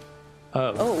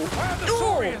 Oh.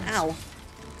 Oh, ow.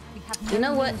 We have You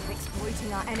know no what? means of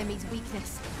exploiting our enemy's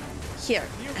weakness. Here,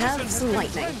 have some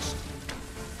lightning.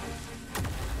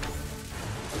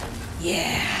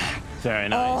 Yeah. Very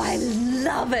nice. Oh, I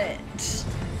love it.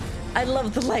 I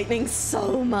love the lightning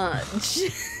so much.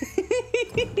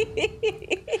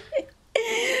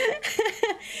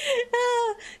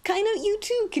 Kaino, you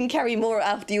too can carry more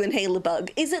after you inhale a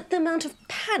bug. Is it the amount of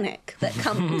panic that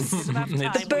comes?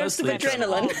 The burst of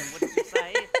adrenaline.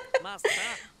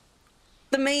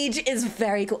 The mage is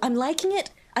very cool. I'm liking it.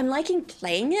 I'm liking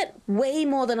playing it way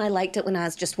more than I liked it when I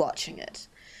was just watching it.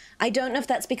 I don't know if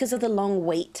that's because of the long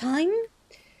wait time,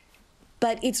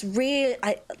 but it's real.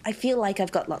 I feel like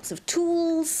I've got lots of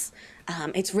tools.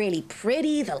 It's really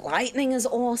pretty. The lightning is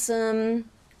awesome.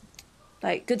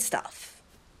 Like, good stuff.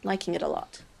 Liking it a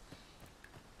lot.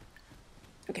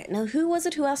 Okay, now who was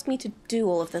it who asked me to do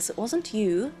all of this? It wasn't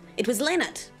you. It was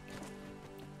Leonard.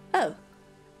 Oh.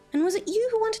 And was it you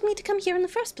who wanted me to come here in the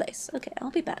first place? Okay,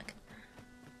 I'll be back.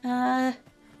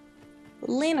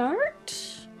 Leonard?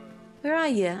 Where are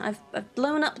you? I've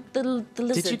blown up the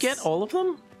lizards. Did you get all of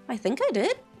them? I think I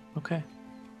did. Okay.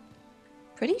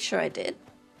 Pretty sure I did.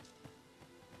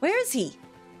 Where is he?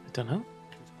 I don't know.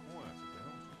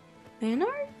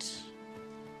 Leonard?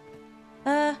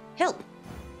 Help.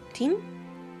 Team?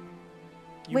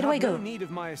 Where do I go? You have no need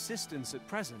of my assistance at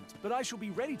present, but I shall be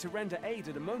ready to render aid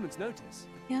at a moment's notice.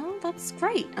 Yeah, that's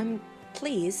great. I'm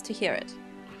pleased to hear it.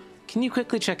 Can you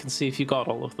quickly check and see if you got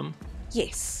all of them?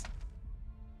 Yes.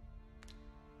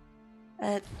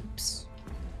 Oops.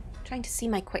 Trying to see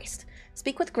my quest.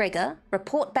 Speak with Gregor,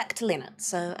 report back to Leonard.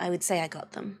 So I would say I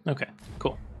got them. Okay,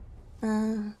 cool.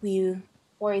 Were you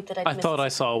worried that I thought I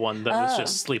saw one that was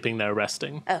just sleeping there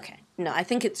resting. Okay. No, I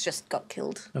think it's just got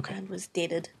killed. Okay. And was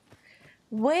deaded.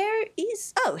 Where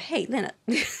is... Oh, hey, Leonard.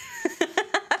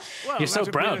 Well, You're so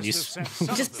that brown. appears You to have sent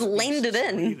some just of the blended beasts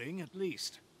in. reeling, at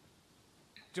least.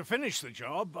 To finish the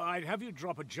job, I'd have you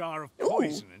drop a jar of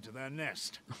poison into their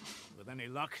nest. With any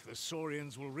luck, the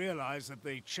Saurians will realize that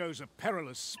they chose a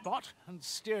perilous spot and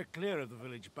steer clear of the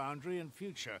village boundary in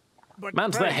future. But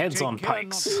Man's pray, their heads take on care not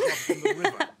pikes. to drop it in the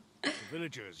river. The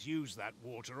villagers use that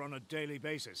water on a daily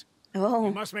basis. Oh.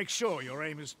 You must make sure your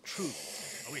aim is true.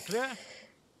 Are we clear?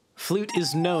 Flewt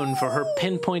is known for her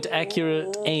pinpoint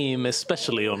accurate aim,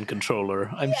 especially on controller.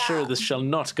 I'm sure this shall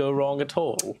not go wrong at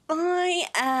all. I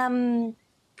am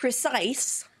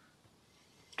precise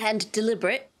and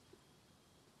deliberate.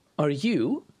 Are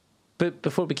you? But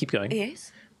before we keep going,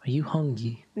 Yes. are you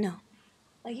hungry? No.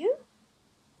 Are you?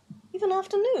 Even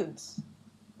after nudes?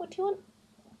 What do you want?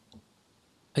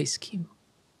 Ice cream.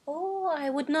 Oh, I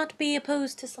would not be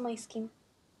opposed to some ice cream.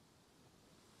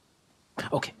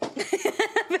 Okay.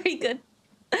 Very good.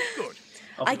 Good.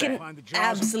 I can Find the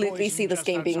jars of absolutely poison see this just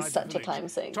game being outside such the a village. time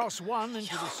sink. Toss one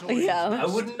into the Saurians' Yeah. nest.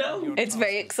 I wouldn't know. Your It's task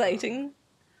very is exciting.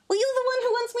 Well, you're the one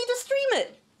who wants me to stream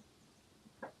it.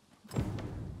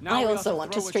 Now I we are also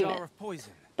want to throw a stream jar it. of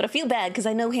poison. But I feel bad because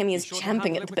I know Hemmy is sure to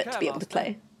champing handle at the it with bit to care, be able to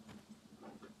Master? play.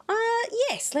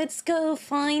 Yes, let's go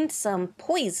find some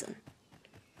poison.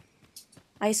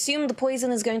 I assume the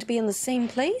poison is going to be in the same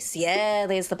place? Yeah,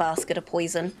 there's the basket of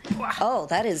poison. Oh,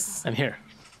 that is I'm here.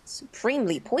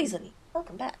 supremely poisony.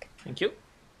 Welcome back. Thank you.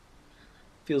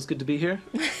 Feels good to be here.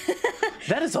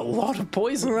 That is a lot of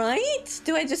poison. Right?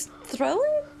 Do I just throw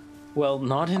it? Well,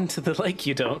 not into the lake,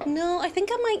 you don't. No, I think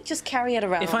I might just carry it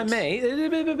around. If I may,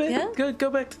 Yeah? go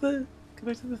back to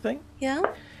the thing. Yeah?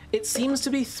 It seems to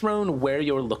be thrown where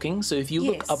you're looking, so if you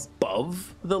look Yes.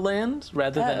 above the land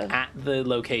rather than at the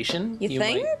location, You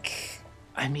might... think?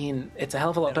 I mean, it's a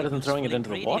hell of a lot better than throwing it into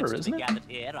the water, isn't it?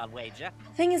 Here, I'll wager.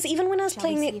 Thing is, even when I was Shall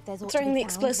we playing see if there's aught to throwing be the found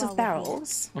explosive while we're here?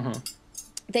 barrels, Mm-hmm.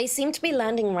 they seem to be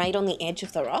landing right on the edge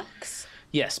of the rocks.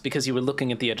 Yes, because you were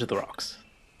looking at the edge of the rocks.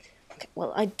 Okay,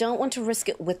 well, I don't want to risk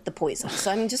it with the poison,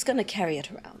 so I'm just going to carry it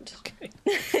around.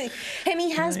 Okay.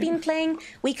 Hemmy has been playing.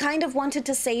 We kind of wanted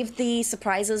to save the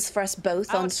surprises for us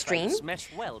both Our on stream. strengths mesh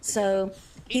well together. So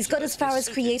he's Each got of as us far is as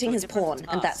suited creating to a his different pawn, and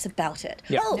task. that's about it.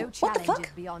 Yeah. Oh, No what the challenge fuck?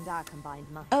 is beyond our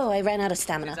combined might. Oh, I ran out of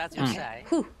stamina. Is that you say?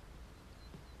 Whew.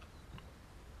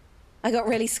 I got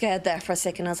really scared there for a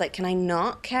second. I was like, can I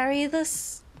not carry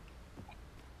this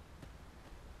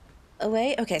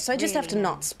away? Okay, so I just have to Really,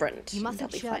 not sprint. You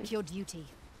mustn't That'll be fine. shirk your duty.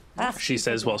 Ah, She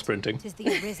says while sprinting. Tis the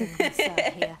Arisen who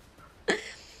serve here.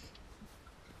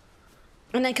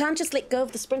 and I can't just let go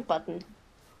of the sprint button.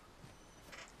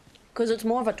 Because it's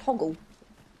more of a toggle.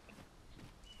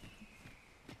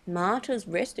 Marta's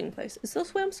resting place. Is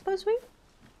this where I'm supposed to be?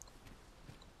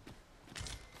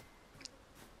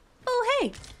 Oh,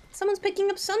 hey! Someone's picking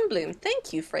up sunbloom.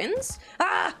 Thank you, friends.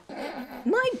 Ah!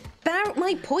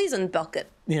 My poison bucket.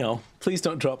 You know, please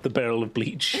don't drop the barrel of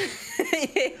bleach.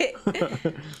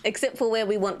 Except for where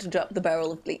we want to drop the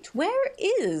barrel of bleach. Where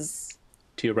is?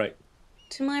 To your right.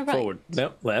 To my right. Forward.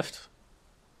 No, left.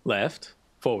 Left.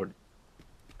 Forward.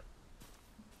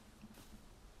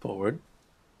 Forward.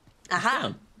 Aha!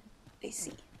 Down. I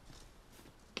see.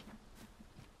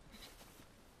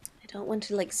 I don't want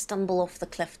to, like, stumble off the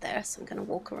cliff there, so I'm gonna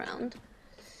walk around.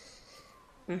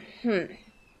 Okay.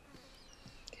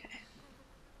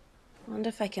 I wonder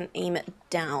if I can aim it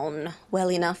down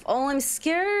well enough. Oh, I'm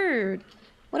scared!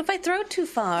 What if I throw it too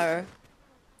far?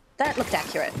 That looked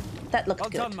accurate. That looked Well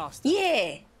good. done, Master.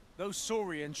 Yeah! Those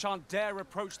Saurians shan't dare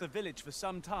approach the village for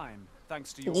some time,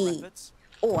 thanks to your Yee. efforts.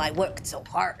 Oh, I worked so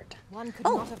hard. One could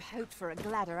Oh. not have hoped for a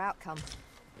gladder outcome.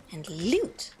 And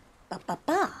loot.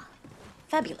 Ba-ba-ba.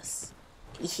 Fabulous.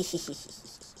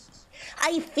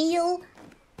 I feel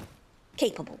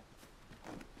capable.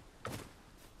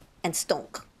 And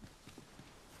stonk.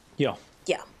 Yeah.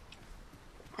 Yeah.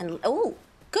 And, oh,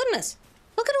 goodness.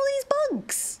 Look at all these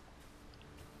bugs.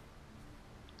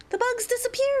 The bugs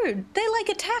disappeared. They, like,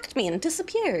 attacked me and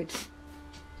disappeared.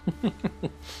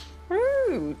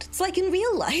 Rude. It's like in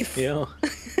real life. Yeah.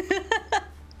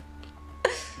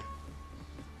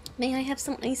 May I have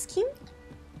some ice cream?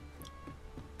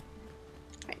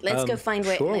 Alright, let's go find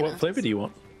where Sure, Elena what flavor is. do you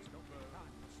want?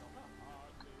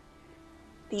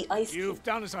 The ice cream. You've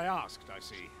done as I asked, I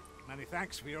see. Many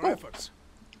thanks for your Oh. efforts.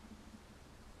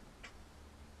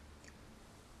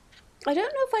 I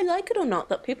don't know if I like it or not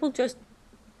that people just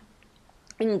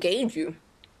engage you.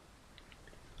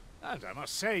 And I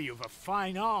must say, you've a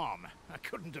fine arm. I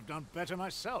couldn't have done better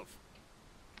myself.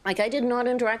 Like, I did not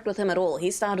interact with him at all. He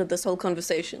started this whole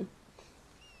conversation.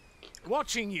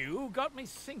 Watching you got me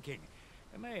thinking.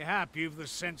 Mayhap you've the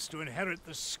sense to inherit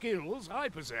the skills I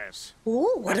possess.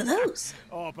 Ooh, what are those?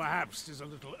 Or perhaps 'tis a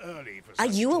little early for Are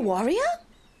such you a talk. warrior?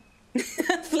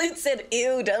 Flewt said,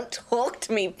 ew, don't talk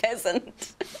to me,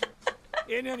 peasant.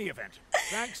 In any event,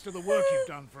 thanks to the work you've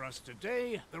done for us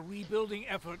today, the rebuilding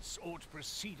efforts ought to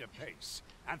proceed apace.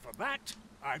 And for that,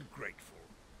 I'm grateful.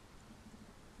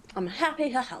 I'm happy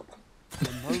to help.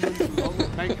 The moment roll,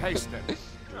 make haste then.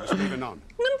 There's even on.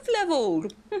 Nymph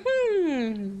leveled.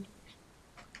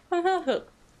 Fantastic.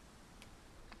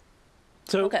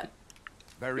 So, okay.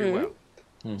 Very well.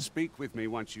 Speak with me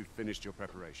once you've finished your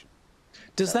preparation.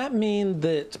 Does that mean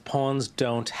that pawns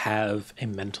don't have a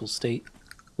mental state?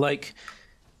 Like,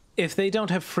 if they don't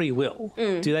have free will,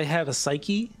 do they have a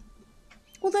psyche?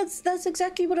 Well, that's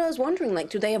exactly what I was wondering. Like,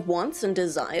 do they have wants and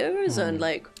desires and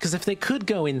like? Because if they could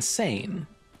go insane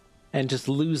and just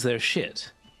lose their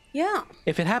shit, Yeah.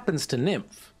 if it happens to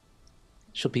Nymph,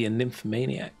 she'll be a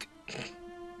nymphomaniac.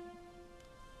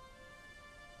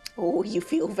 Oh, you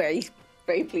feel very,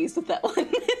 very pleased with that one.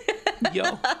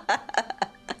 Yo.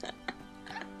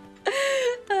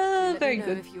 Very know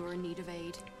good. if you're in need of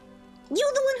aid.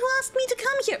 You're the one who asked me to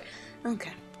come here.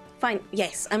 Okay, fine.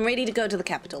 Yes, I'm ready to go to the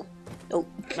capital. Oh,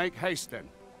 Make haste then.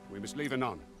 We must leave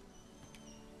anon.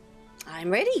 I'm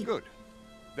ready. Good.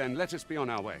 Then let us be on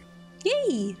our way.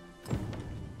 Yay.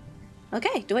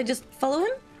 Okay, do I just follow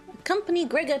him? Accompany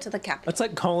Gregor to the capital. It's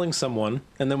like calling someone,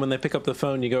 and then when they pick up the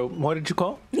phone, you go, "What did you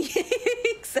call?"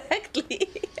 Exactly.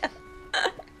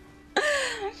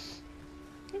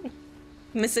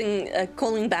 Missing,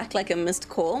 calling back like a missed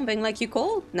call, being like, you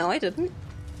called? No, I didn't.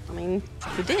 I mean,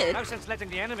 you did. No sense letting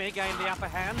the enemy gain the upper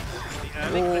hand. The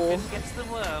early griffin gets the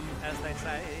worm, as they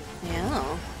say.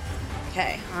 Yeah.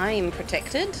 Okay, I'm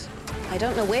protected. I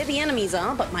don't know where the enemies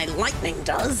are, but my lightning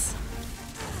does.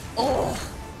 Oh,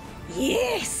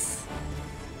 yes.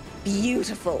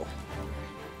 Beautiful.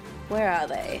 Where are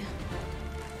they?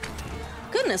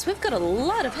 Goodness, we've got a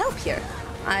lot of help here.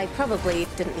 I probably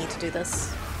didn't need to do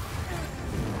this.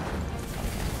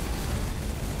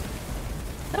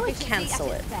 How do I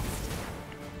cancel it?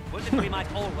 Wouldn't we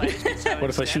might always be so What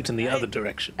if I shoot in the instead, other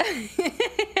direction?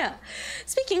 Yeah.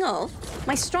 Speaking of,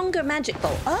 my stronger magic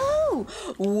bolt. Oh,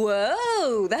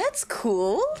 whoa, that's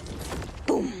cool.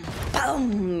 Boom,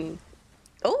 boom.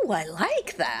 Oh, I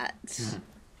like that.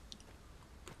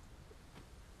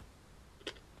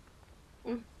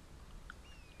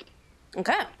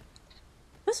 Okay.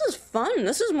 This is fun.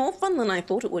 This is more fun than I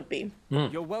thought it would be.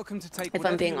 You're welcome to take If I'm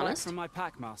whatever being you like honest. from my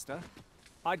pack, Master.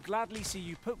 I'd gladly see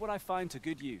you put what I find to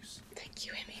good use. Thank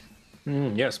you,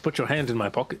 Hemmy. Yes, put your hand in my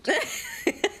pocket.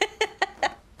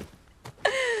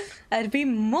 I'd be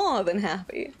more than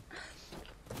happy.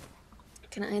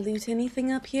 Can I loot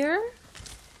anything up here?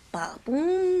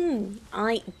 Ba-boom.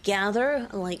 I gather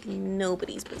like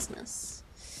nobody's business.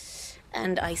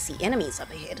 And I see enemies up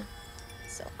ahead.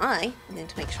 So I am going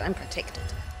to make sure I'm protected.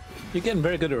 You're getting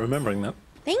very good at remembering that.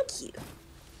 Thank you.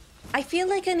 I feel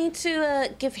like I need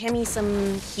to give Hemmy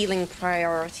some healing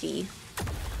priority.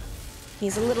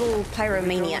 He's a little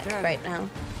pyromaniac right now.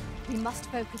 We must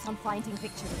focus on finding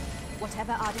victory,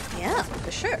 whatever our decision. Yeah,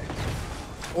 for sure.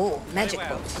 Oh, magic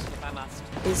bolt. if I must.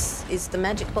 Is the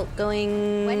magic bolt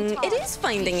going? When It tasked, is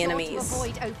finding be sure enemies. to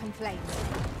avoid open flames.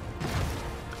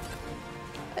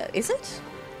 Is it?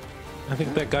 I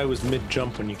think that guy was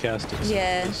mid-jump when you cast it. so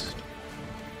Yeah. it's-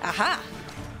 Aha.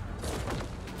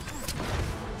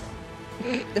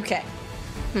 Okay.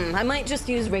 I might just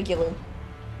use regular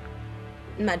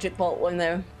magic bolt when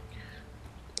they're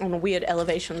on weird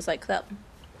elevations like that.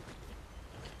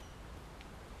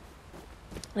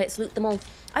 Let's loot them all.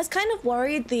 I was kind of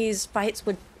worried these fights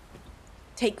would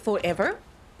take forever,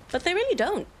 but they really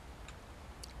don't.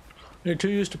 You're too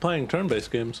used to playing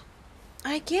turn-based games.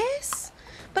 I guess.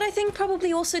 But I think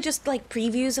probably also just like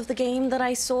previews of the game that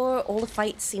I saw, all the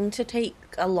fights seem to take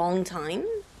a long time.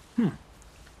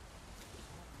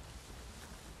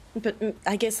 But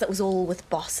I guess that was all with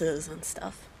bosses and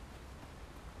stuff.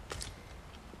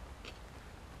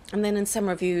 And then in some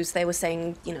reviews they were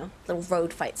saying, you know, little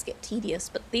road fights get tedious,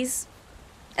 but these,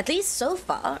 at least so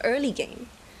far, early game,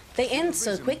 they end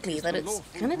so quickly that it's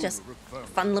kind of just a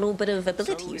fun little bit of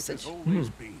ability So usage. it has always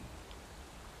been.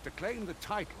 To claim the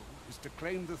title is to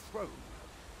claim the throne,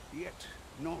 yet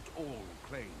not all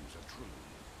claims are true.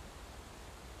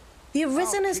 The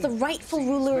Arisen is the rightful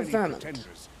ruler of Vermont.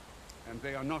 Pretenders, and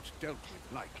they are not dealt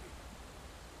with lightly.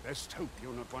 Best hope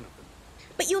you're not one of them.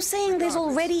 But you're saying there's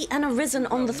already an Arisen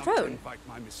on the Not to throne. invite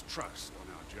my mistrust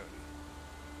on our journey.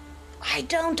 I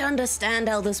don't understand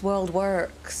how this world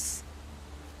works.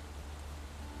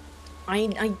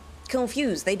 I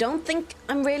confused. They don't think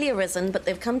I'm really Arisen, but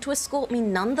they've come to escort me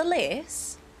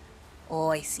nonetheless. Oh,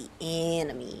 I see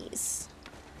enemies.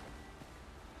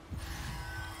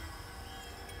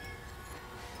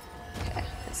 Okay,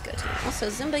 let's go to them. Also,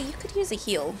 Zimba, you could use a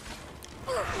heal.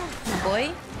 Oh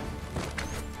boy.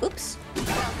 Oops.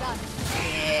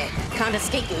 Yeah. Can't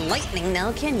escape lightning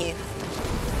now, can you?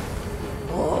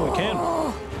 Oh, we can.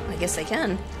 I guess I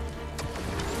can.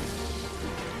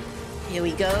 Here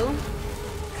we go.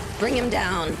 Bring him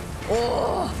down.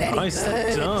 Oh, very nice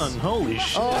good. done. Holy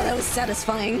shit. Oh, that was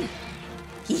satisfying.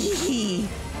 Hee.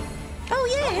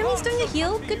 Oh yeah, Hemmy's doing a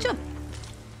heal. Good job.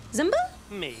 Zimba?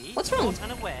 Me? What's wrong? Caught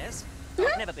unawares? Huh?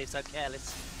 I'd never be so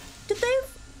careless. Did they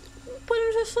put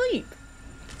him to sleep?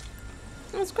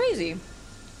 That's crazy.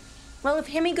 Well, if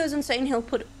Hemmy goes insane, he'll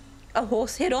put a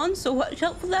horse head on, so watch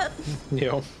out for that.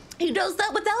 Yeah. He does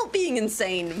that without being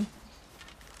insane.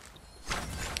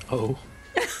 Oh.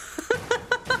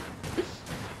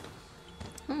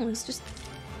 Oh, it's just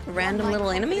a random little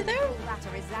enemy there?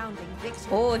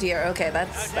 Oh dear, okay,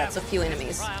 that's a few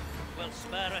enemies. Will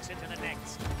spur us into the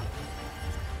next.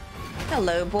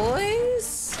 Hello,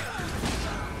 boys.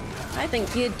 I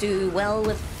think you do well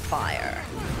with fire.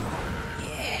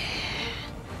 Yeah.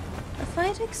 The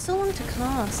fire takes so long to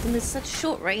cast, and there's such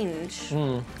short range.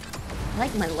 I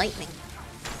like my lightning.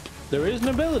 There is an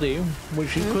ability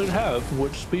which you could have,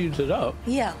 which speeds it up.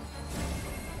 Yeah.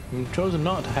 You've chosen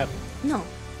not to have it. No.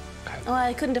 Oh,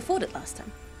 I couldn't afford it last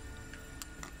time.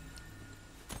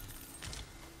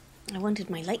 I wanted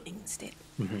my lightning instead.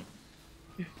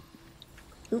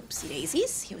 Oopsie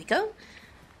daisies. Here we go.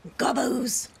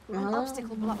 Gobbos. An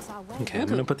obstacle blocks our way. Okay, I'm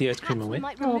gonna put the ice cream Perhaps away. we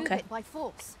might remove Okay. it by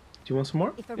force. Do you want some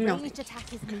more? If a No. ranged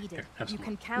attack is needed, Here, have you some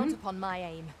can count upon my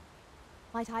aim.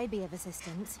 Might I be of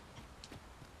assistance?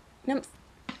 Nymph,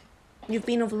 you've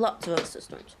been of lots of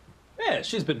assistance. Yeah,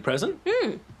 she's been present.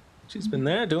 She's been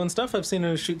there doing stuff. I've seen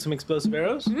her shoot some explosive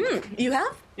arrows. You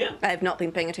have? Yeah. I have not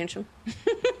been paying attention.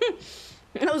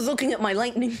 I was looking at my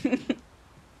lightning.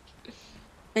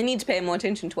 I need to pay more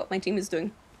attention to what my team is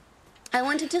doing. I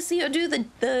wanted to see her do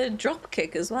the drop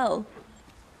kick as well.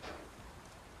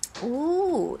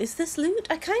 Ooh, is this loot?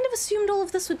 I kind of assumed all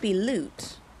of this would be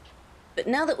loot. But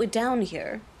now that we're down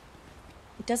here,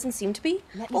 it doesn't seem to be.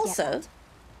 Let me get Also, out.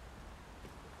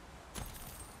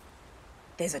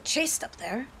 there's a chest up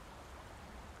there.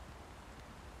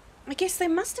 I guess there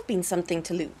must have been something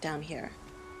to loot down here.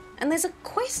 And there's a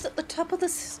quest at the top of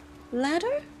this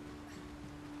ladder?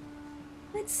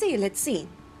 Let's see, let's see.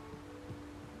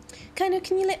 Kind of,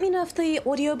 can you let me know if the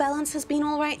audio balance has been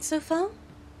alright so far?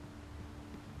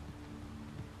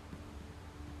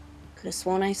 Could have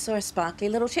sworn I saw a sparkly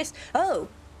little chest. Oh,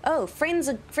 friends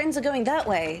are going that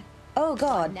way. Oh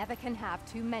God. Never can have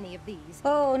too many of these.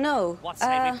 Oh no. What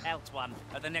say we pelt one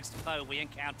at the next foe we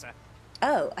encounter?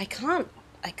 Oh, I can't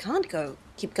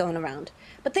keep going around.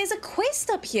 But there's a quest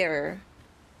up here.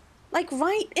 Like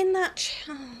right in that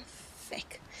oh,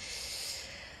 frick.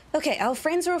 Okay, our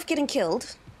friends are off getting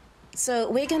killed. So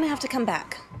we're gonna have to come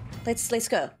back. Let's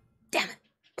go. Damn it.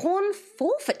 Pawn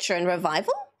forfeiture and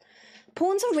revival?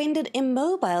 Pawns are rendered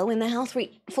immobile when their health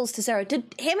falls to 0.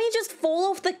 Did Hemmy just fall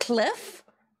off the cliff?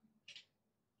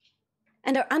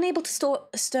 And are unable to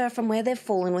stir from where they've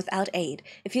fallen without aid.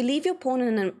 If you leave your pawn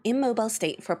in an immobile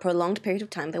state for a prolonged period of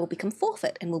time, they will become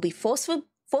forfeit and will be forcefully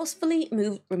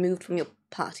removed from your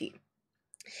party.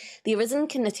 The Arisen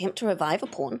can attempt to revive a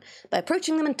pawn by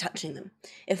approaching them and touching them.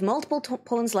 If multiple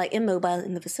pawns lie immobile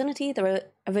in the vicinity, the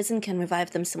Arisen can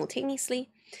revive them simultaneously.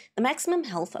 The maximum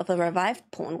health of a revived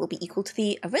pawn will be equal to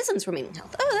the Arisen's remaining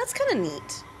health. Oh, that's kind of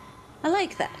neat. I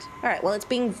like that. All right, well, it's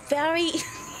being very...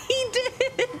 He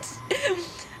did!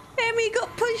 Hemmy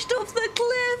got pushed off the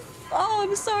cliff! Oh,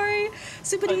 I'm sorry.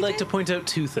 Super I'd DJ? like to point out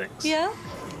two things. Yeah?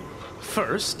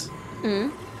 First,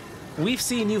 we've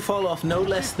seen you fall off no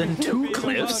less than 2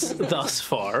 cliffs thus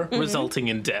far, resulting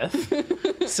in death.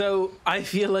 So I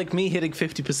feel like me hitting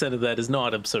 50% of that is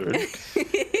not absurd.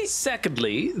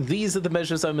 Secondly, these are the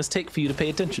measures I must take for you to pay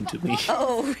attention to me.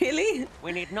 Oh, really?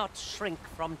 We need not shrink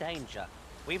from danger.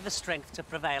 We've the strength to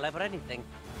prevail over anything.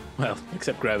 Well,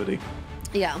 except gravity.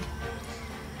 Yeah.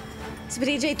 Super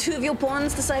DJ, 2 of your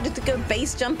pawns decided to go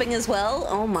base jumping as well?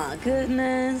 Oh my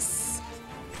goodness.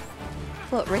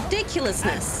 What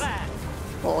ridiculousness.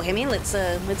 Oh, Hemmy, let's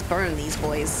burn these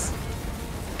boys.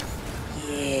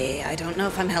 Yeah, I don't know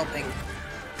if I'm helping.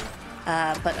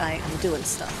 But I'm doing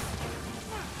stuff.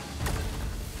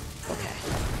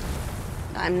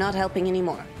 Okay. I'm not helping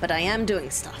anymore, but I am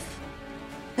doing stuff.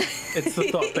 It's the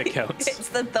thought that counts. It's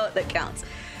the thought that counts.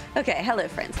 Okay, hello,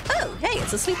 friends. Oh, hey,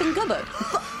 it's a sleeping gobbo.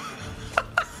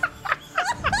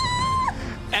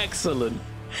 Excellent.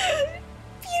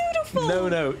 Beautiful. No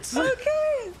notes.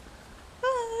 Okay.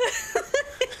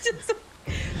 Just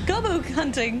gobbo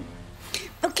hunting.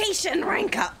 Vocation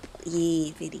rank up.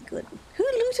 Yeah, very good. Who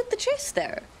looted the chest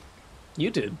there? You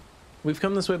did. We've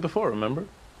come this way before, remember?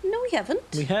 No, we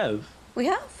haven't. We have. We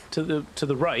have? To the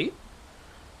right.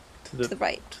 To the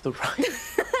right. To the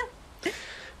right.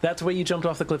 That's where you jumped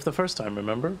off the cliff the first time,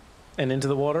 remember? And into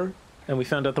the water, and we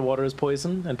found out the water is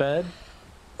poison and bad.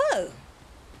 Oh.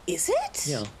 Is it?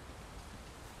 Yeah.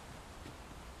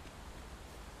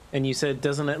 And you said,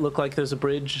 doesn't it look like there's a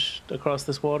bridge across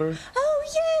this water? Oh,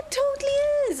 yeah, it totally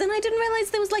is. And I didn't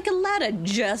realize there was like a ladder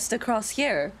just across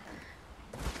here.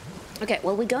 Okay,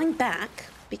 well, we're going back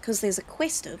because there's a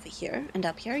quest over here and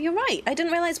up here. You're right. I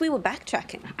didn't realize we were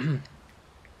backtracking.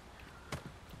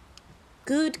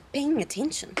 Good paying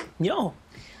attention. Yo.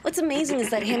 What's amazing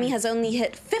is that Hemmy has only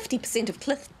hit 50% of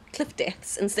cliff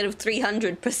deaths instead of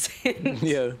 300%.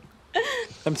 Yeah.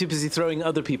 I'm too busy throwing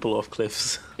other people off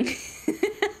cliffs.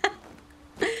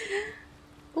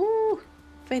 Ooh,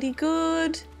 very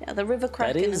good. Yeah, the river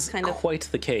kraken is kind of... quite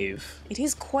the cave. It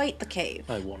is quite the cave.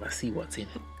 I want to see what's in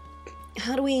it.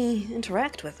 How do we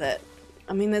interact with it?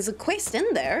 I mean, there's a quest in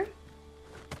there.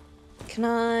 Can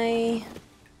I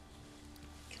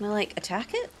like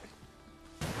attack it?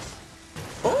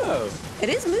 Oh, it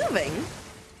is moving.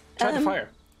 Try to fire.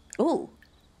 Oh.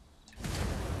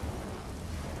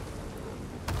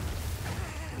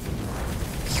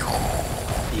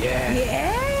 Yeah.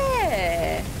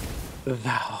 Yeah.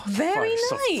 Wow. Very nice.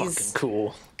 So nice. fucking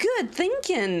cool. Good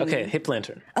thinking. Okay, hip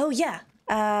lantern. Oh yeah.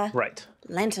 Right.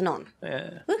 Lantern on.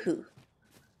 Yeah. Woohoo.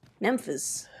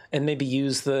 Nymphas. And maybe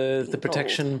use the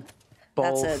protection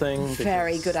ball That's a thing.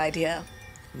 very good idea.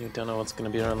 You don't know what's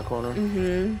going to be around the corner.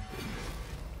 Mm-hmm.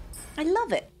 I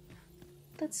love it.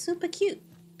 That's super cute.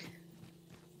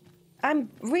 I'm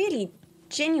really,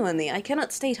 genuinely, I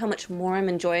cannot state how much more I'm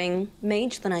enjoying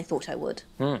Mage than I thought I would.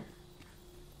 Mm.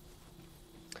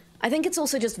 I think it's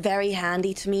also just very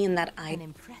handy to me in that I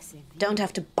don't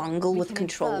have to bungle with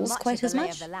controls quite as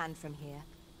much. Of the land from here.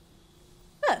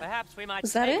 Huh. Perhaps we might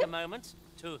Was that take it? a moment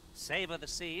to savor the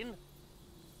scene.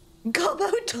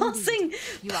 Gobbo tossing!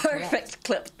 Perfect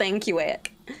clip. Thank you,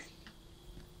 Eric.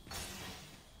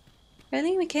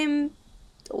 Really? We came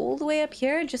all the way up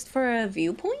here just for a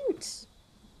viewpoint?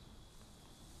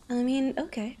 I mean,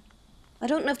 okay. I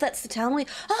don't know if that's the town we...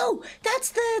 Oh!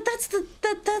 That's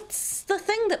the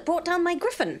thing that brought down my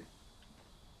griffin.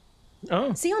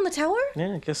 Oh. See on the tower?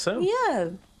 Yeah, I guess so. Yeah.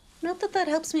 Not that that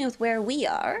helps me with where we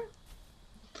are.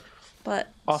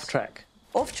 But... Off track.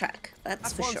 Off track,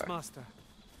 that's for sure. Master.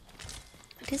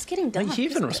 It is getting dark. He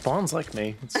even responds like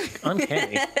me. It's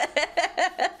uncanny.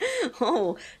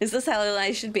 Oh, is this how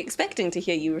I should be expecting to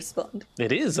hear you respond?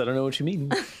 It is. I don't know what you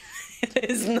mean. It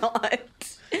is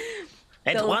not.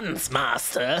 At once,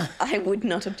 master. I would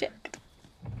not object.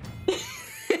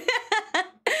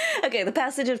 Okay, the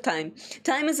passage of time.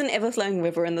 Time is an ever-flowing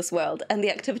river in this world, and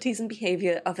the activities and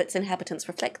behavior of its inhabitants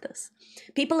reflect this.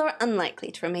 People are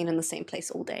unlikely to remain in the same place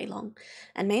all day long,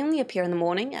 and may only appear in the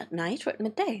morning, at night, or at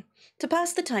midday. To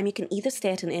pass the time, you can either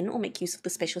stay at an inn or make use of the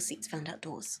special seats found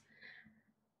outdoors.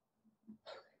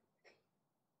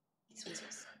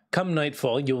 Come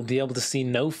nightfall, you will be able to see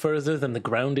no further than the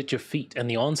ground at your feet, and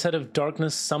the onset of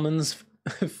darkness summons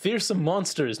fearsome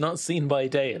monsters not seen by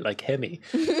day, like Hemmy.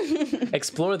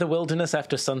 Explore the wilderness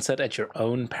after sunset at your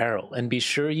own peril, and be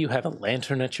sure you have a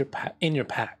lantern at in your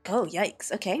pack. Oh,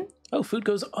 yikes. Okay. Oh, food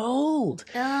goes old.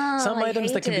 Oh, Some I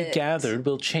items that can hate be it. gathered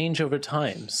will change over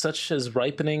time, such as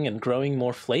ripening and growing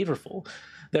more flavorful.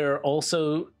 There are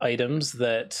also items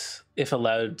that, if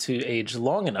allowed to age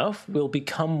long enough, will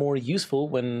become more useful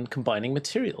when combining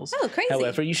materials. Oh, crazy.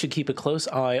 However, you should keep a close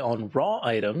eye on raw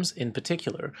items in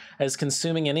particular, as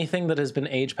consuming anything that has been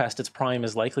aged past its prime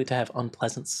is likely to have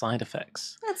unpleasant side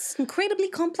effects. That's incredibly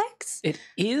complex. It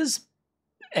is,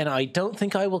 and I don't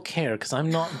think I will care, because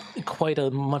I'm not quite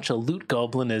much a loot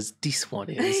goblin as this one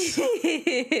is.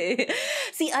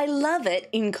 See, I love it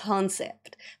in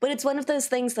concept, but it's one of those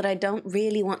things that I don't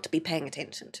really want to be paying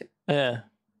attention to. Yeah.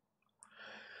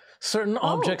 Certain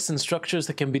objects and structures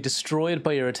that can be destroyed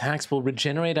by your attacks will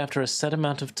regenerate after a set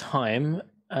amount of time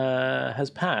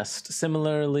has passed.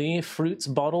 Similarly, fruits,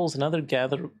 bottles, and other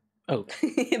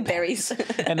berries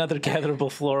and other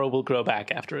gatherable flora will grow back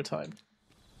after a time.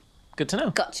 Good to know.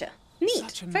 Gotcha. Neat.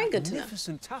 Such a Very good to know.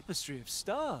 magnificent tapestry of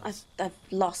stars. I've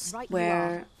lost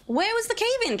where was the cave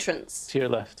entrance? To your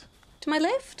left. To my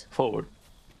left? Forward.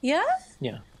 Yeah?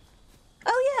 Yeah.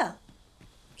 Oh yeah.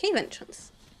 Cave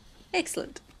entrance.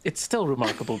 Excellent. It's still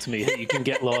remarkable to me that you can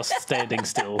get lost standing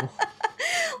still. Well,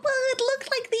 it looked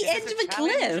like the edge of a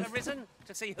cliff. Arisen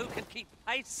to see who can keep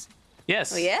pace.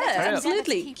 Yes. Oh, yeah,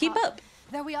 absolutely. Keep up.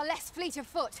 Though we are less fleet of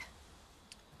foot.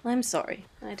 I'm sorry.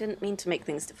 I didn't mean to make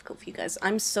things difficult for you guys.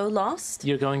 I'm so lost.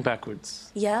 You're going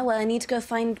backwards. Yeah, well, I need to go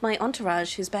find my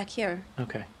entourage who's back here.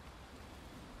 Okay.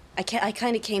 I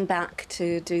kind of came back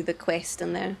to do the quest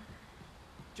in there.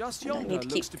 Just And I yonder need to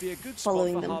looks keep to be a good spot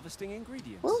following for them. harvesting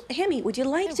ingredients. Well, Hemmy, would you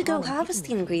like to go harvest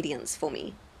the ingredients for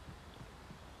me?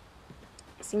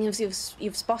 Seeing as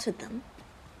you've spotted them.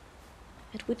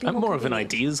 It would be I'm more of an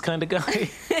convenient. ideas kind of guy.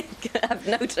 I've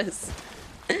noticed.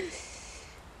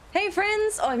 Hey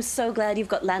friends! Oh, I'm so glad you've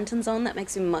got lanterns on. That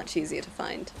makes you much easier to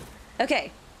find.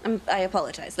 Okay, I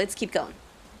apologize. Let's keep going.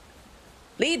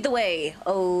 Lead the way,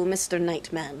 oh Mr.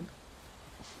 Nightman.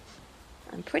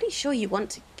 I'm pretty sure you want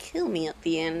to kill me at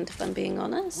the end, if I'm being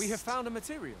honest. We have found a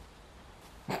material.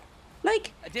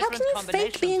 Like, how can you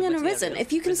fake being an Arisen?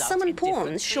 If you can summon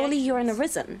pawns, surely you're an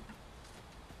Arisen.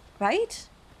 Right?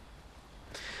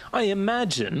 I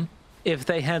imagine if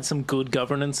they had some good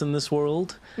governance in this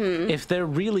world, if there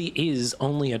really is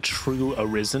only a true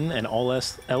Arisen and all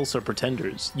else are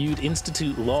pretenders, you'd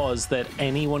institute laws that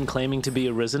anyone claiming to be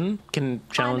Arisen can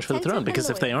challenge for the throne, because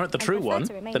if they aren't the true one,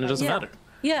 then it doesn't matter.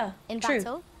 Yeah, In true.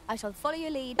 battle, I shall follow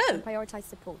your lead and prioritize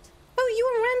support. Oh, you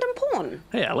a random pawn?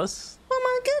 Hey, Alice. Oh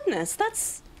my goodness,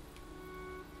 that's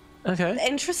Okay.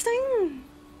 interesting.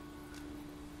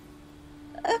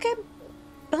 Okay,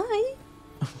 bye.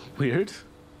 Weird.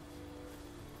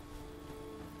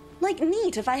 Like,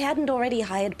 neat. If I hadn't already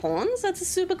hired pawns, that's a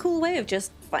super cool way of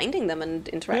just finding them and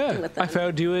interacting Yeah, with them. I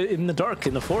found you in the dark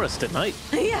in the forest at night.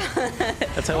 Yeah.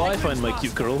 That's how I find my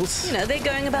cute girls. You know, they're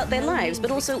going about their lives,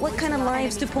 but also, what kind of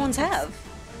lives do pawns have?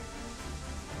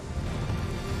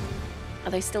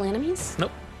 Are they still enemies?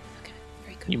 Nope. Okay,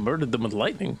 very good. You murdered them with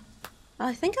lightning.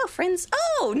 I think our friends...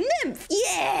 Oh, Nymph!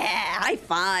 Yeah! High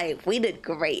five! We did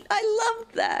great. I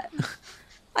loved that.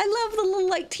 I love the little,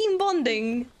 like, team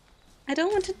bonding. I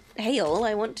don't want to hail,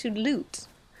 I want to loot.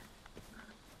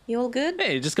 You all good?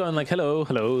 Hey, just going like, hello,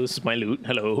 hello, this is my loot,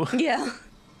 hello. Yeah.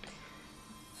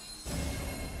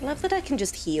 Love that I can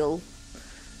just heal.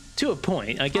 To a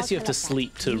point, I guess you have to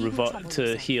sleep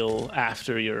to heal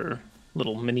after your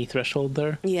little mini threshold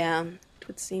there. Yeah, it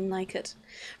would seem like it.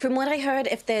 From what I heard,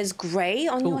 if there's grey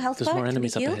on your health there's bar, more it can be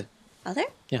enemies up healed. ahead. Are there?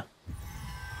 Yeah.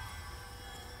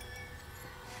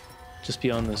 Just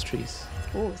beyond those trees.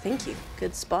 Oh, thank you.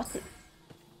 Good spotting.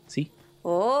 See?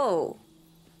 Oh.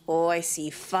 Oh, I see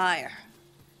fire.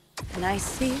 And I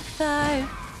see fire.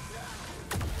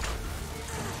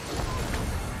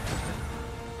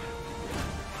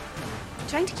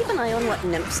 Trying to keep an eye on what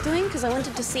Nymph's doing, because I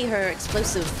wanted to see her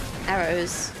explosive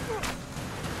arrows.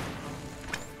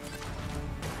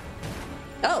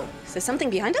 Oh, is there something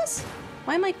behind us?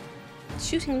 Why am I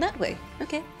shooting that way?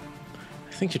 Okay.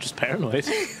 I think you're just paranoid.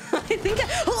 I think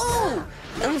oh!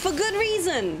 And for good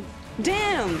reason!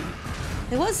 Damn!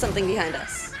 There was something behind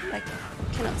us. I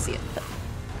cannot see it, but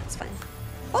it's fine.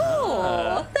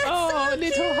 Oh! That's so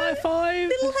little cute. high five!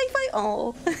 Little high five!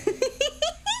 Oh! I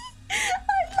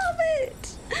love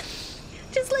it!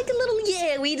 Just like a little,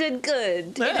 yeah, we did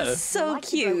good. Yeah. It is so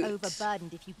cute. Grow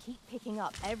overburdened if you keep picking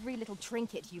up every little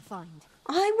trinket you find.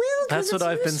 I will, 'cause That's what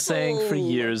it's I've been saying for useful.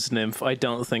 years, Nymph. I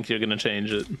don't think you're going to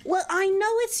change it. Well, I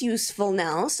know it's useful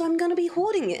now, so I'm gonna be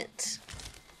hoarding it.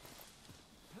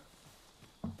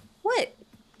 What?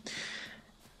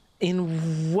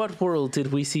 In what world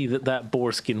did we see that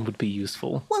boar skin would be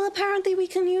useful? Well, apparently we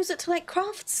can use it to, like,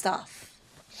 craft stuff.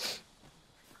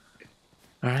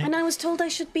 All right. And I was told I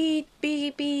should be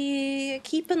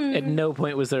keeping... At no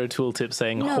point was there a tooltip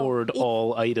saying No, hoard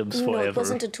all items No, forever. it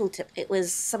wasn't a tooltip. It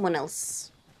was someone else.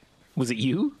 Was it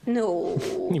you? No.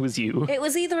 It was you. It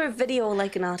was either a video or,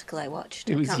 like, an article I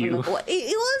watched. It I was can't you. remember what.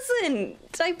 It wasn't.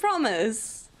 I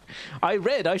promise. I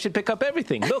read I should pick up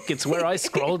everything. Look, it's where I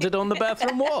scrawled it on the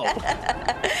bathroom wall.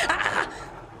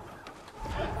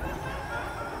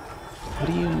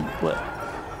 What?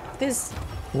 There's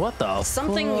What the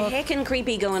something fuck? heckin'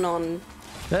 creepy going on.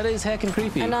 That is heckin'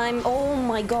 creepy. And I'm... Oh,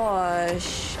 my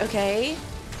gosh. Okay.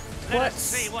 Let's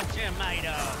see what you're made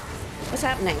of. What's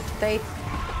happening? They...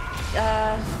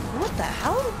 What the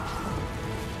hell?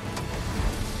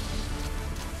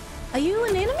 Are you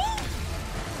an enemy?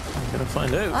 I'm gonna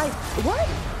find out. What?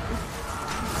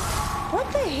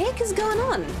 What the heck is going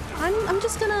on? I'm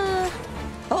just gonna...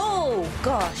 Oh,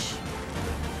 gosh.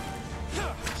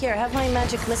 Here, have my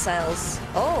magic missiles.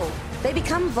 Oh, they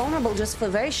become vulnerable just for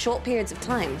very short periods of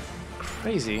time.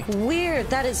 Crazy. Weird,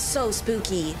 that is so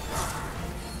spooky.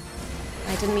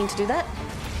 I didn't mean to do that.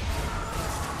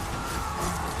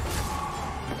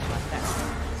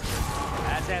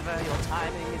 As ever, your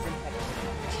timing is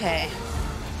impeccable. Okay.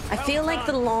 I feel like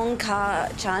the long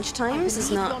charge times is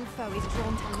not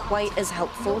quite as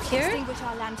helpful here. Extinguish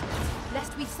our lanterns,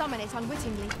 lest we summon it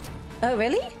unwittingly. Oh,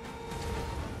 really?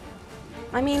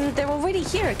 I mean, they're already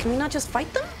here. Can we not just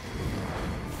fight them?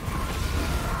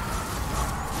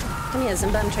 Come here,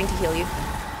 Zimba. I'm trying to heal you.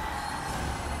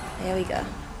 There we go.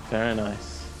 Very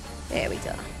nice. There we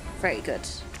go. Very good.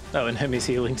 Oh, and Hemmy's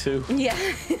healing too. Yeah.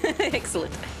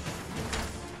 Excellent.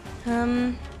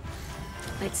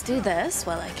 Let's do this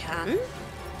while I can.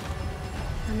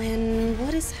 And then,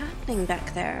 what is happening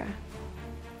back there?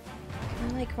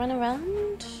 Can I, like, run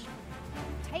around?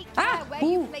 Take care where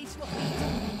you place your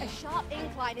feet. A sharp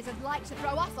incline is as like to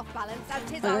throw us off balance as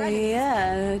 'tis our enemies.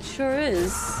 Yeah, it sure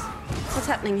is. What's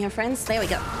happening here, friends? There we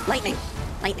go. Lightning.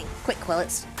 Lightning. Quick, while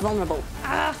it's vulnerable.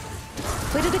 Ah!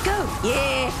 Where did it go?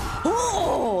 Yeah!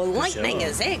 Oh, lightning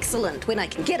is excellent when I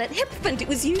can get it. Hippopint, it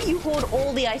was you. You hoard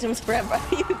all the items forever.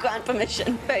 You grant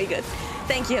permission. Very good.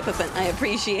 Thank you, Hippopint. I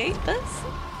appreciate this.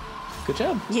 Good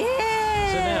job.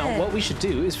 Yeah! So now, what we should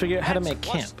do is figure out how to make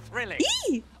camp. Thrilling.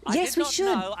 Yes, we should. I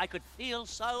did not know I could feel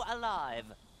so alive.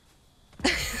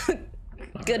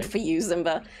 Good for you,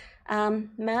 Zimba.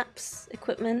 Maps,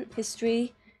 equipment,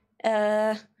 history,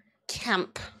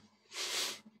 camp.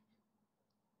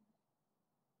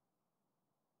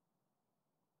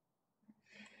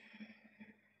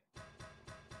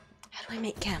 How do I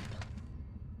make camp?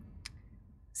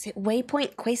 Is it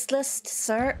waypoint, quest list,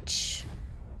 search?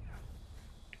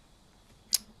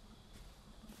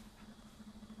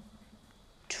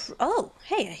 Oh,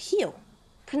 hey, a heal.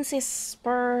 Princess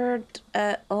Bird.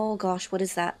 Oh gosh, what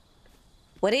is that?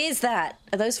 What is that?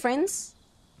 Are those friends?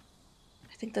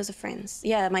 I think those are friends.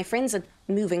 Yeah, my friends are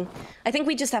moving. I think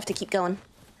we just have to keep going.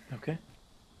 Okay.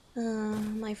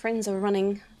 My friends are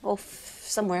running off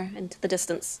somewhere into the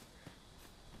distance.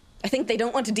 I think they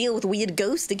don't want to deal with a weird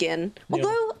ghost again. Yeah.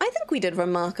 Although, I think we did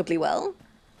remarkably well.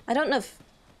 I don't know if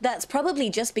that's probably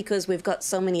just because we've got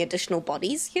so many additional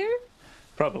bodies here.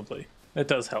 Probably. It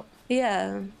does help.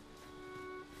 Yeah.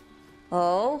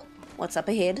 Oh, what's up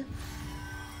ahead?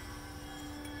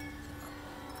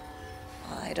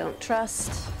 I don't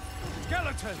trust.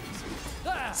 Skeletons!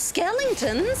 There!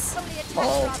 Skeletons?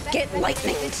 Oh, get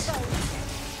lightning!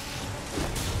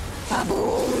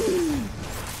 Ba-boom!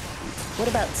 What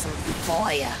about some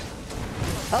fire?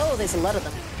 Oh, there's a lot of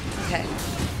them. Okay.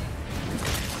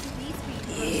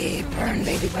 Yeah, burn,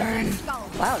 baby, burn.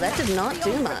 Wow, that did not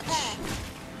do much.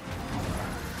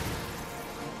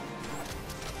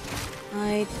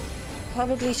 I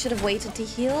probably should have waited to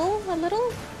heal a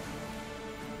little.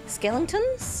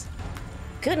 Skeletons?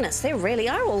 Goodness, they really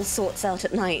are all sorts out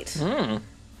at night.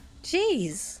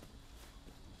 Jeez.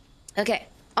 Okay,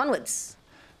 onwards.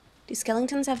 Do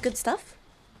skeletons have good stuff?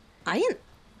 Iron.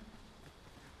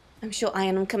 I'm sure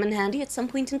iron will come in handy at some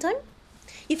point in time.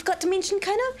 You forgot to mention,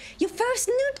 Kaino, your first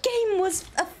nude game was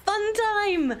a fun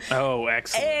time. Oh,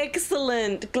 excellent.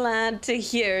 Excellent. Glad to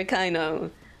hear, Kaino.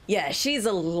 Yeah, she's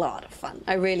a lot of fun.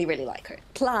 I really, really like her.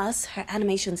 Plus, her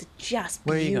animations are just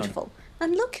Where are you beautiful. going?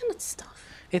 I'm looking at stuff.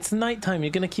 It's nighttime.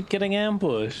 You're going to keep getting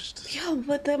ambushed. Yeah,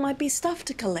 but there might be stuff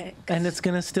to collect. And it's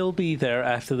going to still be there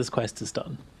after this quest is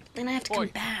done. Then I have to come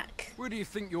back. Where do you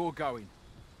think you're going?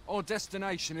 Our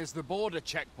destination is the border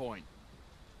checkpoint.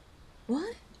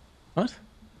 What? What?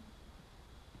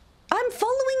 I'm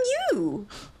following you.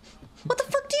 What the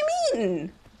fuck do you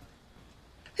mean?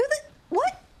 Who the...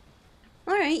 What?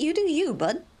 All right, you do you,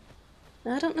 bud.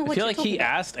 I don't know what I feel you're like he talking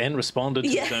about. asked and responded to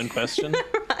his own question.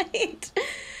 Right.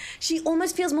 She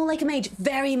almost feels more like a mage,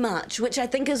 very much, which I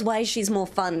think is why she's more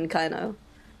fun, kind of.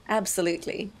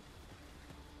 Absolutely.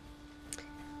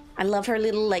 I love her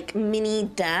little, like, mini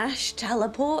dash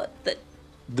teleport that...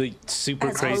 The super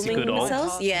As crazy homing good ult.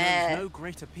 themselves? Yeah. There's no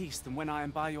greater peace than when I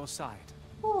am by your side.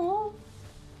 Aww.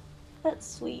 That's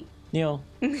sweet. Yeah.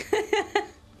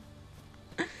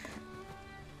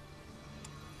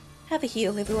 Have a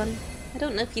heal, everyone. I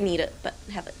don't know if you need it, but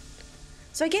have it.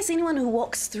 So I guess anyone who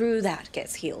walks through that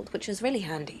gets healed, which is really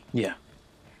handy. Yeah.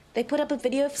 They put up a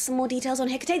video for some more details on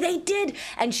Hecate. They did!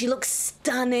 And she looks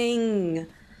stunning.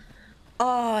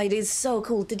 Oh, it is so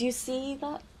cool. Did you see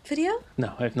that video?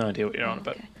 No, I have no idea what you're on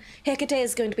about. Hecate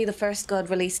is going to be the first god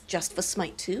released just for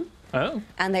Smite 2. Oh.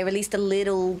 And they released a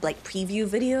little, like, preview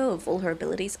video of all her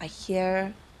abilities. I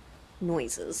hear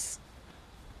noises.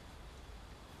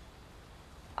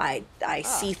 I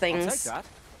see things. I'll take that.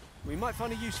 We might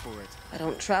find a use for it. I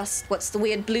don't trust. What's the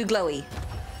weird blue glowy?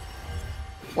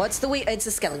 What's the weird... It's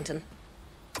a skeleton.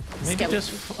 Maybe Skeleton.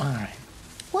 just... All right.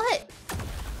 What?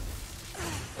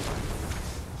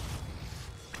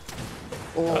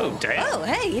 Oh, damn. Oh,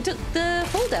 hey, you took the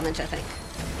full damage, I think.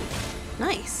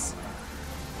 Nice.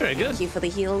 Very good. Thank you for the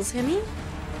heals, Hemmy.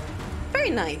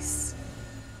 Very nice.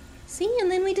 See,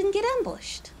 and then we didn't get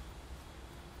ambushed.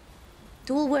 It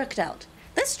all worked out.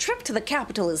 This trip to the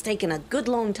capital has taken a good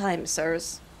long time,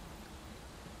 sirs.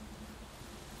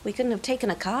 We couldn't have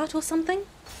taken a cart or something?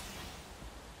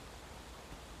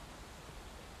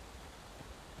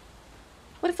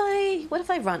 What if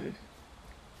I run?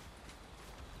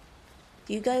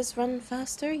 Do you guys run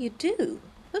faster? You do.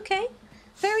 Okay.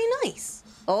 Very nice.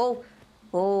 Oh.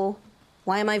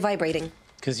 Why am I vibrating?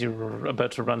 Because you're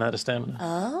about to run out of stamina.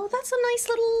 Oh, that's a nice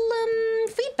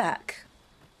little feedback.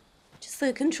 Just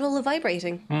the controller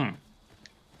vibrating.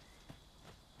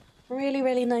 Really,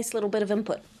 really nice little bit of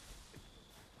input.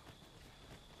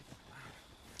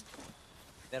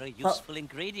 Very useful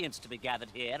ingredients to be gathered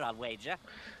here, I'll wager.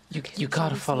 You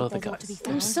gotta follow the guys.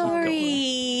 I'm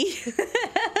sorry.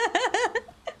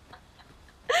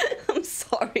 I'm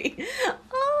sorry.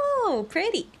 Oh,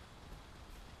 pretty.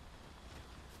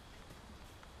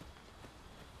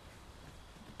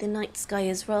 The night sky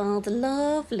is rather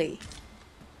lovely.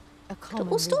 A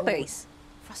common Oh, strawberries.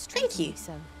 Thank you.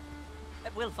 So.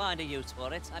 We'll find a use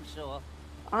for it, I'm sure.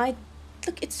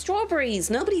 Look, it's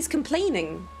strawberries. Nobody's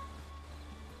complaining.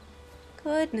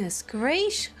 Goodness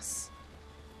gracious.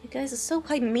 You guys are so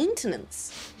high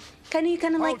maintenance. You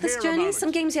kind of like this journey? Some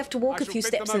games you have to walk a few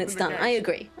steps and it's done. I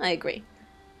agree.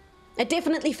 It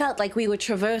definitely felt like we were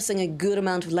traversing a good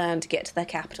amount of land to get to the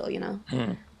capital, you know?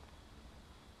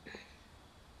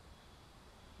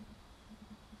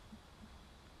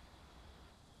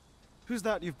 Who's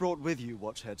that you've brought with you,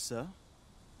 Watchhead, sir?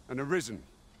 An Arisen,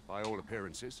 by all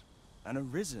appearances. An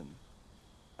Arisen?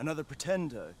 Another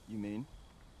pretender, you mean?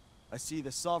 I see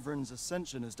the Sovereign's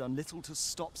ascension has done little to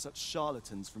stop such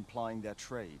charlatans from plying their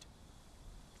trade.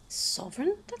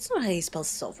 Sovereign? That's not how you spell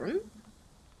sovereign.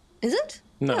 Is it?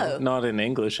 No, not in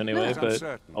English anyway, No. but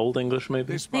Uncertain. Old English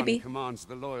maybe. This one commands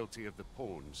the loyalty of the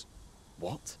pawns.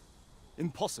 What?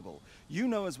 Impossible. You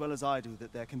know as well as I do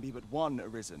that there can be but one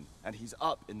Arisen, and he's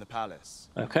up in the palace.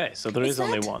 Okay, so there is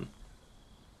only one.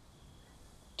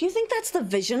 Do you think that's the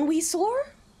vision we saw?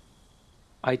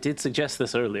 I did suggest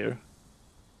this earlier.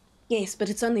 Yes, but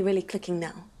it's only really clicking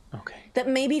now. Okay. That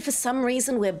maybe for some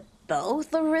reason we're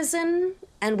both Arisen,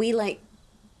 and we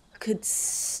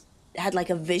had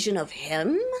a vision of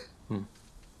him?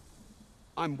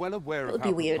 I'm well aware of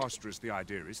how preposterous the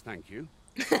idea is, thank you.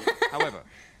 However,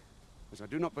 as I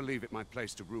do not believe it my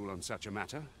place to rule on such a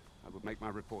matter, I will make my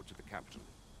report to the capital.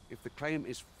 If the claim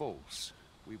is false,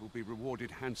 we will be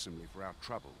rewarded handsomely for our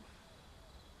trouble.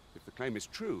 If the claim is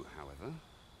true, however,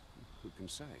 who can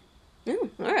say? All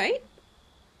right.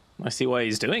 I see why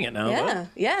he's doing it now.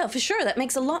 Yeah, for sure. That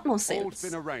makes a lot more sense. All's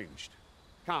been arranged.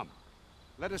 Come,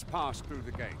 let us pass through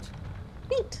the gate.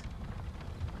 Neat.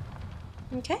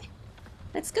 Okay.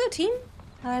 Let's go, team.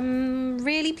 I'm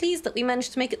really pleased that we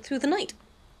managed to make it through the night.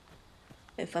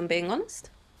 If I'm being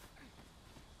honest.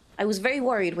 I was very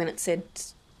worried when it said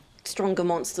stronger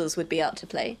monsters would be out to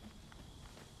play.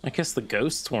 I guess the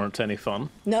ghosts weren't any fun.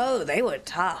 No, they were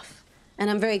tough. And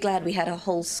I'm very glad we had a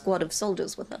whole squad of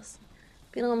soldiers with us.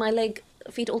 Been on my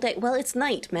feet all day. Well, it's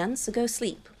night, man, so go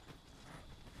sleep.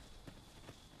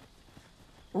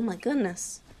 Oh my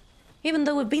goodness. Even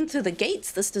though we've been through the gates,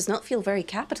 this does not feel very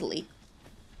capital-y.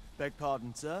 Beg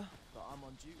pardon, sir, but I'm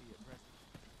on duty at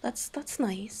present. That's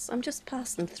nice. I'm just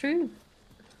passing through.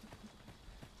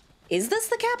 Is this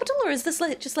the capital, or is this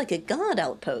just like a guard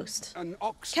outpost? An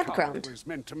ox campground was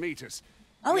meant to meet us.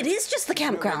 Oh, it is just the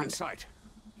campground.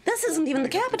 This isn't even the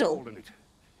capital.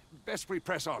 Best we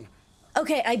press on.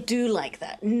 Okay, I do like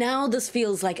that. Now this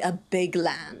feels like a big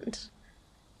land.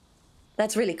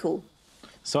 That's really cool.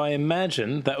 So I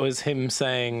imagine that was him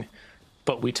saying,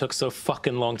 but we took so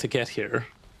fucking long to get here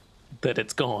that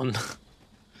it's gone.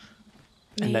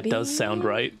 And that does sound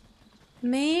right.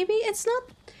 Maybe it's not,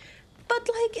 but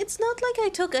it's not like I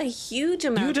took a huge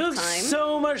amount of time. You took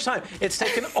so much time. It's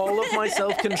taken all of my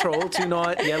self-control to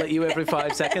not yell at you every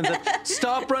 5 seconds and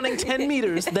stop running 10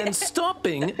 meters, then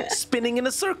stopping, spinning in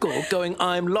a circle, going,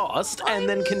 I'm lost, and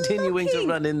then continuing to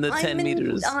run in the 10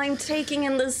 meters. I'm taking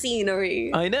in the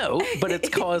scenery. I know, but it's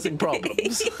causing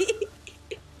problems.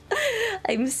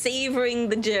 I'm savoring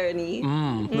the journey.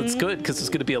 That's good, because there's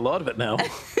going to be a lot of it now.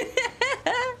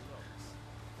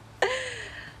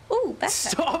 Ooh, backpack.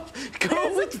 Stop!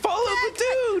 Follow the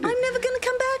dude! I'm never gonna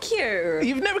come back here.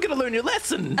 You're never gonna learn your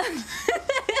lesson.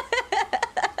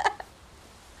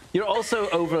 You're also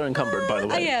over encumbered, by the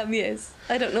way. I am, yes.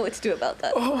 I don't know what to do about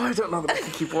that. Oh, I don't know that I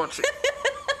can keep watching.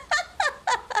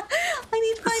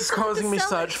 This is causing me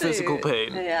such physical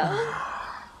pain. Yeah.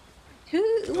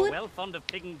 You're well fond of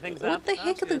picking things up. What the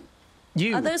heck are the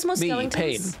You, Are those more me, skeletons?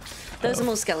 Pain. Those are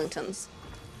more skeletons.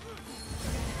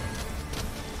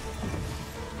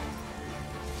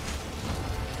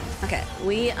 Okay,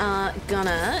 we are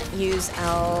gonna use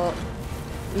our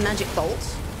magic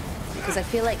bolt because I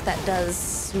feel like that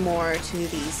does more to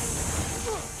these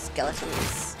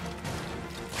skeletons.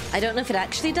 I don't know if it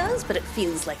actually does, but it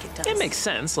feels like it does. It makes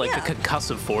sense. Like, the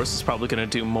concussive force is probably going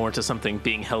to do more to something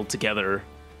being held together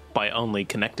by only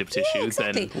connective tissue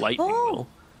than lightning will.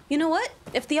 You know what?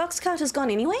 If the ox cart is gone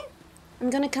anyway, I'm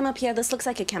gonna come up here. This looks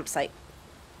like a campsite.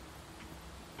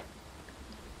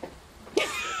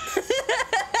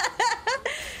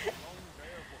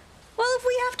 Well, if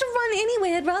we have to run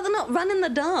anyway, I'd rather not run in the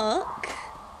dark.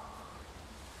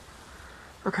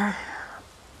 Okay.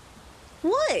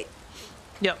 What?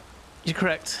 Yep, you're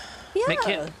correct. Yeah. Make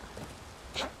camp.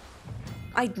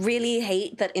 I really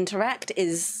hate that Interact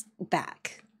is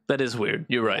back. That is weird.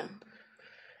 You're right.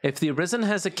 If the Arisen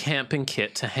has a camping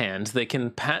kit to hand, they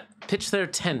can pitch their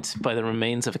tent by the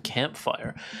remains of a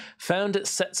campfire. Found at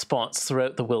set spots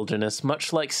throughout the wilderness,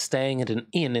 much like staying at an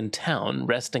inn in town,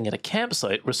 resting at a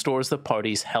campsite restores the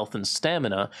party's health and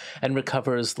stamina and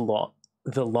recovers the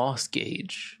loss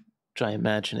gauge, which I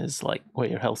imagine is like where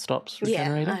your health stops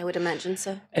regenerating. Yeah, I would imagine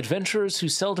so. Adventurers who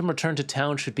seldom return to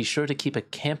town should be sure to keep a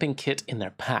camping kit in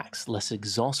their packs, lest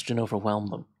exhaustion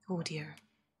overwhelm them. Oh dear.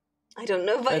 I don't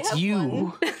know if I That's have you.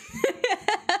 one.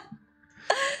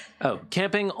 Oh,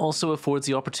 camping also affords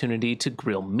the opportunity to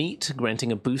grill meat,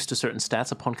 granting a boost to certain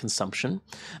stats upon consumption.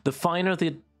 The finer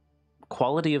the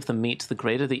quality of the meat, the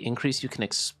greater the increase you can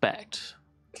expect.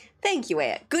 Thank you,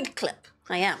 Aya. Good clip.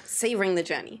 I am savoring the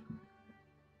journey.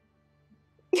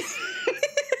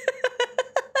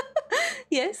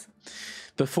 Yes?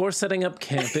 Before setting up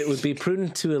camp, it would be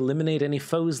prudent to eliminate any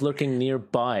foes lurking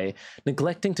nearby.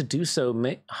 Neglecting to do so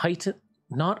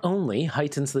not only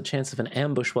heightens the chance of an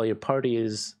ambush while your party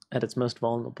is at its most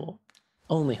vulnerable.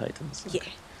 Only heightens. Yeah.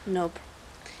 Nope.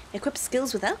 Equip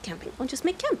skills without camping, or just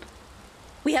make camp.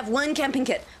 We have one camping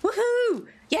kit. Woohoo!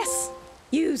 Yes!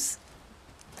 Use!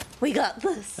 We got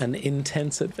this. An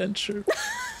intense adventure.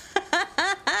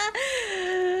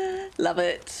 Love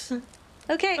it.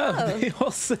 Okay. They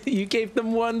also, you gave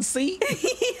them one seat?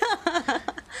 Yeah.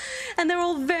 And they're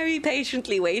all very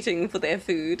patiently waiting for their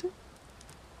food.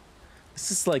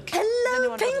 This is like...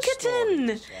 Hello,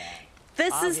 Pinkerton!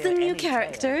 This is the new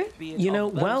character. You know,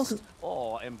 well...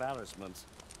 Or embarrassment.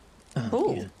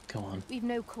 Oh, yeah, go on. We've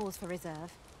no cause for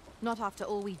reserve. Not after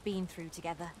all we've been through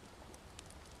together.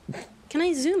 Can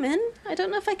I zoom in? I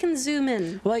don't know if I can zoom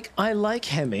in. Like, I like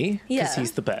Hemmy, because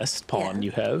he's the best pawn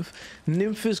you have.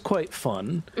 Nymph is quite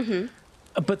fun. Mm-hmm.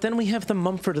 But then we have the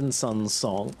Mumford & Sons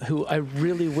song, who I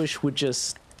really wish would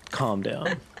just calm down.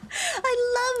 I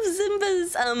love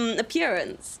Zimba's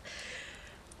appearance.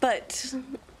 But,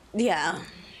 yeah,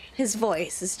 his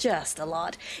voice is just a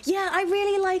lot. Yeah, I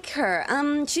really like her.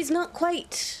 She's not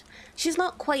quite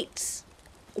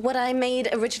what I made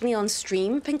originally on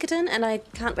stream, Pinkerton, and I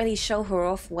can't really show her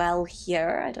off well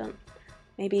here. I don't...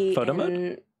 Maybe Photo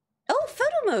mode? Oh,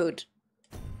 photo mode!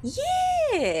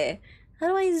 Yeah! How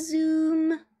do I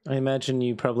zoom? I imagine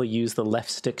you probably use the left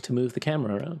stick to move the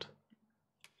camera around.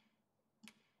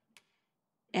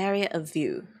 Area of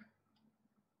view.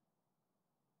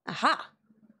 Aha!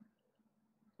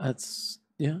 That's...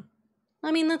 yeah.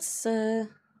 I mean, that's, ooh.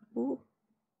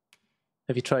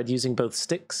 Have you tried using both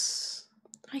sticks?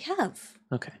 I have.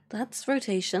 Okay. That's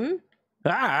rotation.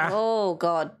 Ah! Oh,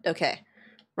 God. Okay.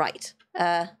 Right.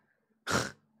 Oh,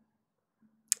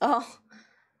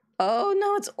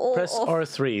 no, it's all Press off.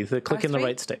 R3, the click in the R3?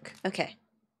 right stick. Okay.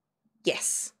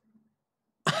 Yes.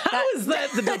 How is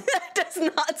that the... That does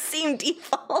not seem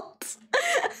default.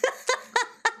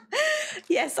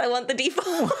 Yes, I want the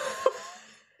default.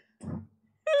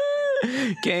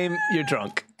 Game, you're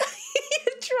drunk.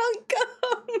 You're drunk.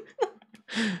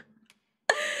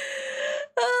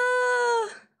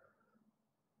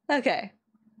 Okay.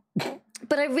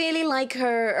 But I really like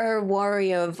her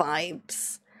warrior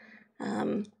vibes.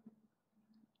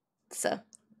 So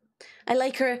I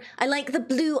like her. I like the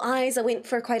blue eyes. I went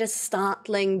for quite a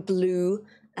startling blue,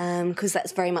 because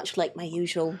that's very much like my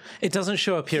usual. It doesn't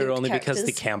show up here Flewt only because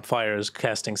the characters. campfire is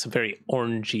casting some very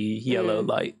orangey yellow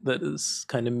light that is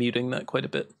kind of muting that quite a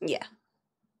bit. Yeah.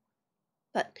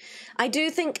 But I do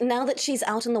think now that she's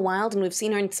out in the wild and we've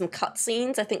seen her in some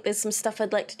cutscenes, I think there's some stuff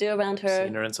I'd like to do around her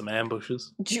Seen her in some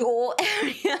ambushes. jaw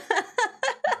area.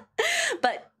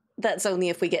 But that's only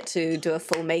if we get to do a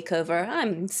full makeover.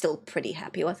 I'm still pretty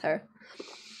happy with her.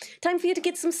 Time for you to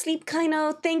get some sleep,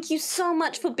 Kaino. Thank you so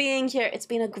much for being here. It's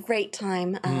been a great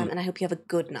time, and I hope you have a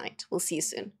good night. We'll see you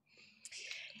soon.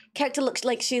 Character looks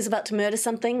like she's about to murder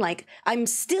something, like, I'm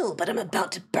still, but I'm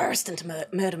about to burst into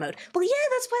murder mode. Well, yeah,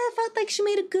 that's why I felt like she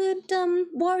made a good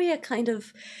warrior kind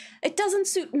of... It doesn't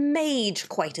suit mage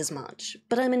quite as much,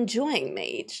 but I'm enjoying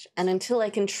mage. And until I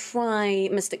can try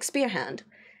Mystic Spearhand,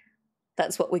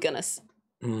 that's what we're gonna stick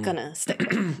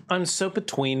with. I'm so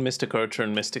between Mystic Archer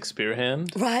and Mystic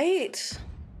Spearhand. Right?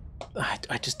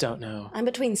 I just don't know. I'm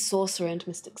between Sorcerer and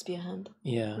Mystic Spearhand.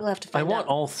 Yeah. We'll have to find out. I want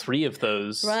all three of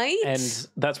those. Right? And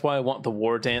that's why I want the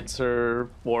War Dancer,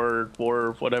 War,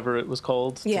 whatever it was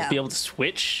called, to be able to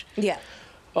switch. Yeah.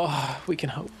 Oh, we can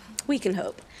hope. We can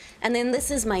hope. And then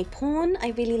this is my pawn. I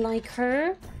really like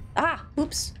her. Ah,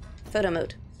 oops. Photo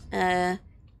mode.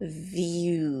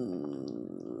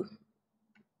 View.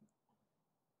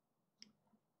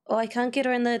 Oh, I can't get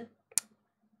her in the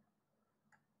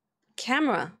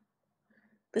camera.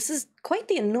 This is quite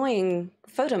the annoying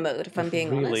photo mode, if I'm being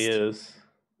honest. It really is.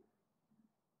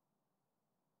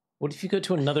 What if you go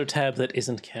to another tab that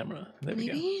isn't camera? There we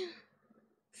go.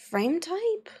 Frame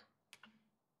type?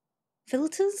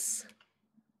 Filters?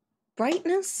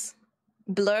 Brightness?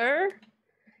 Blur?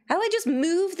 How do I just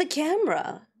move the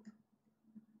camera?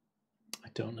 I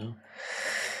don't know.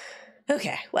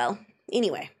 Okay, well,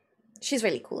 anyway. She's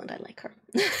really cool and I like her.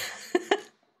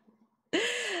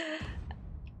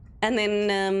 And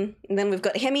then we've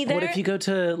got Hemmy there. What if you go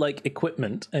to like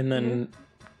equipment and then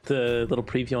the little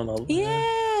preview on the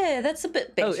Yeah, that's a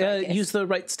bit big. Use the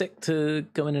right stick to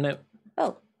go in and out.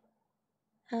 Oh.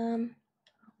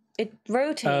 It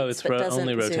rotates. Oh, it's but doesn't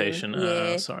only zoom. rotation.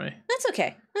 Yeah. Sorry. That's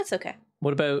okay. That's okay.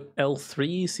 What about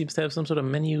L3? Seems to have some sort of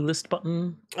menu list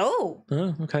button. Oh.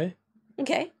 Oh, okay.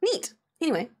 Okay. Neat.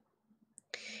 Anyway.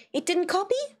 It didn't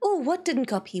copy? Oh, what didn't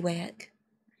copy, Wag?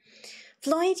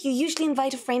 Floyd, you usually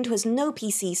invite a friend who has no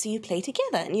PC, so you play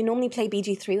together, and you normally play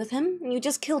BG3 with him, and you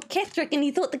just killed Kethric, and he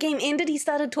thought the game ended. He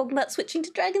started talking about switching to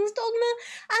Dragon's Dogma,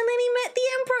 and then he met the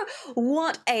Emperor.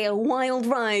 What a wild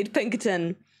ride,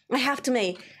 Pinkerton. I have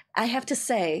to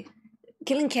say,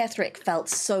 killing Kethric felt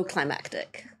so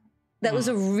climactic. That was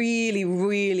a really,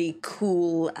 really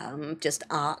cool, just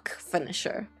arc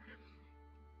finisher.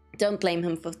 Don't blame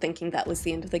him for thinking that was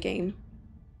the end of the game.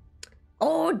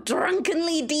 Oh,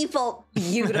 drunkenly default.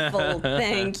 Beautiful.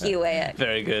 Thank you, Ayak.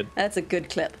 Very good. That's a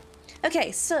good clip.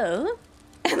 Okay, so...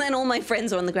 And then all my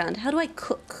friends are on the ground. How do I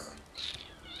cook?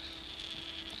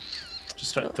 Just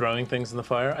start throwing things in the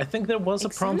fire. I think there was a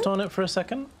prompt on it for a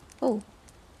second. Oh.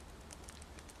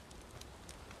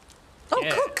 Oh,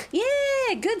 Yeah. cook.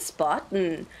 Yeah, good spot.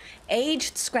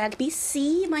 Aged Scragby.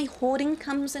 See, my hoarding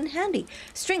comes in handy.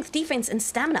 Strength, defense, and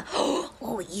stamina.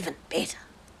 Oh, even better.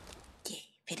 Yeah,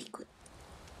 very good.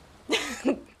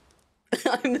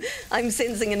 I'm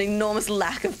sensing an enormous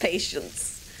lack of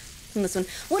patience from this one.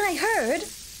 What I heard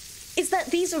is that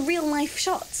these are real life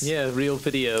shots. Yeah, real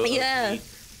video. Yeah.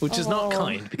 Which is not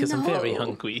kind because I'm very no.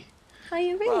 hungry. Are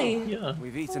you really? Well, Yeah.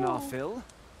 We've eaten our fill.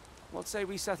 What say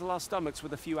we settle our stomachs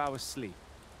with a few hours sleep?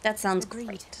 That sounds Agreed.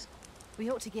 great. We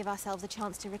ought to give ourselves a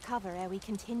chance to recover ere we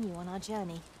continue on our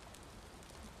journey.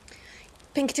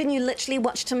 Pinkerton, you literally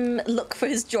watched him look for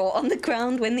his jaw on the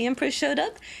ground when the Emperor showed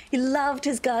up. He loved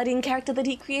his guardian character that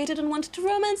he created and wanted to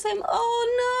romance him.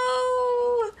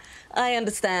 Oh no! I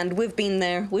understand. We've been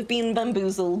there. We've been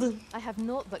bamboozled. I have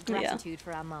naught but gratitude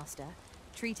for our master,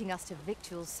 treating us to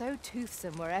victuals so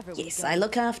toothsome wherever we go. Yes, I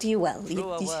look after you well.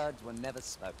 Truer words were never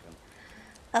spoken.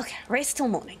 Okay, rest till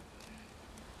morning.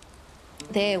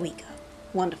 There we go.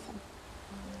 Wonderful.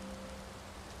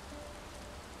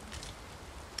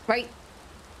 Right.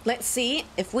 Let's see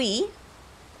if we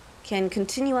can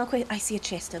continue our quest. I see a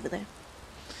chest over there.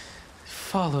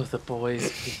 Follow the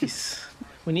boys, please.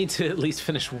 We need to at least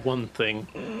finish one thing.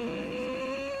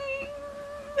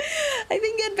 I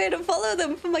think I'd better follow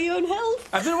them for my own health.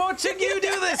 I've been watching you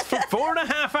do this for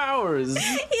 4.5 hours.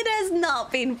 It has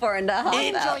not been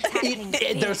 4.5 hours.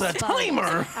 There's a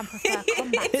timer.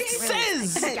 It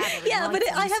says. Yeah, but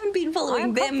I haven't been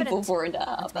following them for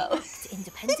 4.5 hours.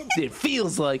 It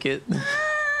feels like it.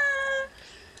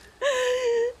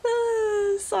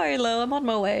 Sorry, Lo, I'm on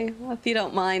my way. If you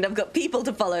don't mind, I've got people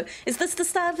to follow. Is this the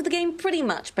start of the game? Pretty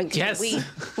much, Pinky. Yes.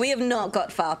 We have not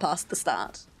got far past the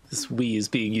start. This we is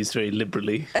being used very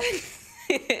liberally.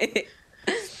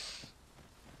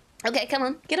 Okay, come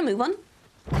on. Get a move on.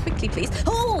 Quickly, please.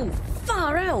 Oh,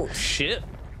 far out. Shit.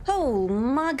 Oh,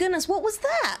 my goodness. What was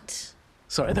that?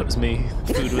 Sorry, that was me.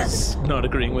 Food was not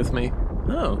agreeing with me.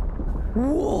 Oh.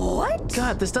 What?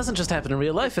 God, this doesn't just happen in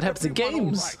real life. It happens in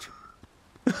games.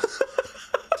 Do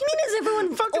you mean is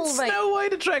everyone fucking all right? Snow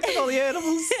White attracting all the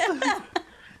animals?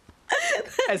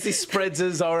 As he spreads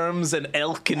his arms and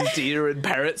elk and deer and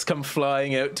parrots come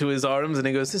flying out to his arms and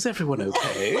he goes, is everyone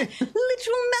okay? Literal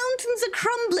mountains are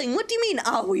crumbling. What do you mean,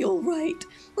 are we all right?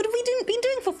 What have we been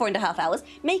doing for 4.5 hours?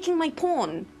 Making my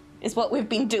pawn is what we've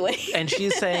been doing. And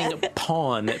she's saying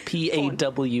pawn,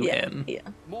 P-A-W-N. Yeah.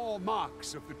 More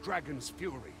marks of the dragon's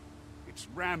fury. Its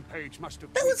rampage must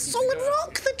have... That was solid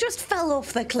rock that just fell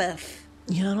off the cliff.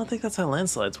 Yeah, I don't think that's how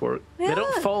landslides work. Yeah. They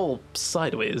don't fall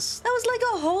sideways. That was like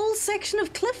a whole section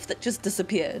of cliff that just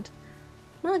disappeared.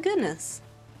 My goodness.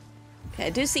 Okay, I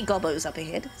do see gobbos up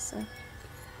ahead, so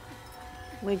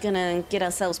we're gonna get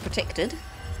ourselves protected.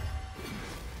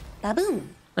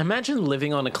 Baboom. Imagine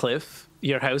living on a cliff,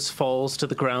 your house falls to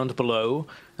the ground below,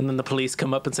 and then the police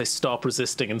come up and say, stop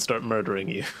resisting, and start murdering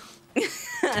you.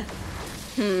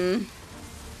 That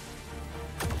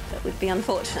would be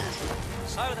unfortunate.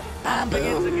 So the fun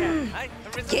begins again, eh?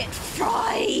 Get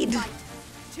fried!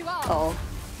 Oh,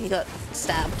 he got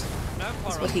stabbed. No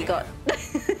That's what he got.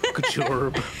 Good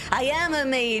job. I am a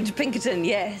mage, Pinkerton,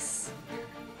 yes.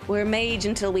 We're a mage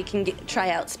until we can try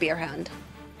out Spearhound.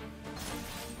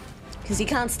 Because you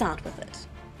can't start with it.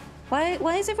 Why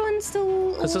is everyone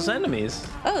still... Because there's enemies.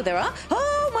 Oh, there are?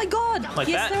 Oh my god! Like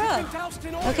yes, that. there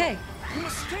are. Okay. You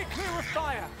must stay clear of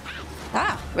fire.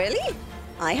 Ah, really?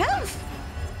 I have?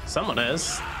 Someone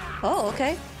has. Oh,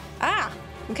 okay. Ah,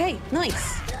 okay,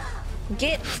 nice.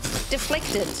 Get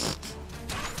deflected.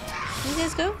 There you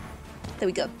guys go. There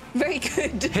we go. Very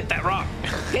good. Hit that rock.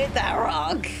 Hit that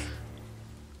rock.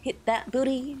 Hit that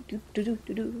booty. Do, do, do,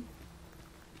 do, do.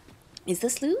 Is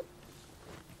this loot?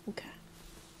 Okay.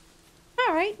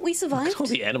 All right, we survived. All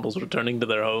the animals returning to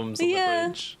their homes on the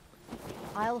bridge.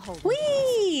 I'll hold.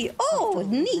 Whee! Oh,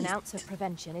 neat. An ounce of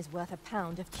prevention is worth a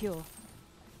pound of cure.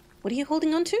 What are you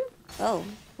holding on to? Oh,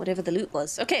 whatever the loot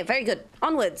was. Okay, very good.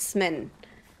 Onwards, men.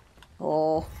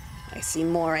 Oh, I see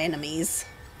more enemies.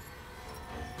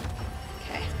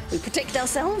 Okay, we protect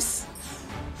ourselves.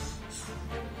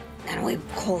 And we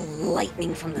call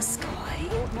lightning from the sky.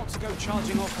 Ought not to go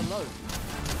charging off alone.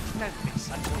 Don't be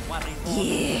such a worry.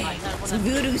 Yeah, some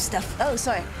voodoo stuff. Oh,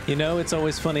 sorry. You know, it's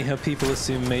always funny how people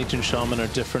assume mage and shaman are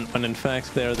different when in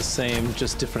fact they're the same,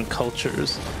 just different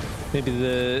cultures. Maybe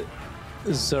the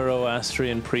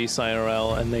Zoroastrian priests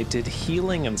IRL, and they did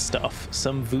healing and stuff,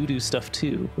 some voodoo stuff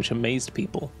too, which amazed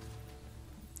people.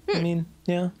 I mean,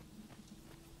 yeah.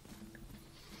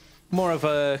 More of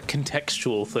a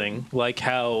contextual thing, like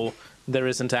how there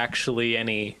isn't actually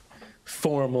any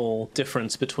formal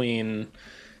difference between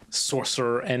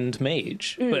sorcerer and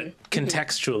mage, but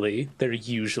contextually there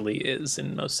usually is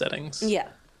in most settings. Yeah,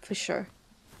 for sure.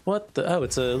 What the? Oh,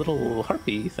 it's a little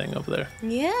harpy thing over there.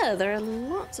 Yeah, there are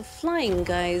lots of flying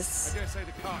guys. I dare say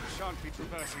the cart shan't be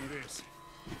traversing this.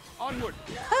 Onward.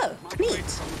 Oh, neat. On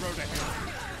the road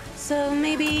ahead. So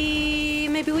maybe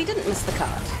we didn't miss the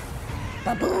cart.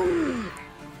 Ba-boom!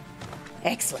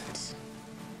 Excellent.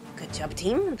 Good job,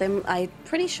 team. I'm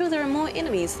pretty sure there are more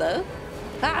enemies, though.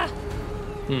 Ah!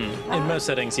 In most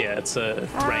settings, yeah, it's a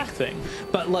rank thing.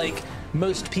 But, like,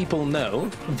 most people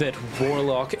know that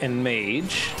Warlock and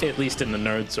Mage, at least in the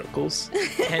nerd circles,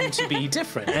 tend to be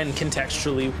different. And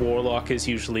contextually, Warlock is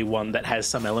usually one that has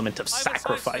some element of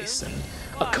sacrifice and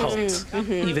occult,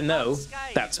 even though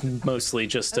that's mostly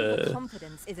just a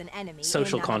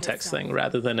social context thing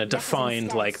rather than a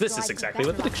defined, like, this is exactly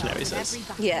what the dictionary says.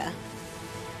 Yeah.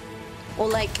 Or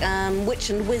like witch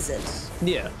and wizard.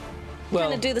 Yeah. Well,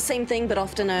 Kind of do the same thing, but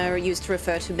often are used to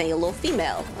refer to male or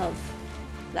female of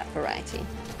that variety.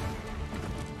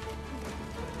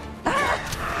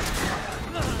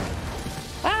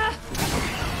 Ah!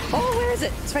 Oh, where is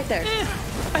it? It's right there.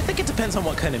 I think it depends on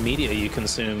what kind of media you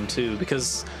consume, too,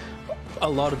 because a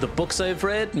lot of the books I've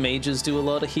read, mages do a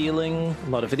lot of healing. A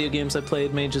lot of video games I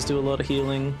played, mages do a lot of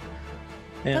healing.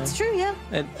 Yeah. That's true, yeah.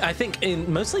 And I think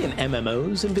mostly in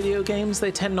MMOs and video games,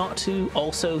 they tend not to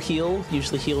also heal.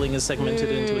 Usually healing is segmented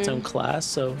into its own class,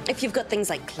 so... If you've got things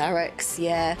like clerics,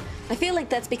 yeah. I feel like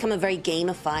that's become a very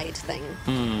gamified thing.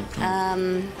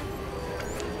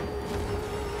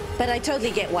 But I totally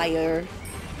get why you're...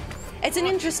 It's an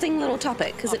interesting little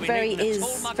topic, because it very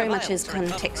much is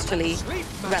contextually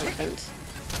relevant.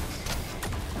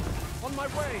 On my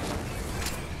way.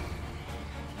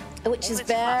 Which is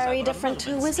very different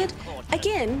to a wizard.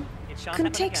 Again,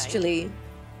 contextually,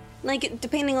 like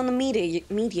depending on the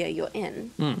media you're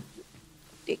in,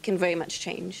 it can very much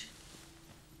change.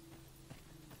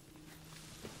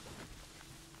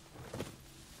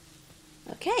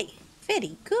 Okay,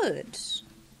 very good.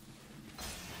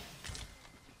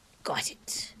 Got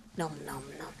it. Nom nom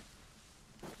nom.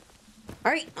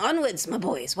 All right, onwards, my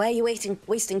boys. Why are you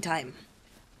wasting time?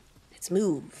 Let's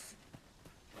move.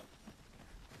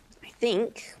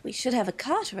 think we should have a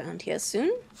cart around here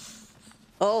soon.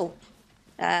 Oh,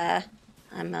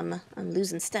 I'm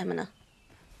losing stamina.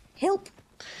 Help!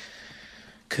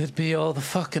 Could be all the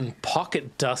fucking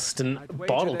pocket dust and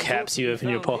bottle caps you have in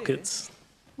your pockets.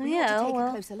 Oh, yeah, take well.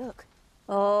 a closer look.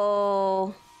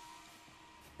 Oh.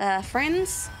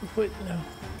 Friends? Wait, no.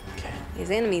 Okay. There's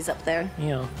enemies up there.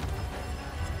 Yeah.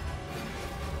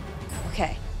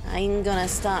 Okay, I'm gonna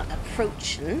start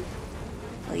approaching.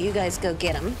 Well, you guys go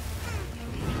get him.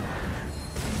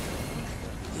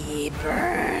 Yeah,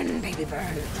 burn, baby,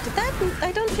 burn. Did that?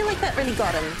 I don't feel like that really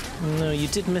got him. No, you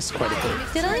did miss quite a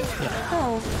bit. Did I? Yeah.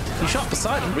 Oh. You shot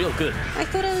beside him real good. I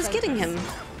thought I was getting him.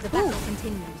 The battle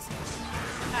continues.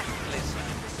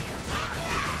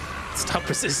 Stop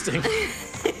resisting.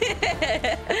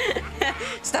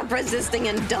 Stop resisting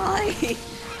and die.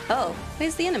 Oh,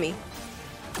 where's the enemy?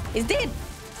 He's dead.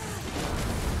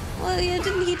 Well, he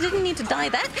didn't need to die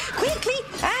that quickly.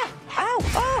 Ah! Ow!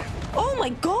 Oh! Oh my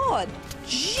God!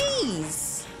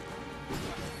 Jeez!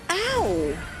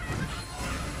 Ow!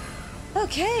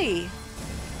 Okay.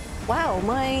 Wow,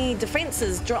 my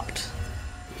defenses dropped,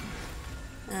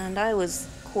 and I was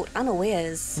caught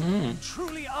unawares.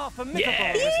 Truly are formidable.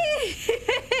 Yes.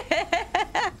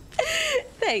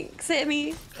 Thanks,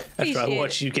 Hemmy. After I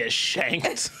watched you get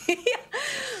shanked.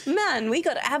 Man, we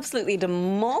got absolutely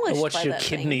demolished. I watched by your that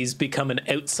kidneys become an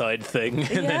outside thing,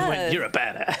 and then went, "You're a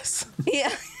badass."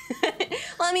 Yeah.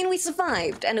 Well, I mean, we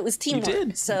survived, and it was teamwork. You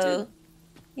did. So,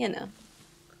 you know,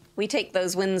 we take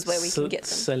those wins where we can get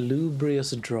them.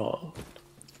 Salubrious draw.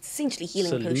 It's essentially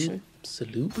healing potion.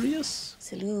 Salubrious?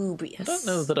 Salubrious. I don't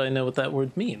know that I know what that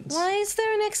word means. Why is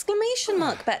there an exclamation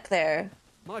mark back there?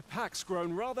 My pack's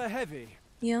grown rather heavy.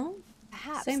 Yeah.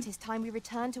 Perhaps it is time we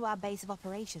returned to our base of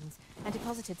operations and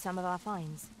deposited some of our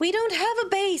finds. We don't have a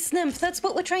base, Nymph. That's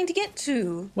what we're trying to get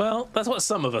to. Well, that's what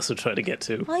some of us are trying to get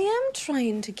to. I am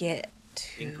trying to get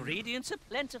to. Ingredients are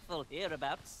plentiful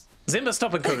hereabouts. Zimba,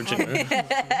 stop encouraging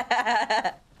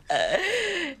her.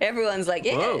 Everyone's like,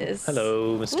 yes. Whoa.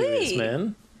 Hello, mysterious Wait.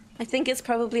 man. I think it's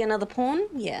probably another pawn.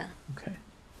 Yeah. Okay.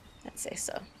 I'd say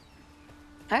so.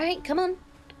 All right, come on.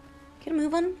 Get a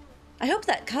move on. I hope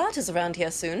that cart is around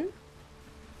here soon.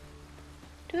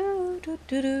 Do do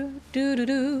do do do do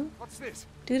do. What's this?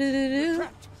 Do do do do.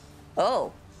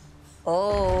 Oh.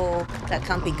 Oh, that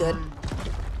can't be good.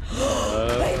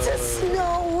 It's a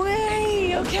snow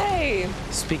way. Okay.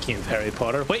 Speaking of Harry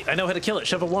Potter, wait, I know how to kill it.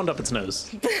 Shove a wand up its nose.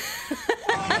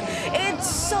 It's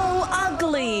so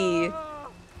ugly.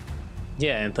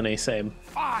 Yeah, Anthony, same.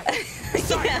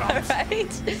 Yeah,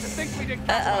 right.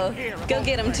 Uh-oh. Go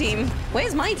get him, team.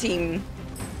 Where's my team?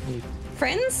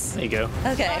 Friends? There you go.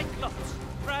 Okay.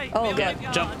 Oh, God.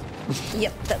 Jump.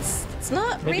 Yep, that's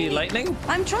not Maybe really... lightning?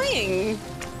 I'm trying.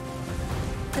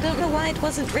 I don't know why it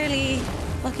wasn't really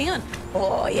locking on.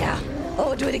 Oh, yeah.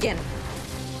 Oh, do it again.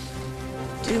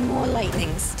 Do more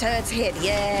lightnings. To its head.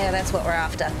 Yeah, that's what we're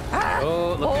after. Ah!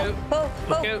 Oh, look out. Oh,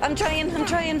 I'm trying.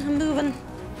 I'm moving.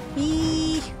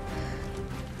 Eee.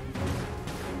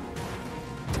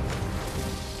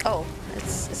 Oh,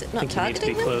 is it not targeting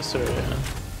You need to be closer, yeah.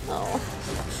 Oh.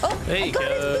 Oh, There I you got go.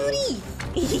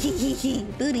 his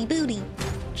booty. Booty.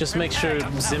 Just make sure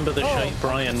Zimba the Shite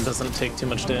Brian doesn't take too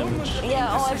much damage. Yeah,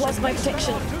 oh, I've lost my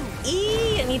protection.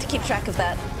 I need to keep track of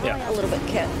that. Yeah. A little bit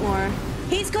more.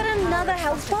 He's got another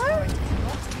health bar?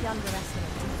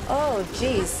 Oh,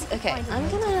 jeez. Okay, I'm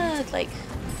gonna, like,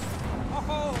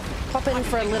 pop in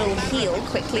for a little heal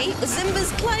quickly.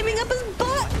 Zimba's climbing up his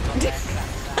butt!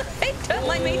 Hey, don't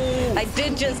mind me. I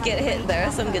did just get hit there,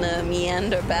 so I'm gonna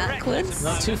meander backwards.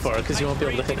 Not too far, because you won't be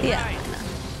able to hit him. Yeah.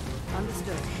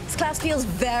 Understood. This class feels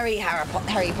very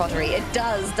Harry Pottery. It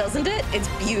does, doesn't it? It's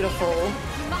beautiful.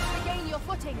 You must regain your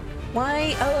footing.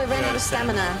 Why? Oh, I ran out of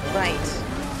stamina. Right.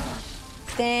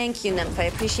 Thank you, Nymph. I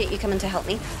appreciate you coming to help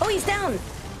me. Oh, he's down.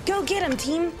 Go get him,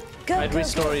 team. Go, I'd go,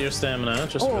 restore your stamina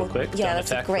just real quick. Yeah, Don't that's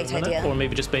a attack for great minute, idea. Or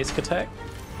maybe just basic attack.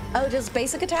 Oh, does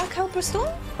basic attack help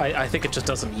restore? I think it just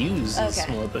doesn't use is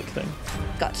Okay. more a big thing.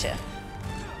 Gotcha.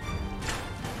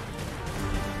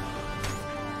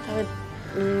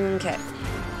 Okay.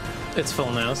 It's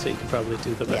full now, so you can probably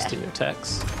do the rest of your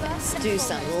attacks. Let's do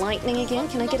some lightning again.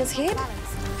 Can I get his head? I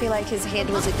feel like his head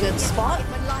was a good spot.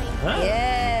 Ah.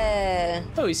 Yeah.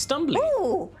 Oh, he's stumbling.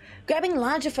 Ooh. Grabbing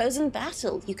larger foes in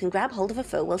battle. You can grab hold of a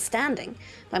foe while standing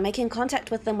by making contact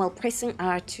with them while pressing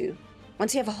R2.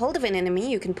 Once you have a hold of an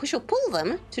enemy, you can push or pull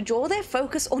them to draw their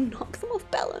focus or knock them off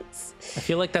balance. I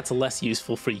feel like that's less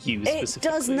useful for you It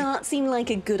specifically. does not seem like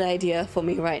a good idea for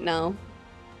me right now.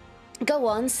 Go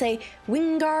on, say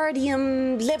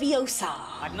Wingardium Leviosa.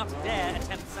 I'd not dare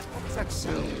attempt such.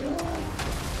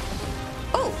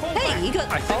 Oh, hey, you got...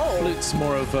 I think Flewt's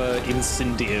more of a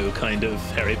Incendio kind of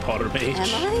Harry Potter mage.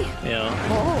 Am I? Yeah.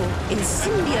 Oh,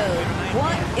 Incendio.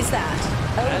 What is that?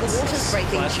 Oh, That's the water's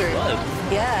breaking through.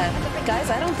 blood. Yeah. Guys,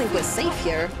 I don't think we're safe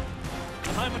here.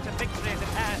 The moment of victory is at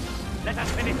hand. Let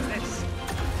us finish this.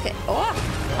 Okay. Oh!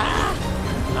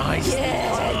 Ah! Nice.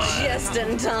 Yeah, just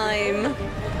in time.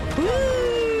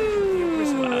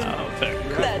 Woo! Wow, very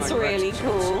cool. That's really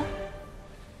cool.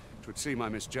 It would seem I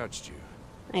misjudged you.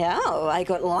 Yeah, I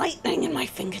got lightning in my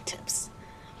fingertips.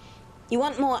 You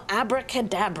want more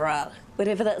abracadabra,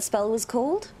 whatever that spell was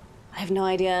called? I have no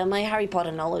idea. My Harry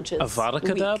Potter knowledge is Avada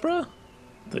weak. Kedavra?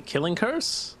 The killing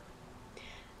curse?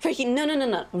 Freaking no.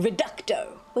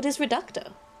 Reducto. What is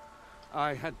Reducto?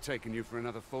 I had taken you for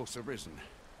another false Arisen.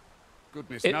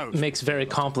 Goodness It knows. makes very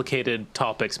complicated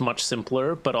topics much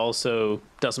simpler, but also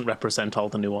doesn't represent all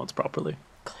the nuance properly.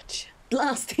 Gotcha.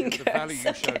 Lasting The curse. value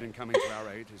you showed in coming to our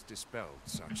aid has dispelled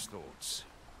such thoughts.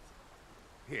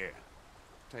 Here,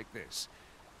 take this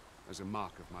as a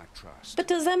mark of my trust. But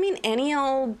does that mean any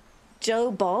old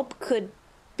Joe Bob could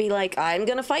be like, I'm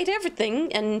gonna fight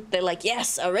everything, and they're like,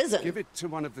 yes, Arisen. Give it to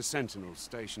one of the sentinels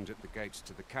stationed at the gates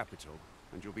to the capital,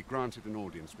 and you'll be granted an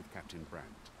audience with Captain Brandt.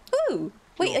 Ooh,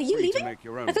 wait, You're are you free to leaving? make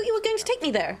your own I thought you were going to take me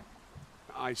there.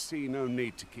 I see no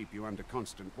need to keep you under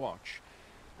constant watch,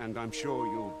 and I'm sure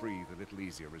you'll breathe a little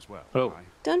easier as well. Oh.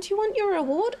 Don't you want your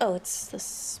reward? Oh, it's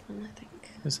this one, I think.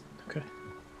 Is it? Okay.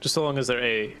 Just so long as there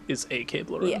is a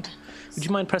cable around. Yeah. Would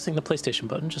you mind pressing the PlayStation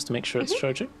button just to make sure it's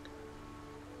charging?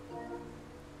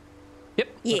 Yep.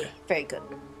 Yeah, Okay. very good.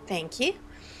 Thank you.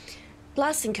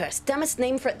 Blasting Curse. Dumbest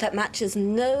name for it that matches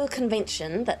no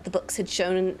convention that the books had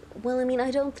shown. Well, I mean,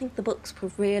 I don't think the books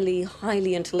were really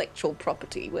highly intellectual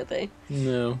property, were they?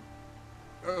 No.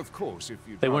 Of course, if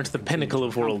you They weren't the pinnacle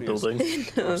of world building.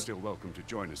 You're still welcome to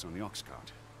join us on the ox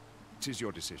cart. It is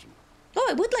your decision. Oh,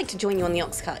 I would like to join you on the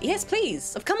ox cart. Yes,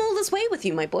 please. I've come all this way with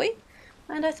you, my boy.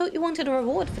 And I thought you wanted a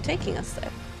reward for taking us there.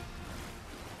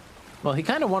 Well, he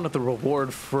kind of wanted the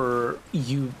reward for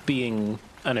you being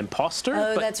an imposter,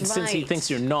 Oh, but that's since he right. thinks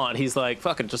you're not, he's like,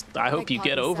 fucking just, I hope you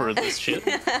get over this shit.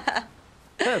 Yeah,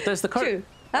 there's the cart. True.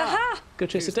 Aha! Go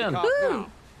chase it down. Woo!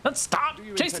 Let's stop! Do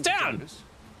you Chase it intend to down! join us?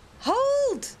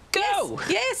 Hold! Go!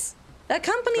 Yes!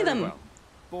 Accompany Very them! well.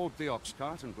 Board the ox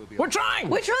cart and we'll be We're on. trying!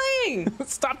 We're trying!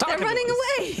 Stop talking They're running to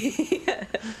us. away!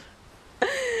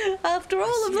 After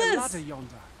all of See a this! ladder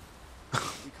yonder.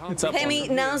 We can't It's up reach on it Hemmy,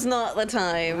 from here. now's not the We have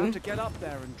time. to get up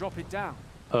there and drop it down.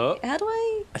 Oh, How do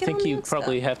I I get think on the you ox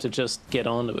probably cart? have to just get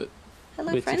onto it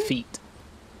Hello, with friend? your feet.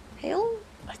 Hail?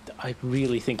 I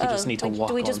really think you just need to like, walk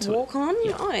do we just onto walk on?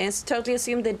 Yeah. Oh, I totally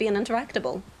assumed they'd be an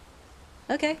interactable.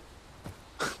 Okay.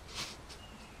 We're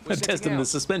I'm testing setting the out.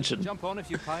 suspension. Jump on if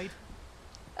you paid.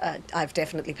 I've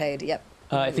definitely paid, yep.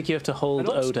 I think you have to hold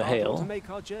An ox O to cart ought hail. to make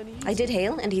our journey I did easier.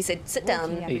 hail, and he said, sit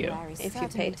down Walking you go. everywhere is if you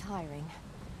certainly paid. tiring.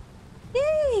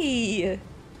 Yay!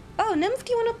 Oh, Nymph,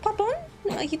 do you want to pop on?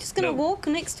 Are you just going to No. walk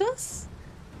next to us?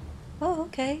 Oh,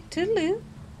 okay. Toodaloo.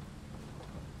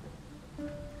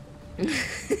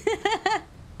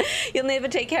 You'll never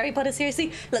take Harry Potter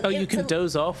seriously? Look, Oh, you it's can a-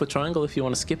 doze off with triangle if you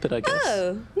want to skip it, I guess.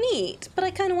 Oh, neat. But I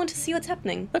kind of want to see what's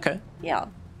happening. Okay. Yeah.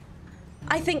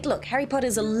 I think, look, Harry Potter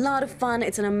is a lot of fun.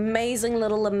 It's an amazing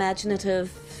little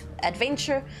imaginative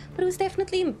adventure. But it was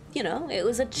definitely, you know, it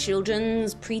was a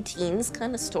children's, pre-teens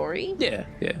kind of story. Yeah,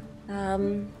 yeah.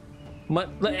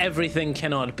 Everything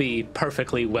cannot be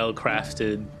perfectly well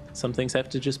crafted. Some things have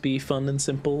to just be fun and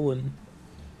simple and.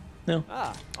 No.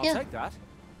 Ah, I'll Yeah. take that.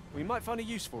 We might find a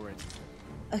use for it.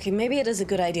 Okay, maybe it is a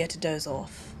good idea to doze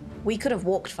off. We could have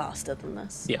walked faster than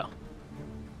this. Yeah.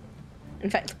 In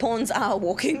fact, the pawns are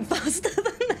walking faster than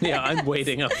that. Yeah, I'm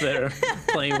waiting up there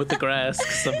playing with the grass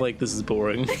because I'm like, this is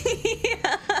boring.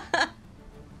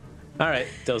 All right,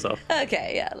 doze off.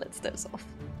 Okay, yeah, let's doze off.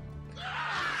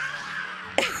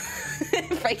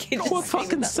 Frankie just What screamed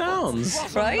fucking at the pawns.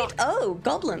 sounds? Right? Oh,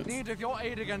 goblins. Need of your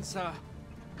aid again, sir.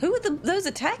 Who are those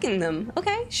attacking them?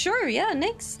 Okay, sure, yeah,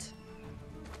 next.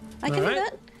 I can do Alright.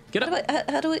 that. Get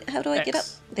How do I get up?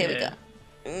 X. There Yeah.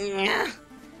 we go. Nyah.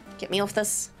 Get me off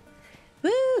this.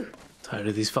 Woo! Tired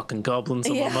of these fucking goblins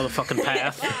on Yeah. the motherfucking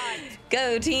path.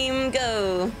 Go, team,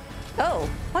 go. Oh,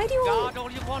 why do you all... Guard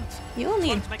all you want. You all need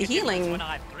Won't make a difference healing. when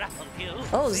I've grappled you.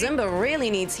 Oh, Zimba really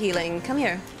needs healing. Come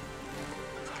here.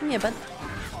 Come here, bud.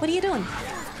 What are you doing?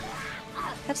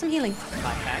 Have some healing.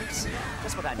 My thanks.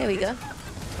 That's what I There we needed. go.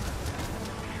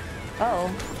 Oh,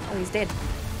 he's dead.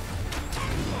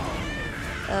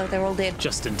 Oh, they're all dead.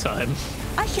 Just in time.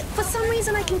 For some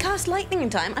reason, I can cast lightning in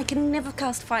time. I can never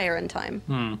cast fire in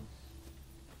time.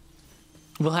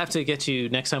 We'll have to get you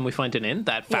next time we find an inn,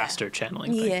 that faster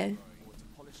channeling thing. Yeah.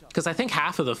 Because I think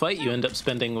half of the fight you end up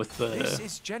spending with the This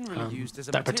is generally used as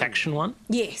a that material. protection one.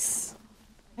 Yes.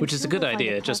 Which is a good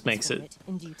idea. It just makes it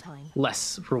in due time.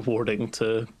 less rewarding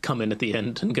to come in at the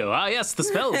end and go, ah, yes, the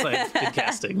spells I've been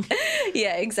casting.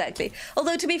 Yeah, exactly.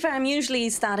 Although, to be fair, I'm usually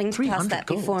starting to cast that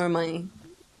gold. before my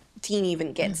team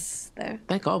even gets there.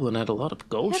 That goblin had a lot of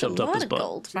gold shoved up his butt.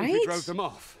 Gold, See if right? we drove them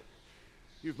off.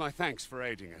 You've my thanks for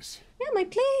aiding us. Yeah, my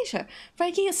pleasure.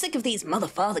 Frankie, you're sick of these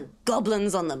motherfather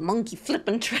goblins on the monkey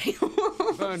flippin' trail.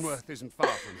 Burnworth isn't far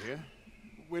from here.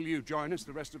 Will you join us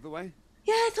the rest of the way?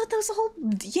 Yeah, I thought that was the whole...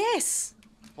 Yes.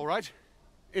 All right.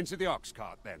 Into the ox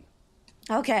cart, then.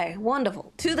 Okay,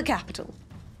 wonderful. To the capital.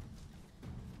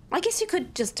 I guess you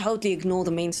could just totally ignore the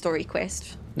main story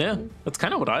quest. Yeah, that's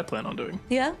kind of what I plan on doing.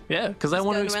 Yeah? Yeah, because I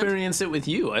want to going around. experience it with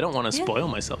you. I don't want to Yeah. spoil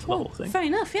myself for the whole thing. Fair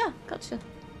enough, yeah. Gotcha.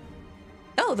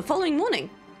 Oh, the following morning.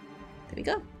 There we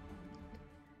go.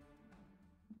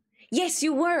 Yes,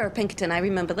 you were, Pinkerton. I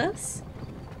remember this.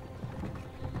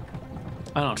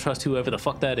 I don't trust whoever the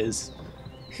fuck that is.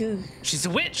 Who? She's a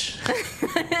witch! Burn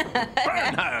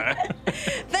her!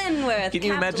 Fenworth. Can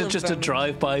you imagine just a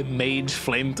drive-by mage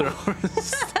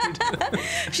flamethrowers?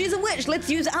 She's a witch. Let's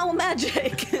use our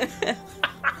magic.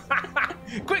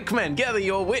 Quick, men, gather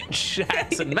your witch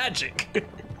hats and magic.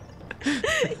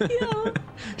 Yeah.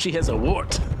 She has a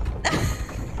wart.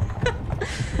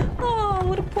 Oh,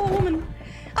 what a poor woman.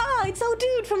 Ah, it's our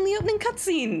dude from the opening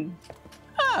cutscene.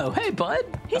 Oh, hey, bud.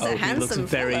 He's a He handsome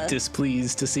looks very fella.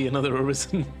 displeased to see another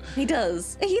Arisen. He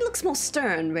does. He looks more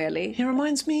stern, really. He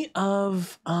reminds me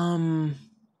of, I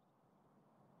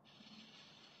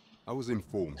was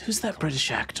informed. who's that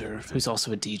British actor who's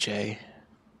also a DJ?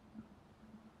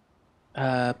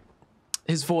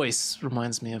 His voice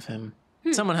reminds me of him.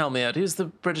 Someone help me out. Who's the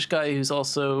British guy who's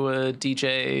also a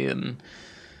DJ and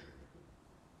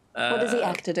What has he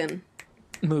acted in?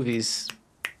 movies?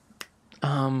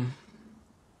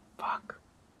 Fuck.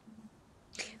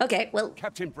 Okay, well...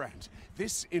 Captain Brandt,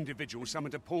 this individual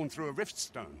summoned a pawn through a rift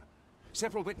stone.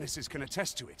 Several witnesses can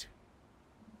attest to it.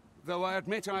 Though I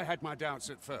admit I had my doubts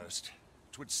at first.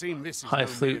 It would seem this is Hi, no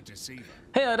mere Flewt. deceiver.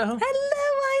 Hey, Idaho.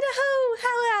 Hello, Idaho.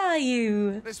 How are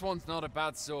you? This one's not a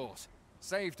bad sort.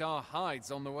 Saved our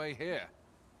hides on the way here.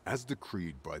 As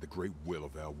decreed by the great will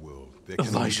of our world, there can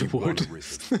Elijah only be one Wood.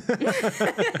 Arisen.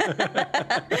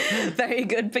 Very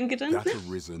good, Pinkerton. That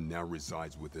Arisen now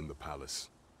resides within the palace.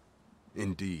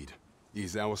 Indeed, he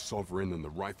is our sovereign and the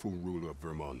rightful ruler of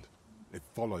Vermont. It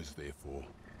follows, therefore,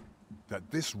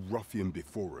 that this ruffian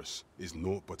before us is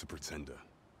naught but a pretender.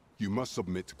 You must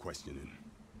submit to questioning.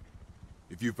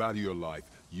 If you value your life,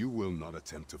 you will not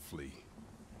attempt to flee.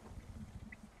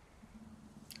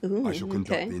 Ooh, I shall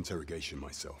conduct okay. the interrogation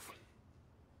myself.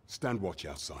 Stand watch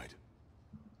outside.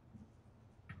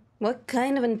 What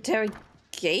kind of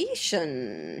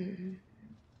interrogation?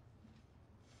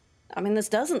 I mean, this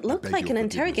doesn't look Beg like your an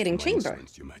forgiveness interrogating for my chamber.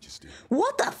 insolence, Your Majesty.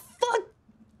 What the fuck?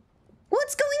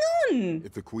 What's going on?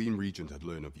 If the Queen Regent had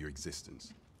learned of your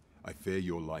existence, I fear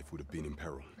your life would have been in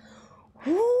peril.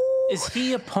 Is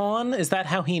he a pawn? Is that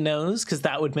how he knows? Because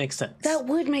that would make sense. That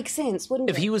would make sense, wouldn't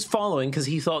If it? he was following because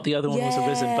he thought the other one was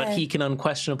Arisen, but he can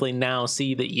unquestionably now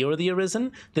see that you're the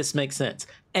Arisen, this makes sense.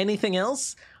 Anything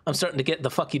else? I'm starting to get the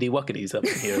fuckity-wuckities up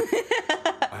in here.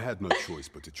 I had no choice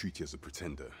but to treat you as a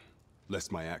pretender,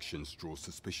 lest my actions draw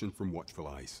suspicion from watchful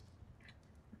eyes.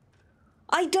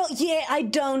 I don't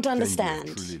Then understand.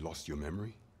 you have truly lost your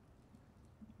memory?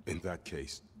 In that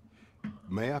case,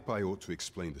 mayhap I ought to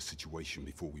explain the situation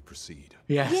before we proceed.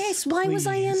 Yes, why was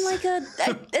I in like a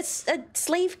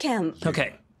slave camp?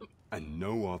 Okay. And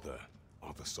no other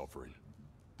are the sovereign,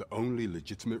 the only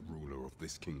legitimate ruler of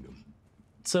this kingdom.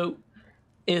 So,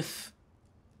 if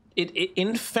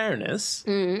in fairness,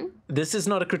 this is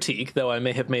not a critique, though I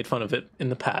may have made fun of it in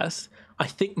the past. I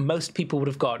think most people would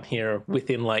have gotten here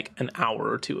within like an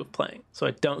hour or two of playing. So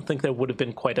I don't think there would have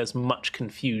been quite as much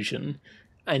confusion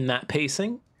in that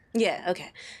pacing. Yeah,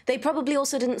 okay. They probably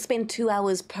also didn't spend 2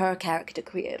 hours per character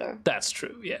creator. That's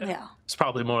true, yeah. Yeah. It's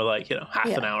probably more like, half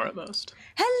an Yeah. hour at most.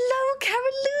 Hello,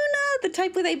 Carolina! The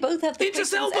type where they both have the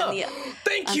Idris questions Elba! and the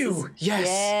Thank you! answers. Yes!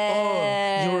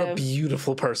 Yeah. Oh, you're a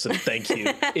beautiful person. Thank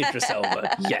you, Idris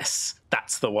Elba. Yes,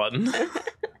 that's the one.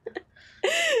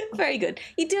 Very good.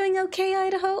 You doing okay,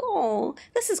 Idaho? Oh,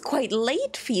 this is quite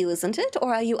late for you, isn't it?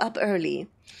 Or are you up early?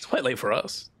 It's quite late for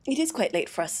us. It is quite late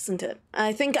for us, isn't it?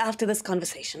 I think after this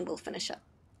conversation, we'll finish up.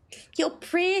 You're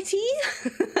pretty.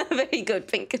 Very good,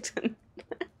 Pinkerton.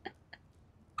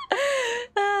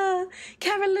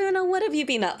 Carolina, what have you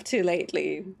been up to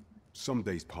lately? Some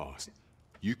days passed.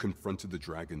 You confronted the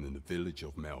dragon in the village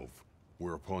of Melv,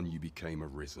 whereupon you became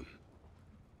Arisen.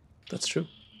 That's true.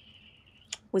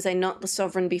 Was I not the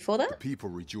sovereign before that? The people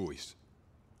rejoiced,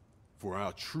 for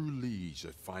our true liege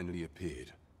had finally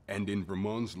appeared, ending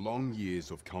Vermont's long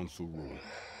years of council rule.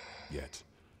 Yet,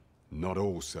 not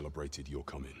all celebrated your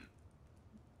coming.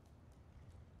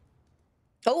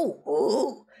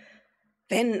 Oh,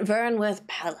 Van Vernworth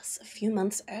Palace a few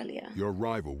months earlier. Your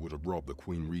arrival would have robbed the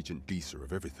Queen Regent Disa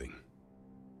of everything.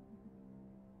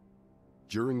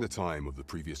 During the time of the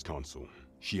previous council,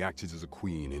 she acted as a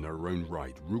queen in her own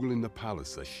right, ruling the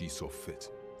palace as she saw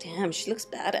fit. Damn, she looks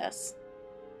badass.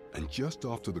 And just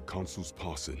after the consul's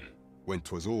passing, when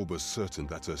 'twas all but certain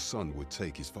that her son would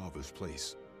take his father's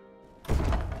place,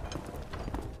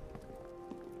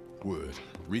 word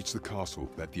reached the castle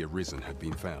that the Arisen had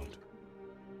been found.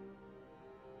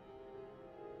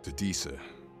 To Disa,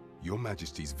 your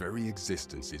Majesty's very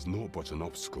existence is naught but an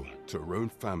obstacle to her own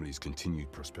family's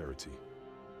continued prosperity.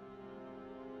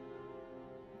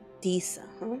 Disa,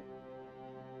 huh?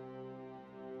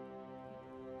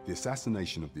 The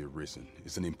assassination of the Arisen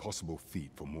is an impossible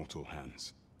feat for mortal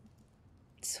hands.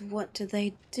 So what do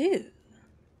they do?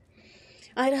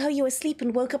 Idaho, you were asleep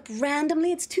and woke up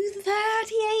randomly. It's 2:30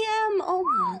 a.m. Oh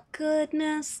my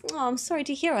goodness. Oh, I'm sorry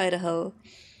to hear, Idaho.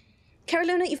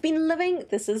 Carolina, you've been living.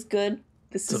 This is good.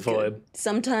 This is good.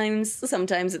 Sometimes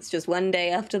it's just one day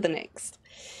after the next.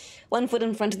 One foot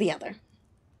in front of the other.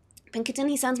 Pinkerton,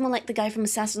 he sounds more like the guy from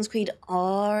Assassin's Creed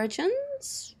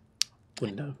Origins.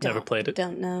 Wouldn't know. Never played it.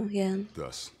 Don't know, yeah.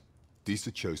 Thus,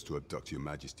 Disa chose to abduct your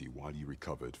Majesty while you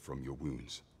recovered from your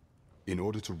wounds, in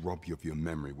order to rob you of your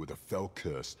memory with a fell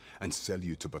curse and sell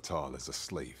you to Batal as a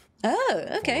slave. Oh,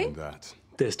 okay. Following that,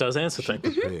 this does answer she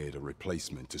things. prepared a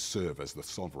replacement to serve as the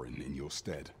sovereign in your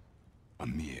stead. A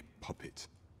mere puppet.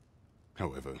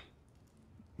 However,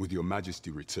 with your Majesty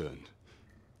returned,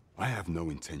 I have no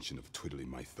intention of twiddling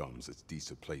my thumbs as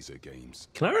Disa plays her games.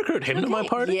 Can I recruit him to my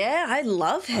party? Yeah, I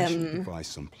love I should him. devise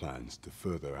some plans to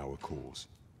further our cause.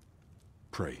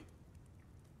 Pray,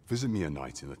 visit me a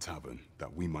night in a tavern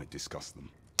that we might discuss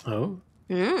them. Oh.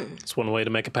 It's one way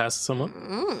to make a pass to someone.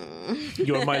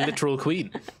 You're my literal queen.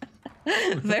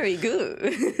 Very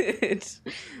good.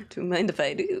 Don't mind if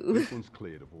I do. This one's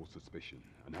cleared of all suspicion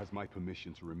and has my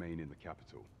permission to remain in the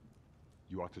capital.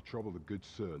 You are to trouble the good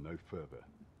sir no further.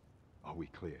 Are we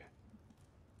clear?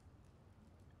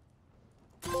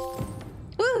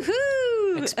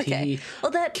 Woohoo! XP. Okay.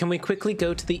 Well, that. Can we quickly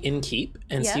go to the innkeep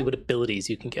and see Yeah. what abilities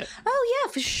you can get? Oh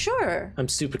yeah, for sure. I'm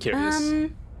super curious.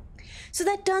 So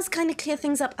that does kind of clear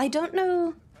things up. I don't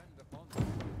know.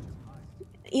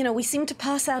 You know, we seem to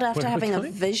pass out after Where are we having a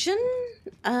going? vision.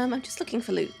 I'm just looking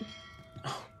for loot.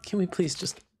 Can we please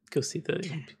just go see the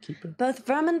innkeeper? Both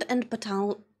Vermund and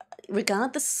Batal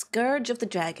regard the scourge of the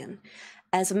dragon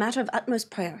as a matter of utmost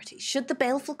priority. Should the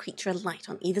baleful creature alight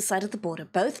on either side of the border,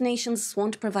 both nations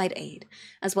sworn to provide aid,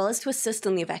 as well as to assist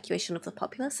in the evacuation of the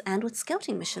populace and with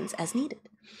scouting missions as needed.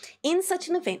 In such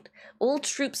an event, all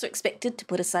troops are expected to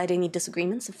put aside any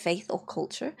disagreements of faith or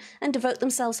culture and devote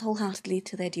themselves wholeheartedly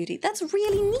to their duty. That's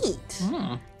really neat.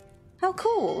 How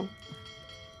cool.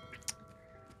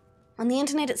 On the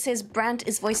internet it says Brant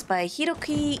is voiced by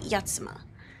Hiroki Yatsuma.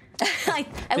 I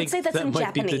would say that's in might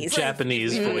Japanese. be the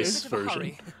Japanese voice Bit of a version.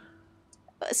 hurry.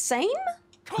 Same?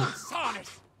 Consign it!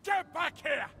 Get back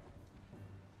here!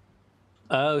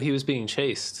 Oh, he was being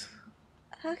chased.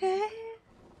 Okay.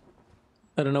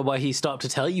 I don't know why he stopped to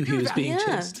tell you he was being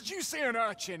chased. Did you see an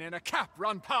urchin in a cap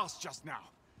run past just now?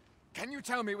 Can you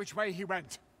tell me which way he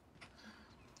went?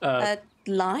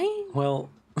 Lie? Well,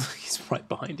 he's right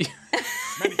behind you.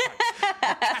 Many thanks.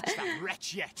 I'll catch that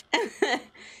wretch yet.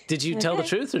 Did you tell the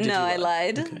truth or did you No, I lie?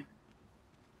 lied. Okay.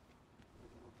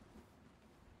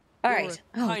 All You're right.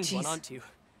 a Oh, kind jeez. one, aren't you?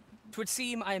 'Twould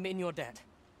seem I am in your debt.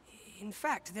 In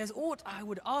fact, there's aught I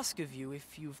would ask of you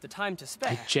if you've the time to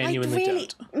spare. I genuinely Really,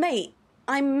 mate,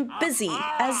 I'm busy,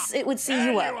 as it would seem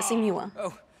you are.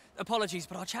 Oh, apologies,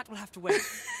 but our chat will have to wait.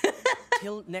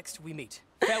 Till next we meet.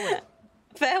 Farewell.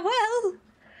 Farewell.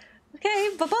 Okay,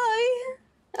 bye-bye.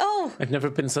 Oh, I've never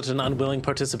been such an unwilling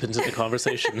participant in the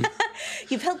conversation.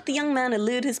 you've helped the young man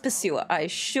elude his pursuer. I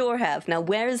sure have. Now,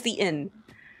 where is the inn?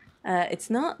 It's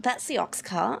not. That's the ox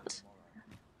cart.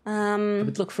 I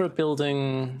would look for a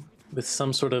building with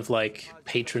some sort of like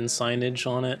patron signage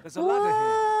on it. There's a ladder here.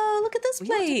 Whoa, look at this We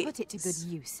ought to place. put it to good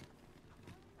use.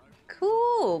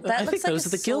 Cool. That I looks think like those a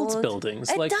are the guild's sword. buildings,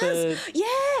 It like does. the-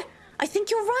 Yeah, I think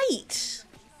you're right.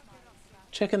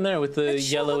 Check in there with the It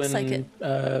sure yellow looks and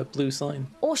like blue sign.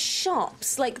 Or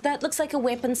shops. Like, that looks like a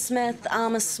weaponsmith,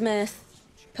 armorsmith,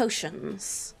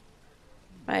 potions.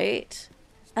 Right?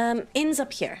 Inn's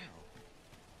up here.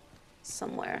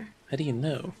 Somewhere. How do you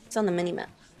know? It's on the mini-map.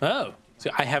 Oh, So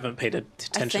I haven't paid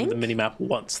attention to the minimap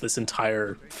once this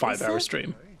entire 5-hour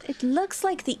stream. It looks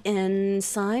like the inn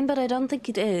sign, but I don't think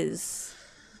it is.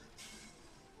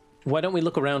 Why don't we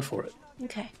look around for it?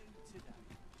 Okay.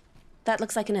 That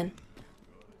looks like an inn.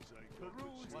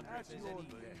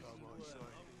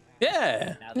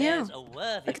 Yeah. Now there's a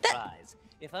worthy prize,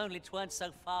 if only 'tweren't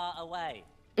so far away.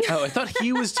 Oh, I thought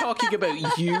he was talking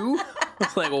about you. I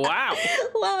was like, wow.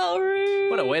 Wow,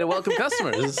 rude. What a way to welcome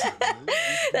customers.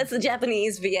 That's the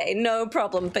Japanese VA. No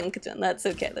problem, Pinkerton. That's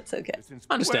okay. That's okay.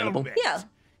 Understandable. Well, Yeah.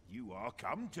 You are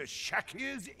come to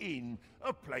Shakir's Inn,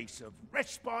 a place of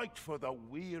respite for the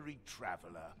weary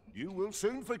traveller. You will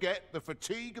soon forget the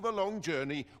fatigue of a long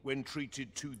journey when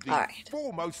treated to the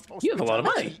foremost hospitality. You have a lot of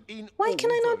money. Why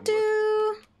can I not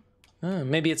do...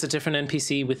 Maybe it's a different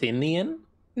NPC within the inn?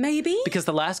 Maybe? Because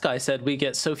the last guy said we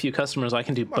get so few customers, I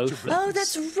can do both things. Oh,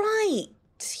 that's right.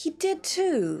 He did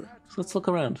too. So let's look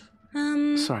around.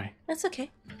 Sorry. That's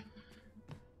okay.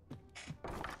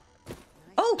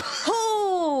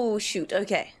 Oh, shoot.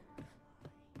 Okay.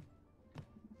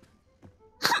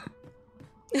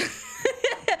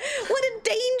 What a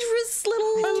dangerous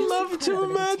little... I love to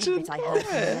imagine.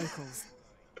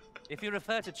 If you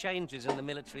refer to changes in the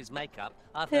military's makeup,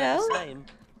 I've heard the same.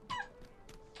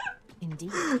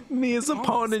 Indeed. Me as a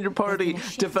pawn in your party,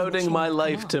 devoting my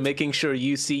life to making sure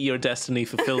you see your destiny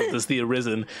fulfilled as the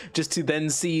Arisen, just to then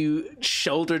see you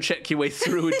shoulder check your way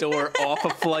through a door off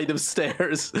a flight of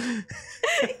stairs.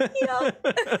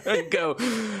 And go,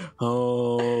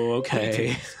 oh,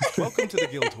 okay. Welcome to the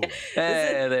Guild Hall.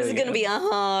 This is going to be a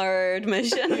hard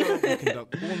mission.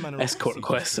 Escort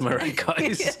quests, am I right,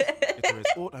 guys? If there is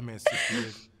aught I may assist you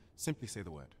with, simply say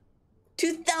the word.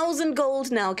 2,000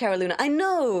 gold now, Carolina. I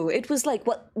know. It was like,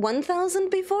 what, 1,000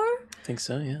 before? I think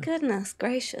so, yeah. Goodness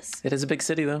gracious. It is a big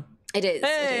city, though. It is.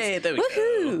 Hey, there we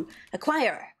go.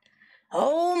 Acquire.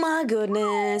 Oh my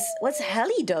goodness. What's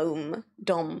Heli Dome?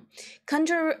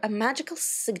 Conjure a magical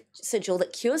sigil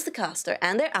that cures the caster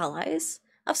and their allies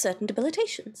of certain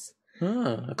debilitations.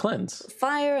 Ah, a cleanse.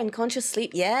 Fire, unconscious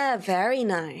sleep. Yeah, very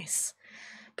nice.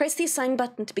 Press the assign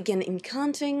button to begin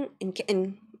incanting,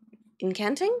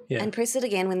 and press it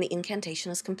again when the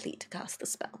incantation is complete to cast the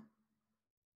spell.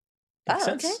 Makes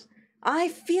sense. Okay. I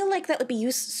feel like that would be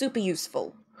super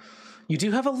useful. You do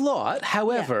have a lot.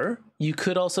 However, you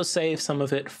could also save some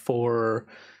of it for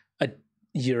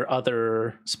your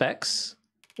other specs.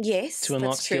 Yes, to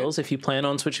unlock that's true. skills if you plan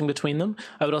on switching between them.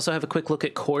 I would also have a quick look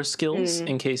at core skills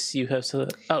in case you have to...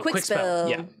 Oh, quick spell.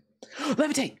 Yeah.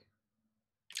 Levitate.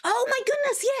 Oh my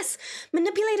goodness, yes!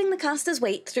 Manipulating the caster's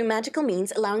weight through magical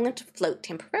means, allowing them to float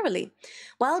temporarily.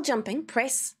 While jumping,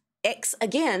 press X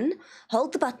again.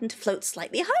 Hold the button to float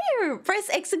slightly higher.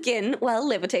 Press X again while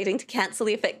levitating to cancel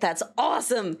the effect. That's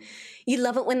awesome! You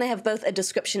love it when they have both a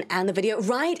description and the video.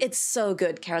 Right? It's so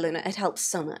good, Carolina. It helps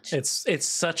so much. It's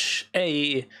such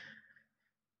a...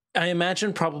 I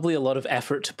imagine probably a lot of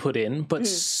effort to put in, but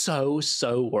so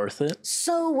worth it.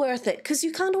 So worth it, because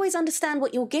you can't always understand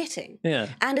what you're getting. Yeah.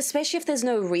 And especially if there's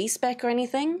no respec or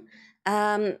anything,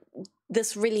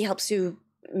 this really helps you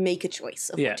make a choice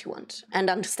of what you want and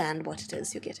understand what it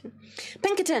is you're getting.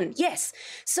 Pinkerton, yes.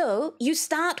 So you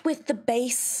start with the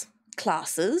base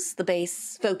classes, the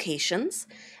base vocations,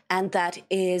 and that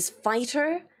is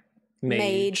fighter,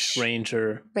 mage,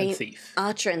 ranger, and thief.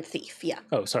 Archer and thief, yeah.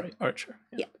 Oh, sorry, archer.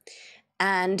 Yeah.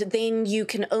 And then you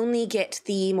can only get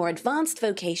the more advanced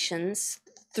vocations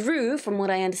through, from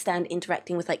what I understand,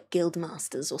 interacting with like guild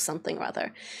masters or something or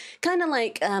other. Kind of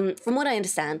like, from what I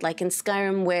understand, like in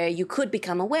Skyrim where you could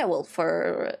become a werewolf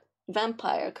or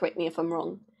vampire, correct me if I'm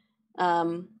wrong.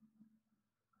 No?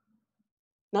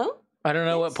 I don't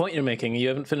know what point you're making. You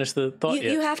haven't finished the thought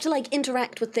yet. You have to like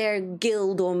interact with their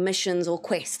guild or missions or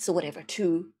quests or whatever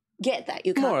to get that.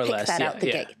 You can't pick that out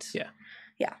the gate. Yeah.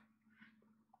 Yeah.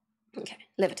 Okay.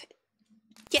 Levitate.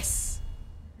 Yes.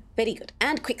 Very good.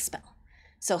 And quick spell.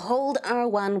 So hold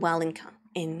R1 while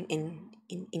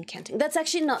incanting. That's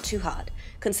actually not too hard,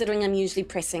 considering I'm usually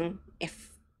pressing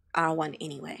R1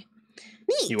 anyway.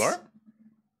 Neat. You are?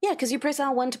 Yeah, because you press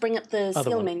R1 to bring up the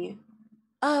skill menu.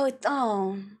 Oh,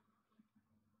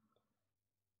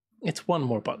 It's one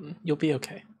more button. You'll be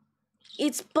okay.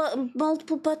 It's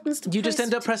multiple buttons to press. You just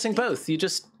end up pressing both. You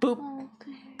just boop.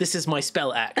 Okay. This is my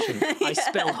spell action. I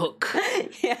spell hook.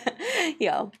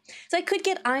 Yeah. So I could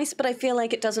get ice, but I feel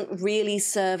like it doesn't really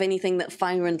serve anything that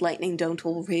fire and lightning don't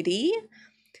already.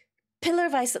 Pillar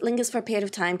of ice that lingers for a period of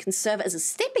time can serve as a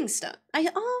stepping stone.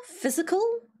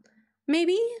 Physical?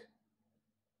 Maybe?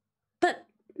 But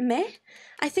meh.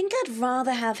 I think I'd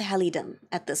rather have Helidom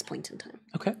at this point in time.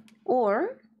 Okay.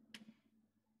 Or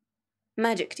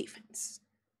magic defense.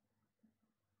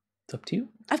 It's up to you.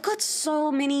 I've got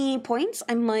so many points,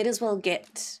 I might as well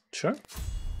get... Sure.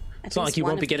 It's not like you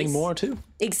won't be getting more, too.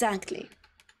 Exactly.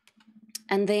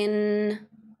 And then...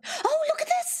 Oh, look at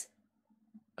this!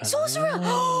 Sorcerer!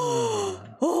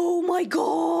 Oh my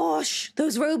gosh!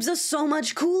 Those robes are so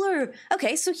much cooler!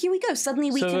 Okay, so here we go.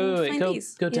 Suddenly we can find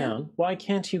these. Go down. Why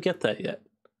can't you get that yet?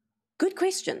 Good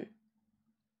question.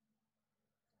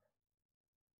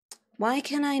 Why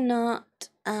can I not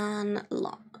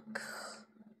unlock?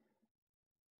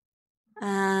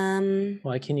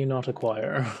 Why can you not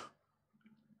acquire?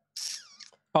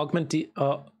 Augment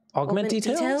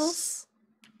details?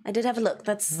 I did have a look.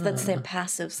 That's their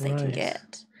passives they can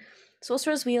get.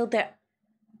 Sorcerers wield their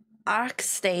arc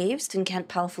staves to incant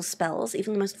powerful spells.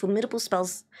 Even the most formidable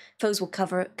foes will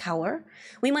cower.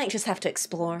 We might just have to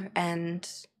explore and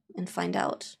find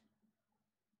out.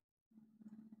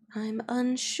 I'm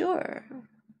unsure.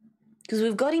 Because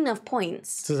we've got enough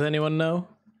points. Does anyone know?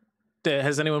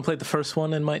 Has anyone played the first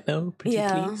one and might know? Pretty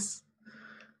please?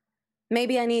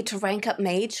 Maybe I need to rank up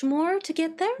mage more to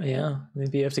get there? Yeah,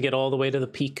 maybe you have to get all the way to the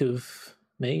peak of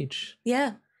mage.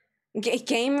 Yeah.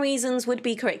 Game reasons would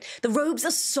be correct. The robes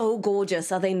are so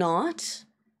gorgeous, are they not?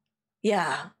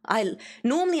 Yeah.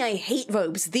 Normally I hate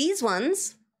robes. These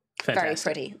ones, fantastic. Very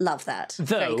pretty. Love that. Though,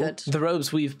 very good. The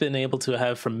robes we've been able to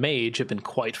have from mage have been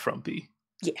quite frumpy.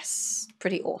 Yes,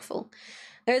 pretty awful.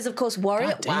 There is, of course,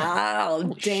 warrior.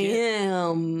 Wow,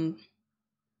 damn.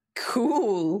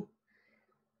 Cool.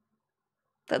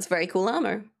 That's very cool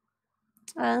armor.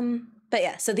 But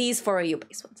yeah, so these four are your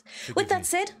base ones. With that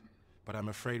said... But I'm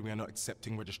afraid we are not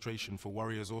accepting registration for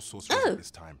warriors or sorcerers at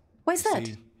this time. Why's that?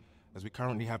 See, as we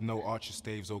currently have no archer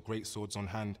staves or great swords on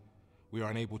hand, we are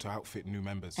unable to outfit new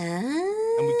members.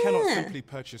 And we cannot simply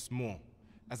purchase more,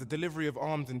 as the delivery of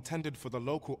arms intended for the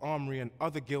local armory and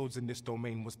other guilds in this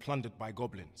domain was plundered by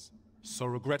goblins. So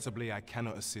regrettably, I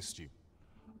cannot assist you,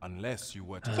 unless you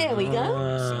were to... Here we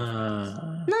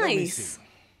go. Nice.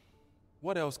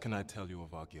 What else can I tell you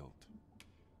of our guild?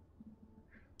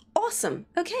 Awesome.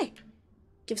 Okay.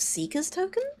 Give seekers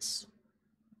tokens?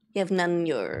 You have none in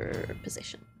your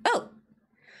possession.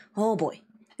 Oh boy.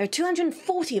 There are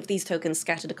 240 of these tokens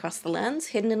scattered across the lands,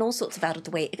 hidden in all sorts of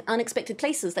out-of-the-way, unexpected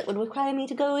places that would require me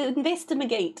to go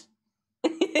investigate.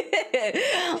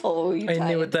 Oh, you I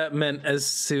knew what that meant as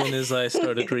soon as I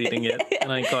started reading it,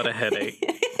 and I got a headache.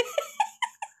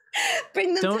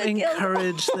 Bring them Don't to a guild.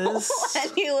 encourage this.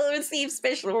 And you will receive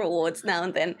special rewards now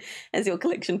and then as your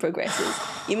collection progresses.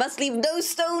 You must leave no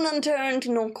stone unturned,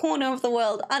 no corner of the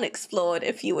world unexplored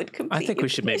if you would complete. I think we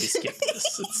should maybe skip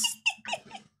this.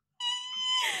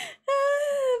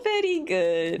 Very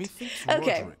good.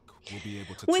 Okay.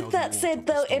 With that said,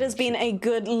 though, it has been a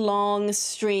good long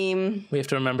stream. We have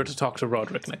to remember to talk to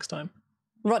Roderick next time.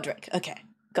 Roderick, okay.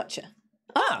 Gotcha.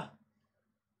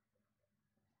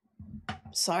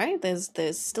 Sorry, there's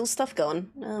still stuff going.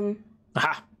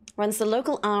 Runs the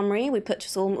local armory. We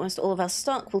purchase almost all of our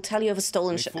stock. We'll tell you of a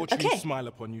stolen shipment. Okay. Smile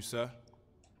upon you, sir.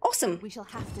 Awesome. We shall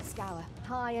have to scour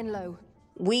high and low.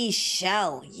 We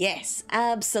shall. Yes,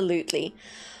 absolutely.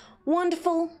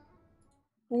 Wonderful.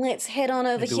 Let's head on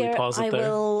over here.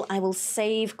 I will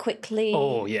save quickly.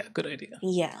 Oh yeah, good idea.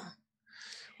 Yeah.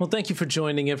 Well, thank you for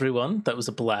joining, everyone. That was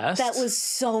a blast. That was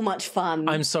so much fun.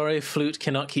 I'm sorry Flewt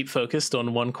cannot keep focused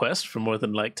on one quest for more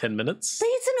than like 10 minutes. But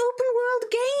it's an open world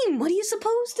game. What are you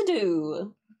supposed to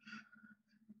do?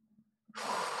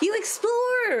 You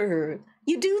explore.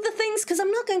 You do the things, because I'm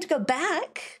not going to go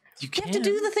back. You have to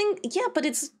do the thing. Yeah, but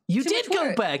it's... You did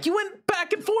go back. You went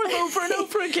back and forth over and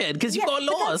over again because you got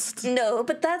lost. No,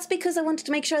 but that's because I wanted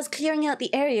to make sure I was clearing out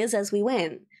the areas as we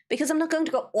went. Because I'm not going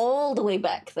to go all the way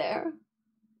back there.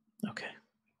 Okay.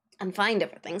 And find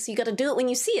everything, so you got to do it when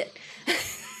you see it.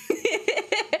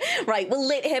 Right, we'll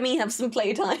let Hemmy have some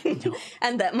playtime,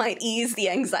 and that might ease the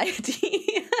anxiety.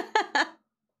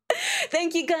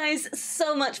 Thank you guys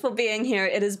so much for being here.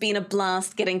 It has been a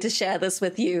blast getting to share this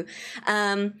with you.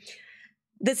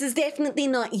 This is definitely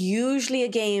not usually a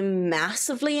game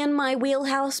massively in my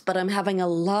wheelhouse, but I'm having a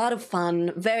lot of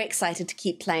fun. Very excited to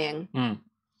keep playing. And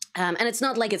it's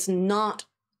not like it's not,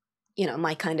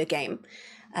 my kind of game.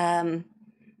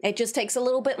 It just takes a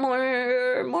little bit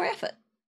more effort.